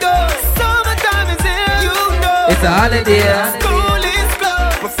we go. Summertime is here, you know. It's a holiday. School is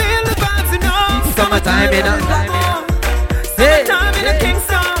closed. We feel the vibes, you know. Summertime in a. Hey. Summertime in a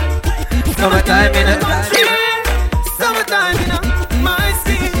Kingston. Summertime in a. Summertime in a. My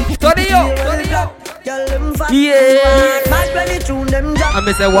city. Turn it up. Yeah. I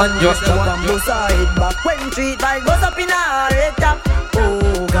miss a one drop. When treat like goes up in a red top.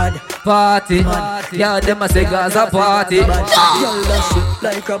 Oh God. Party. Yeah, them a say Gaza party. Girl dash it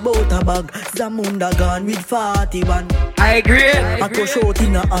like a butter bag. Zamunda gone with 41. I agree. I go short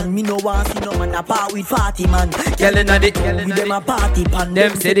in a hand. Me no want see no man a part with 40 man. Girl inna the. With them a party pan.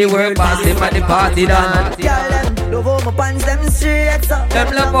 Them say the world pass them at the party done. Girl them love how my pants them straight up.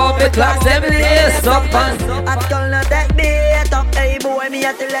 Them love how me clocks them lace up pants. I call not take bait up. Hey boy, me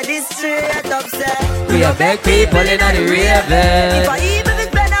a tell her this straight up say. We a beg people inna the raven. If I even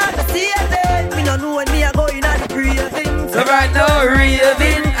if Ben out to see it, me no know when me a go inna the craving. So right now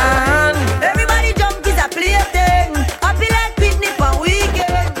raving and everybody jump is a plaything. I feel like picnic on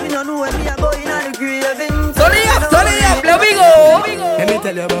weekend. Me no know when me a go inna the craving. Turn it up, let me go. Let me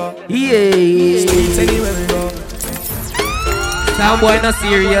tell you about. Yeah. Streets anywhere we go. Sound boy not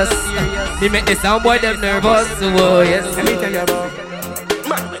serious. Me make the sound boy them nervous. Oh yes. Let me tell you about.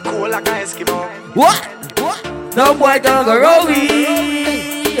 Man, we cool like a Eskimo. What? No boy don't go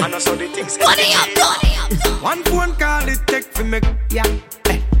rowie. I know so the things. Money up. One phone call it take for me. Yeah.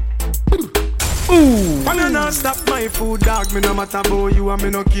 Ooh. Wanna not stop my food, dog. Me no matter about you and me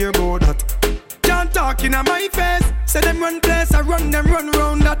no care about that. want talking on my face. Say them run place, I run them run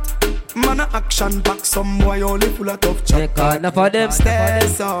round that. Man a action back, some boy only full of tough chat. Enough of them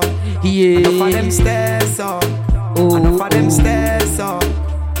stairs up. Yeah. Enough of them stairs up. Enough of them stairs up.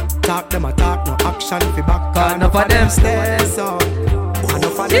 Talk them a talk, no action fi back. Enough of them stairs up.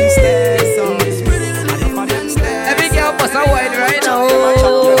 Enough of them stairs up. Enough of them stairs. Every girl must a wine right now.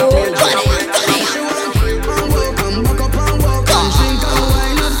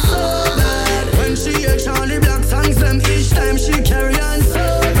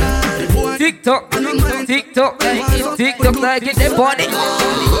 TikTok, TikTok, TikTok, like it, them body.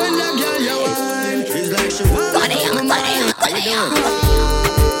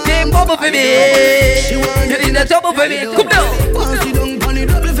 Team bubble for me. You need the trouble for me. Come down.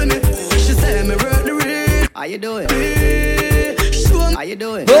 How you doing? How you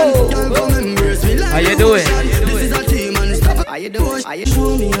doing? How you doing? This is a team and stuff. How you doing? How you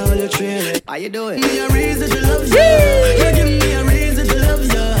show me all your training? How you doing? Give me a reason to love you. You give me a reason to love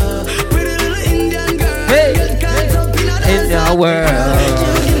you. Pretty little Indian girl. Hey. Get caught up In the world.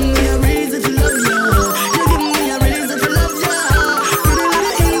 You give me a reason to love you. You give me a reason to love you. Pretty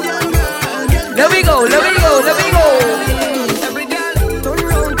little Indian girl. Let me go. Let me go. Let me go. Every girl turn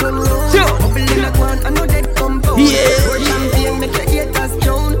round, turn round. Bubble in that one, I know they come down. Yeah. We're champion, make your haters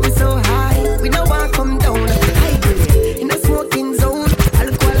drown. We so high, we know I come down. High grade in a smoking zone.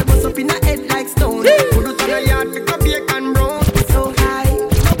 Alcohol bust up in a head like stone. Put it on a yard, pick up bacon brown. We so high,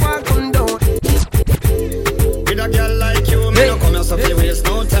 we know I come down. With a girl like you, me no come here so fi waste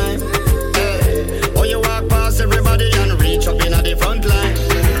no time. Hey. Oh, you walk past everybody and reach up in the front line.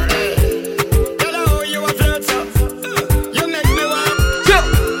 Hey. Girl, how you a flirt up? You make me want.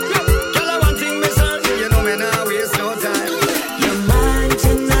 Girl, I want thing me certain. You know me nah waste no time. You're mine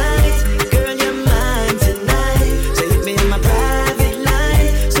tonight, girl, you're mine tonight. So hit me in my private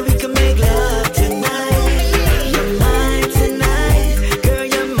line, so we can make love tonight. You're mine tonight, girl,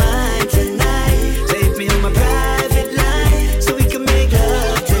 you're mine tonight. So hit me on my private line, so we can make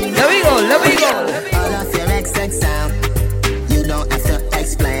love tonight. Let me go. Let me go. All of your XX sound, you don't have to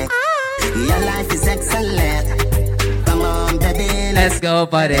explain. Your life is excellent. Come on, baby, Let's go,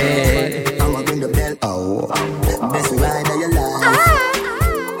 buddy. I'ma ring the bell, oh. Best ride of your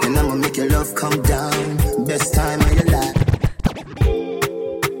life. And I'ma make your love come down. Best time of your life.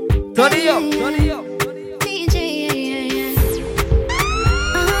 Turn it up. Turn it up.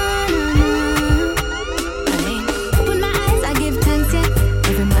 Open my eyes, I give thanks, yeah.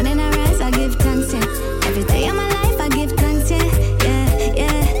 Every morning I rise, I give thanks, yeah. Every day of my life, I give thanks, yeah. Yeah,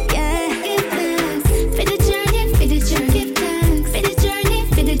 yeah, yeah. Give thanks for the journey, for the journey. Give thanks for the journey,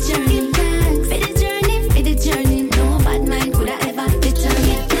 for the journey. Give thanks for the journey, for the journey. No bad mind could I ever determine.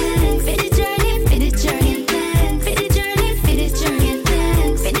 Give thanks for the journey, for the journey. Thanks for the journey, for the journey.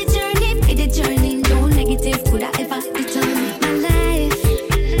 Thanks for the journey, for the journey. No negative could I ever determine my life.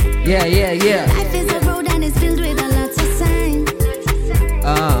 Yeah, yeah, yeah. Life is a road and it's filled with a lot of signs.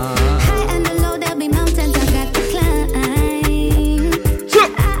 High and the low, there'll be mountains I got to climb.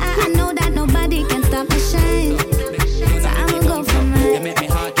 I know that nobody can stop my shine. So I'ma go for mine. You make me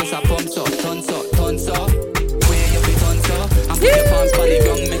heart just a pump so, tons so, tons so. Where you be tons so? And put your palms on the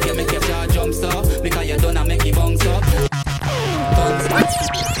ground, make your jaw jump so. Because you done and make it bounce up. Tons so.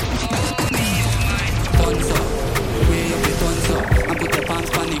 Tons so. Where you be tons so? And put your palms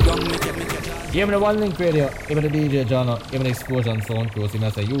on the ground, make your jaw. Give me the one link radio, give me the DJ Jono, give me the Explosion Sound Crew, and I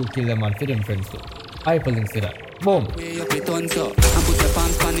say you kill them and feed them friends too. Hyperlinks to that. Boom. Where you be tons so? And put your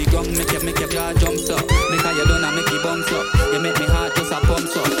palms on the ground, make your jaw jump so. Because you done and make it bounce up. You make me heart just a pump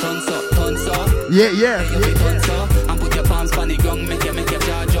so, tons so, tons so. Yeah, yeah. You be tons so? And put your palms on the ground, make your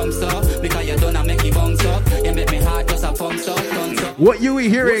jaw jump so. Because you done and make it bounce up. You make me heart just a pump so, tons so. What you were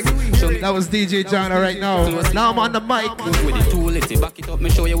hearing? That was DJ Jono right now. Now I'm on the mic. With it too litty, back it up, me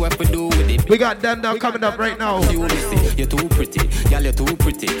show you what we do with it. We got them down coming up right now. You missy, you're too pretty, girl, you're too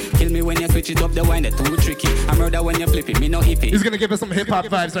pretty. Kill me when you switch it up, the wine they're too tricky. I murder when you flip it, me no hippie. He's gonna give us some hip hop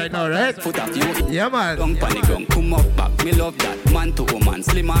vibes right now, right? Put up you, yeah, man. Don't panic, don't come up back. Me love that, man to woman,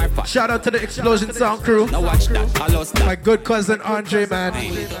 slim or fat. Shout out to the Explosion Sound Crew. Now watch that, I lost that. My good cousin Andre, man.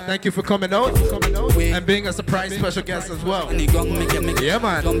 Thank you for coming out and being a surprise special guest as well. Yeah,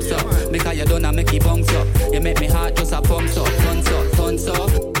 man. Because you done and make it bounce up. You make me heart just a pump so, tons so, tons so.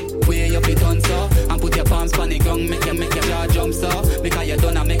 Where you be tons so? And put your palms on the ground, make your jaw jump so. Because you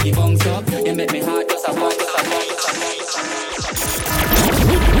done and make it bounce up. You make me heart just a pump so,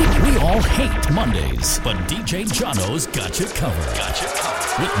 We all hate Mondays, but DJ Jono's got you covered.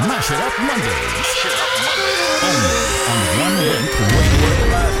 With Mash It Up Mondays. Only on One Link Radio.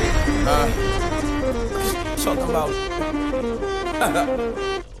 Talk about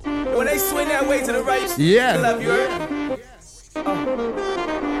When they swing that way to the right, Yeah. left, you heard?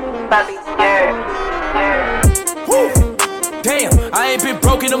 Woo. Damn, I ain't been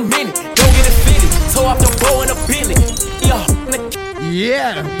broke in a minute. Don't get it fitted. Toe off the bow in a Bentley.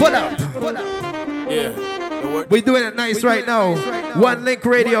 Yeah, put up. Yeah. We doing it nice right now. One Link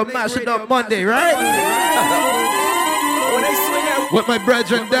Radio, mashing up Monday, right? When they swing that With my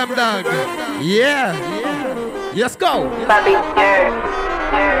brethren, them dog. Yeah. Let's go.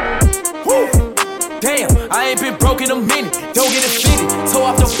 Woo. Damn, I ain't been broke in a minute. Don't get it fitted. Toe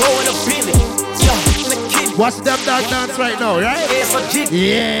off the bow in a Bentley. Watch them dog dance right now, right?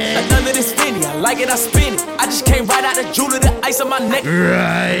 Yeah. Like none of this Fendi, I like it, I spin it. I just came right out the jewelry, the ice on my neck.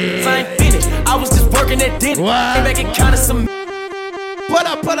 Right. So I ain't finished. I was just working at dinner. What? Came back and counted some. Put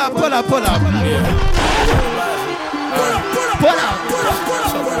up. Put up.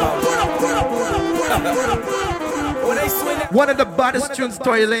 One of the baddest tunes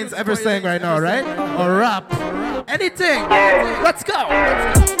Tory Lanez ever sang right now, right? Or rap. Anything. Let's go.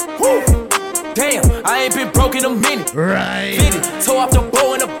 Woo. Damn, I ain't been broke in a minute. Right. Fitted, toe off the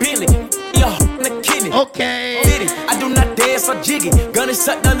bow in a Bentley. In the kidney. Okay. Fitted, I do not dance or jiggy. Gun is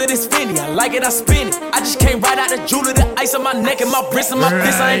sucked under this Fendi. I like it, I spin it. I just came right out the jewelry, the ice on my neck and my wrist and my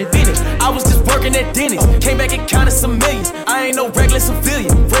fist. I ain't finished. I was just working at Denny's. Came back and counted some millions. I ain't no regular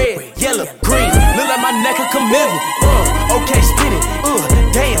civilian. Red, yellow, green. Look like my neck a chameleon. Okay, spin it.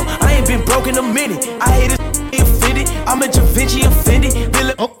 Damn, I ain't been broke in a minute. I hate it. Offended. I'm a Da Vinci offended.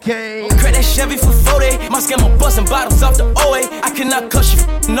 Okay. Crack that Chevy for 40. My scammer busting bottles off the OA. I cannot cuss you.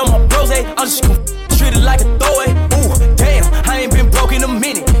 No more bros. I'm just treated like a throwaway. Ooh, damn. I ain't been broke in a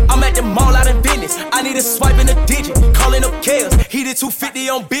minute. I'm at the mall out in business. I need a swipe in a digit. Calling up chaos. He did 250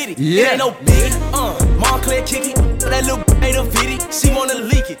 on biddy. Yeah. It ain't no big. Montclair kick it. That little ain't a viddy. She wanna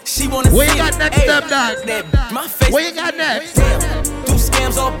leak it. She wanna see it. Where you got next up, dog? My face. Where you got next? Damn. Do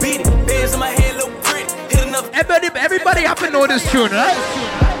scams all beat it. Bands in my head look pretty. Hit enough. Everybody have to know this tune, right?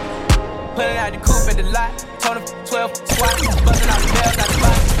 Put it out the coupe at the lot. Told him 12 squat. Busting out the bells out the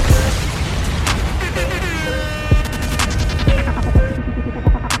box.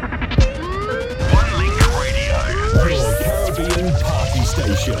 One Link Radio. Caribbean Party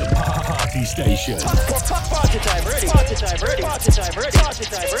Station. Party Station. Party time ready. Party time ready. Party time ready. Party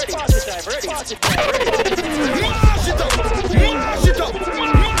time ready. Party time ready. Party time ready. Mash it up. Mash it up.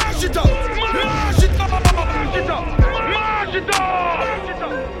 Mash it up. Mash it up. Mash it up.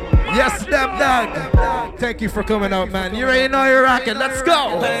 Yes, them dog. Thank you for coming out, man. You already know you're rocking. Let's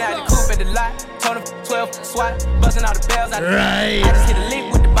go. Put it out the coupe at the lot. Told him 12 swat. Busting all the bells out the box. Right. I just hit a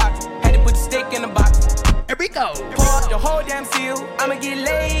link with the box. Had to put the stick in the box. Here we go. Pour up the whole damn seal. I'ma get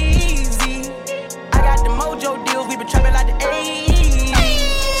lazy. I got the mojo deals. We been trapping like the 80s.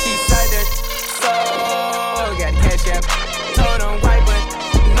 She said that so got cash app. Told him white but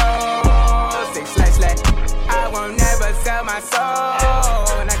no. Say slash. I won't never sell my soul.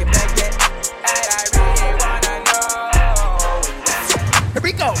 And I can back that. And I really wanna know. Here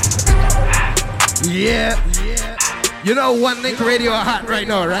we go. Yeah. You know One Link Radio hot right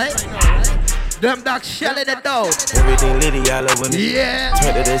now, right? Them dogs shelling it down. Everything litty, I love when Yeah.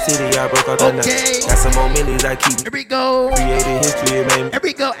 Turn to the city, I broke out the Okay. night. Got some more millies, I keep. Here we go. Created history, it made me. Here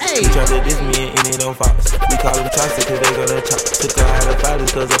we go. Hey. He tried to diss me and it on Fox. We call them chops cause they gonna chop. Took her out of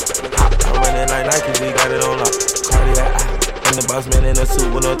filers cause I'm hot. I'm running like Nike, we got it on lock. Cardiac eye. I'm the boss man in a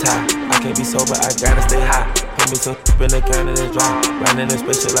suit with no tie. I can't be sober, I gotta stay high. Put me some in the can that's dry. Riding a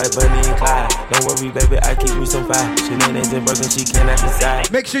special like Bunny and Clyde. Don't worry, baby, I keep me some fire. She ain't in broken, she cannot decide.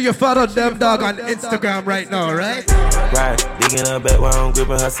 Make sure you follow them dog on Instagram right now, right? Right, digging her back while I'm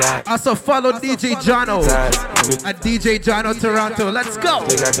gripping her side. Also follow DJ Jono at DJ Jono Toronto. Let's go.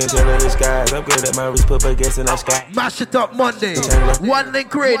 Think I can tell her the skies. Upgrade at my wrist, put baguettes in the sky. Mash it up Monday. One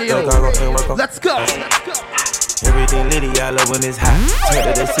Link Radio. Let's go. Everything litty, I love when it's hot. Turn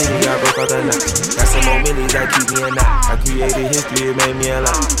to the city, I broke out the night. Got some more millies, I keep me a knot. I created history, it made me a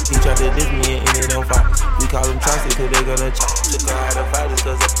lot. He tried to diss me and it on Fox. We call them chops cause they gonna chop. Took her out of filers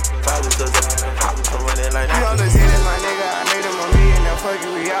cause I'm running like that. You know the shit is my nigga, I made him a million, now fuck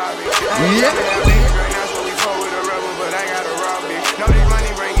you, we all rich. Yeah. Right now, so we fuck with a rubber, but I got a raw bitch. Know this money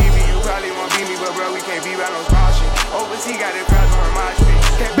bring even, you probably won't beat me, but bro, we can't be by no small shit. Overseas got it crowds on my shit.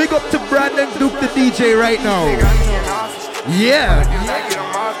 Big up to Brandon Duke, the DJ right now. Yeah.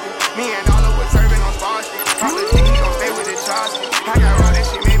 Me and Dollar was serving on Sparsky. Probably think he gon' stay with the charge. I got raw, that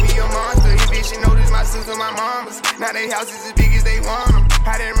shit made me a monster. He bitch, she noticed my sister, my mamas. Now they houses as big as they want them.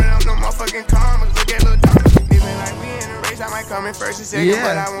 I didn't run up no motherfucking commas. Look at Lil Donna. Living like we in a race, I might come in first and second,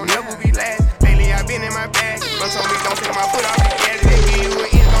 but I won't never be last. Lately I been in my bag, but told me don't take my foot off the gas. They give you an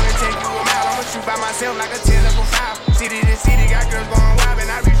inch, gonna take you a mile. I'ma shoot by myself like a 10 level 5. City to city, got girls going wild, and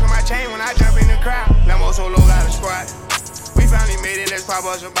I reach for my chain. pop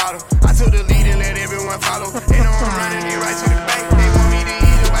us a bottle. I took the lead and let everyone follow. They know I'm running it right to the bank. They want me to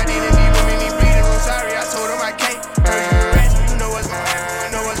eat it, why didn't need women need bleeding? I'm sorry, I told them I can't. Heard you ran, you know what's gonna happen.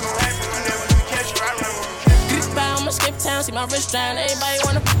 You know what's gonna happen. Whenever we catch you, I run with you. I'ma skip town, see my wrist down. Everybody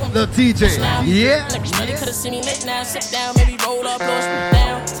wanna the TJ, yeah. They could've seen me lit now, sit down, maybe roll up, blow some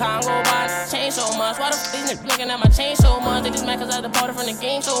down. Time go by, change so much. Why the f these niggas looking at my chain so much? They just mad cause I departed from the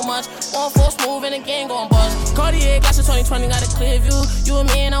game so much. 1-4 smooth and the game gon' bust. Cartier glasses 2020 got a clear view. You and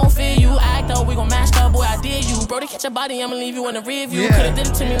me and I don't fear you. Act up, we gon' mash up, boy, I dare you. Bro, they catch your body, I'ma leave you in the rear view. Yeah. Could've did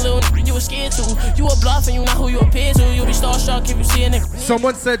it to me, little nigga, you was scared too. You a bluff and you not who you appear to. You be starstruck if you see a nigga.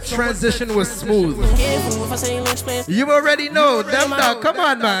 Someone said transition was smooth. Careful if I say links, please. You already know, them dog, come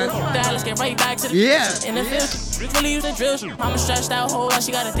on, man. Let's get right back to the in the field. Really use the drills. I'm a stressed out whole lot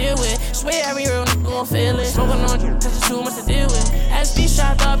she gotta deal with. Swear every real nigga gon' feel it. Smoking on you cause it's too much to deal with. SB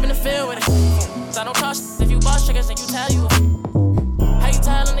shot up in the field with it. Cause I don't trust if you boss triggers and you tell you. How you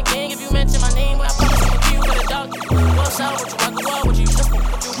tell on the gang if you mention my name? Where I promise to you with a dog. What's up with you? I go up with you. Just fuck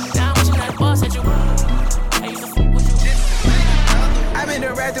with you. Now I'm watching that boss at you. I used to fuck with you. I've been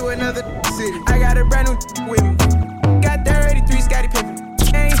to ride through another city. I got a brand new with me. Got 33 Scotty Pippen.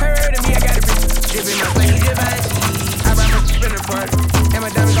 Ain't heard of me, I got a bitch. Dipping my plane, divine. I brought my spinner party. And my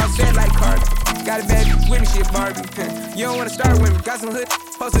diamonds all set like Carter. Got a bad bitch with me, shit Barbie. You don't wanna start with me. Got some hood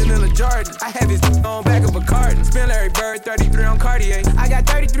posted in a Jordan. I have his on back of a carton. Spin Larry Bird, 33 on Cartier. I got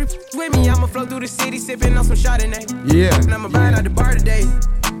 33 with me. I'ma flow through the city, sipping on some Chardonnay. Yeah. And I'ma buy out the bar today.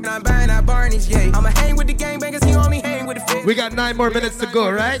 And I'm buying out Barney's, yeah. I'ma hang with the gangbangers, he only hang with the fit. We got 9 more minutes to go,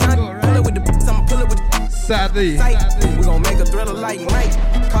 right? Pull it with the I'ma pull it with the sadly. We gon' make a thriller like Mike.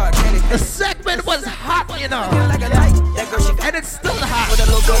 The segment was hot, you know. And it's still hot. With a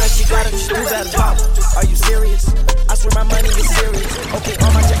little girl that she got it, she that pop. Are you serious? I swear my money is serious. Okay,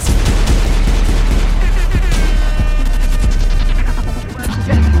 all my checks.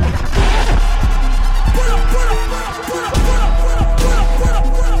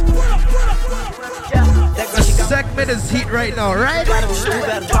 The segment is heat right now, right?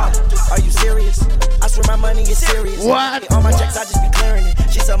 Are you serious? I swear my money is serious. What? All my checks, I just be clearing it.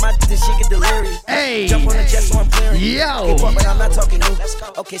 She saw my dick, she get delirious. Hey. Jump on the jet, so I'm clearing it. Yo. Hey, but I'm not talking new.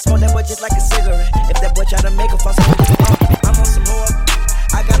 Okay, smoke that boy just like a cigarette. If that boy try to make a fuss, I'm on some more.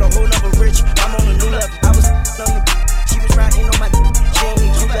 I got a whole nother rich. I'm on a new level. I was on you. She was riding on my dick. She ain't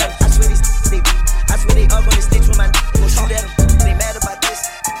need you better. I swear they all gonna stitch with my dick. Go shoot at them. They mad about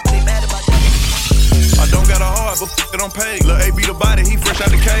this. They mad about that. I don't got a heart, but it don't pay. Lil' A be the body, he fresh out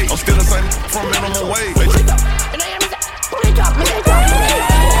the cage. I'm still the same from minimum wage.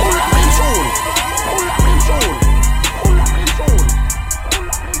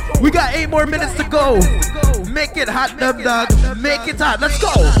 We got 8 more minutes to go. Make it hot, them dog. Make it hot. Let's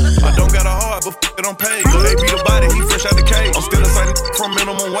go. I don't got a heart, but it don't pay. Lil' A be the body, he fresh out the cage. I'm still the same from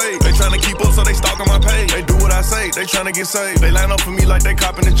minimum wage. They tryna keep up, so they stalking my page. They do what I say, they tryna get saved. They line up for me like they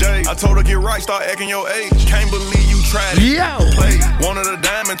copping the J. I told her get right, start acting your age. Can't believe you tried it. Yo. Play. Wanted a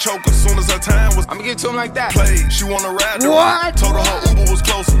diamond choke as soon as her time was. I'ma get to him like that. Play. She wanna ride. What? Told her Uber was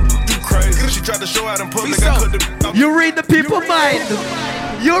closer. You crazy. She tried to show out in public. I couldn't. You read the people mind.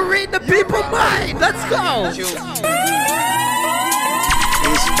 You read the people mind. Let's go.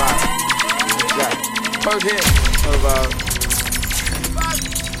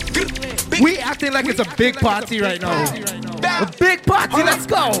 We acting like it's a big party right now. A big party. Let's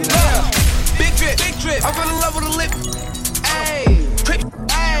go. Big drip, big drip. I fell in love with a lip. Hey,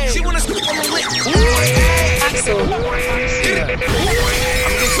 hey. She wanna scoop on the lip. Axel. I'm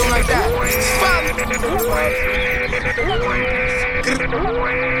getting something like that.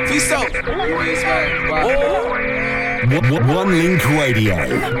 Peace out. One Link Radio.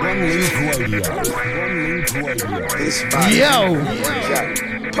 One Link Radio. One Link Radio. Yo.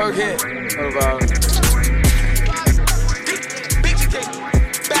 Perk hit.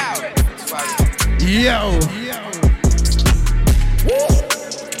 Yo.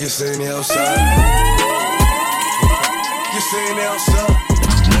 You seen the outside? You seen the outside?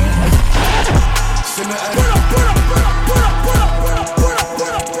 Send the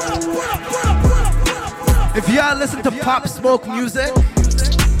If y'all listen to Pop Smoke music,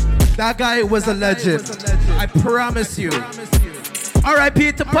 that guy was a legend. I promise you.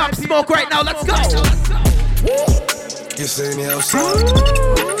 R.I.P. to Pop Smoke right now. Let's go. You seen the outside?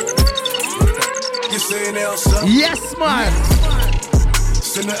 You seen the outside? Yes, man.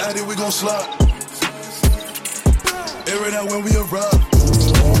 Send the addy, we gon' slide. Air it out when we arrive.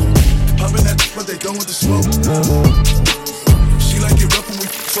 Poppin' that but they done with the smoke. She like it rough when we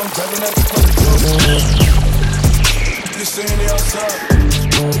so I'm grabbing that fucking clothes. You seen the outside?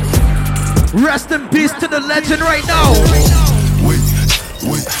 Rest in peace to the legend right now. Wait,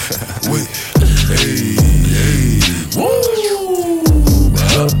 Wait, hey, woo!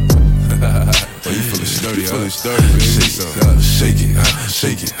 Oh, you feeling sturdy, baby.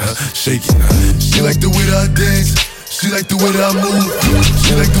 Shake it. She like the way that I dance. She like the way that I move.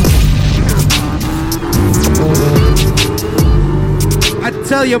 She like the. I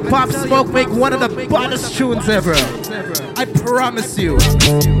tell you, Pop Smoke make one of the baddest tunes ever. I promise you.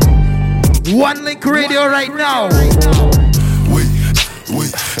 One Link Radio right now. Wait.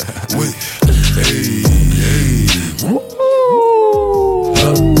 Hey. Woo!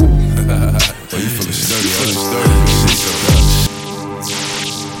 Oh, you feeling sturdy,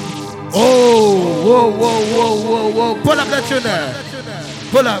 Whoa. Pull up that tune there.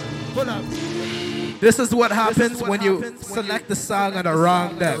 Pull up. This is what happens when you select the song on the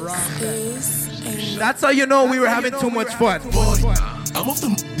wrong depth. That's how you know we were having too much fun. I'm off the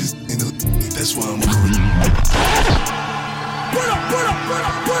that's why I'm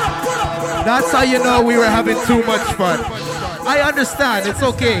That's how you know we were having too much fun. I understand, it's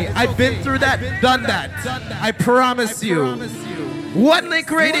okay. I've been through that, done that. I promise you. One Link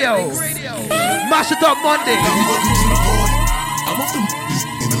Radio. Mash it up Monday. I'm off the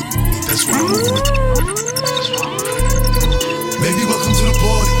that's why I'm Baby, welcome to the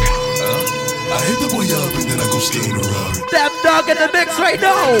party. I hit the boy up and then I go skating around. That dog in the mix right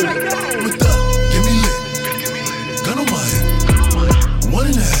now. Give me lit. Gun on my head.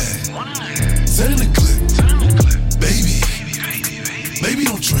 1.5. Set in the clip. Baby,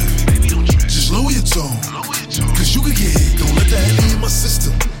 don't trip. Just lower your tone. Cause you can get hit. Don't let that hit in my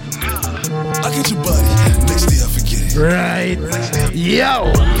system. I get your body. Next day I forget it. Right.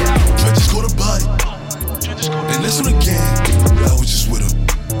 Yo. Just go to body. And listen again. I was just with him.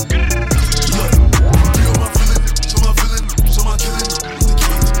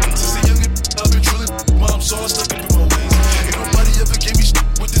 So I stuck up in my ways. Ain't nobody ever gave me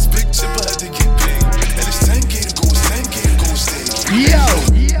with this big chip. I had to get paid. And it's 10K to go, it's 10K to go stage. Yo.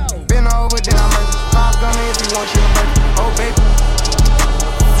 Been over, then I'm murder. Pop gun if you want you to murder. Oh, baby.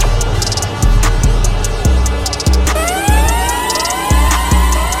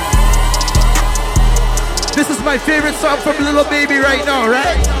 This is my favorite song from Little Baby right now,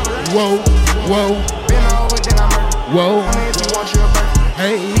 right? Whoa. Been over, then I'm murder. Whoa. If you want you to murder.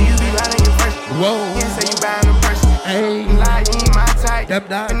 Hey. You be lying in person. Whoa. You say you buying a person. Hey. You lie, you ain't my type. Them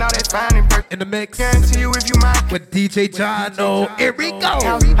down. And all that's fine in person. In the mix. Guarantee you if you mine. With DJ John. Here we go.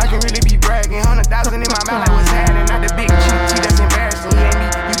 I can really be bragging. 100,000 in my mouth like what's happening. Not the big cheat, that's embarrassing. You ain't me,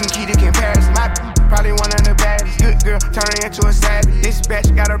 you can keep the comparison. My probably one of the baddest. Good girl, turning into a savage. This bitch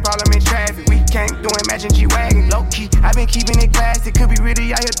got a problem in traffic. We can't do Imagine G-Wagon. Low key, I been keeping it classy. Could be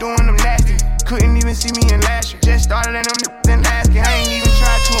really out here doing them nasty. Couldn't even see me in last year. Just started in them then asking. I ain't even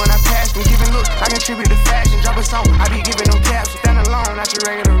tried to and I passed them. Giving look, I contribute to fashion. Drop a song, I be giving them caps. Stand alone, not your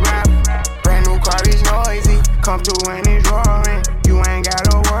regular rapper. Brand new car is noisy. Come through and it's roaring. You ain't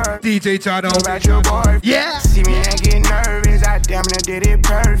got a word. DJ Chado. About your boy. Yeah. See me and get nervous. I damn near did it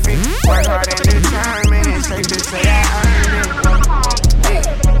perfect. Work hard and determined. It's safe to say I earned it. Yeah.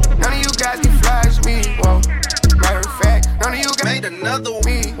 None of you guys can flash me. Whoa. Matter of fact, none of you guys made another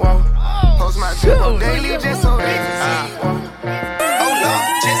me. Whoa. Post my tempo daily just so they can see. Whoa. Hold on,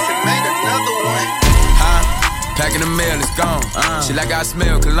 just made another one. Packing the mail, it's gone. She like I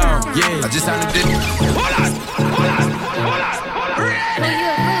smell cologne. Yeah, I just signed a deal.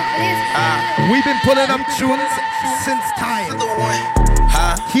 We've been pulling up tunes since time.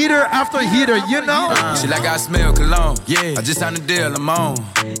 Heater after heater, you know. She like I smell cologne. Yeah, I just signed a deal, I'm on.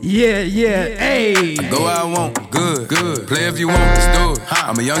 Yeah, hey. I go where I want, good. Play if you want, let's do it.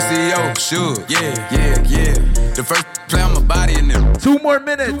 I'm a young CEO, sure. Yeah. The first play on my body in them. 2 more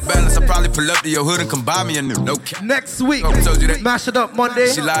minutes. Balance, I probably pull up to your hood and come buy me a new. No cap. Next week, told you that. Mash It Up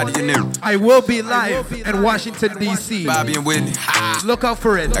Monday. She lied to you new. I will be live in Washington, D.C. Bobby and Whitney. Look out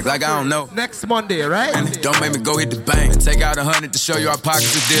for it. Like I don't know. Next Monday, right? And don't make me go hit the bank and take out 100 to show you our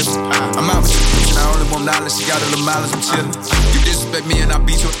pockets are different. I'm out with you, and I only want knowledge. She got a little mileage, I'm chillin'. You disrespect me and I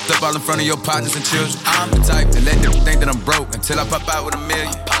beat you up all in front of your partners and children. I'm the type to let them think that I'm broke until I pop out with $1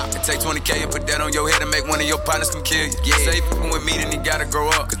 million. And take 20K and put that on your head and make one of your partners come kill you. Yeah, say if you with me, then he gotta grow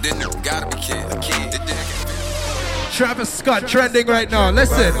up, cause then nigga gotta be kid. Travis Scott trending right now.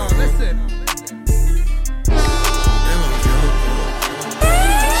 Listen.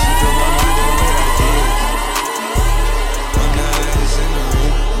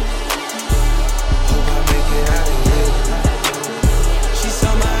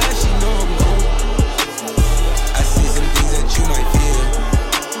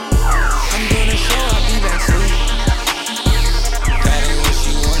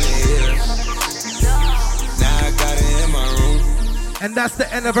 And that's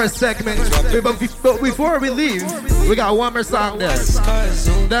the end of our segment. But before we leave, we got one more song there.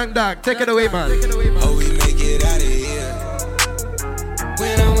 Dang Dog, take it away, man. Oh, we make it out of here.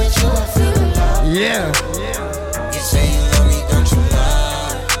 When I'm with you, I feel alive. Yeah. You say you love me, don't you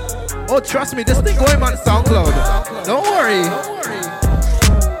lie? Oh, trust me, this thing going on SoundCloud. Don't worry.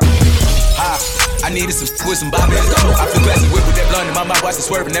 I needed some with some bobby. I feel classy with that blunt in my mouth, watch it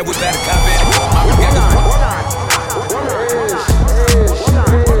swerving that whip out of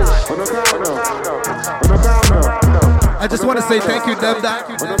I just want to say thank you, Dem Doc,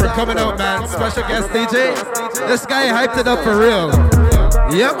 for coming out, man. Special guest DJ. This guy hyped it up for real.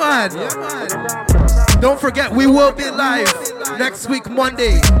 Yeah, man. Don't forget, we will be live next week,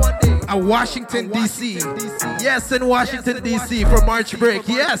 Monday, at Washington, D.C. Yes, in Washington, D.C. for March break.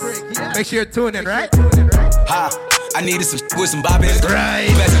 Yes. Make sure you're tuning in, right? I needed some with some bobby. Right.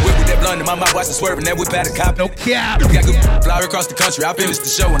 Classy whip with that blunt in my mouth, watch it swerving that whip out of cop. No cap. Got good fly across the country. I finished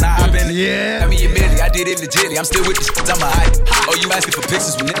the show and I hop in it. Yeah. I mean, admittedly, I did it legitly. I'm still with the shit. I'm a hype. Oh, you asking for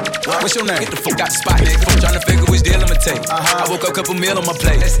pictures with nigga? What's your name? Get the fuck out the spot, nigga. I'm trying to figure which deal I'ma take. I woke up, couple meal on my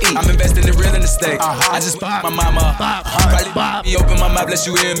plate. Let's eat. I'm investing in real estate. I just my mama. Probably me open my mouth, bless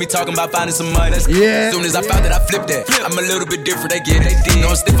you hear me talking about finding some money. Yeah. As soon as I found that, I flipped that. I'm a little bit different. They get it.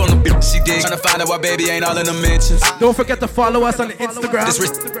 No, I'm stiff on the bitch. She did. Trying to find out why baby ain't all in the mentions. Don't forget to follow us on Instagram,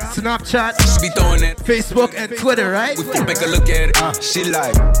 Snapchat, Facebook, and Twitter, right? We can make a look at it. She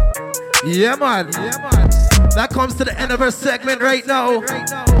like. Yeah, man. That comes to the end of our segment right now.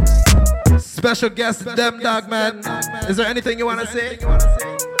 Special guest, Dem Dog, man. Is there anything you want to say?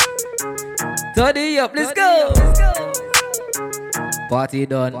 Toddy up, let's go. Party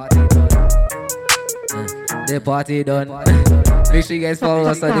done. The party done. Make sure you guys follow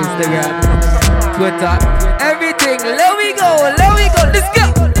us on Instagram, Twitter, everything. Let we go, let's go.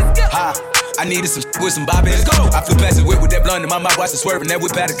 I needed some with some bobby. I flew past the whip with that blunt in my mouth, watch it swerving that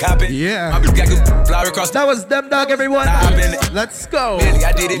whip out of copping. Yeah. I got good fly across. That was Dem Dog, everyone. Let's go.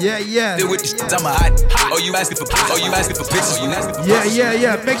 I did it. Yeah. Still with the shit, I'm a hot. Oh, you asking for pictures?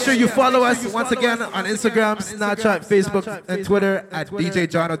 Yeah. Make sure you follow us once again on Instagram, Snapchat, Facebook, and Twitter at DJ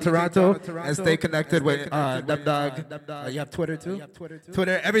Jono Toronto, and stay connected with Dem Dog. You have Twitter too?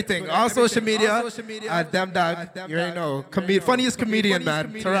 Twitter, everything. All social media. Dem Dog. You already know. Funniest comedian,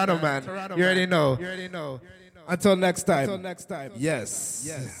 man. Toronto, man. You already know. Until next time. Yes.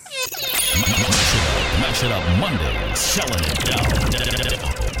 Mash it up Monday, selling it down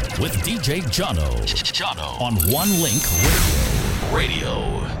with DJ Jono on One Link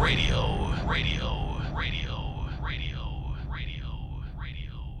Radio.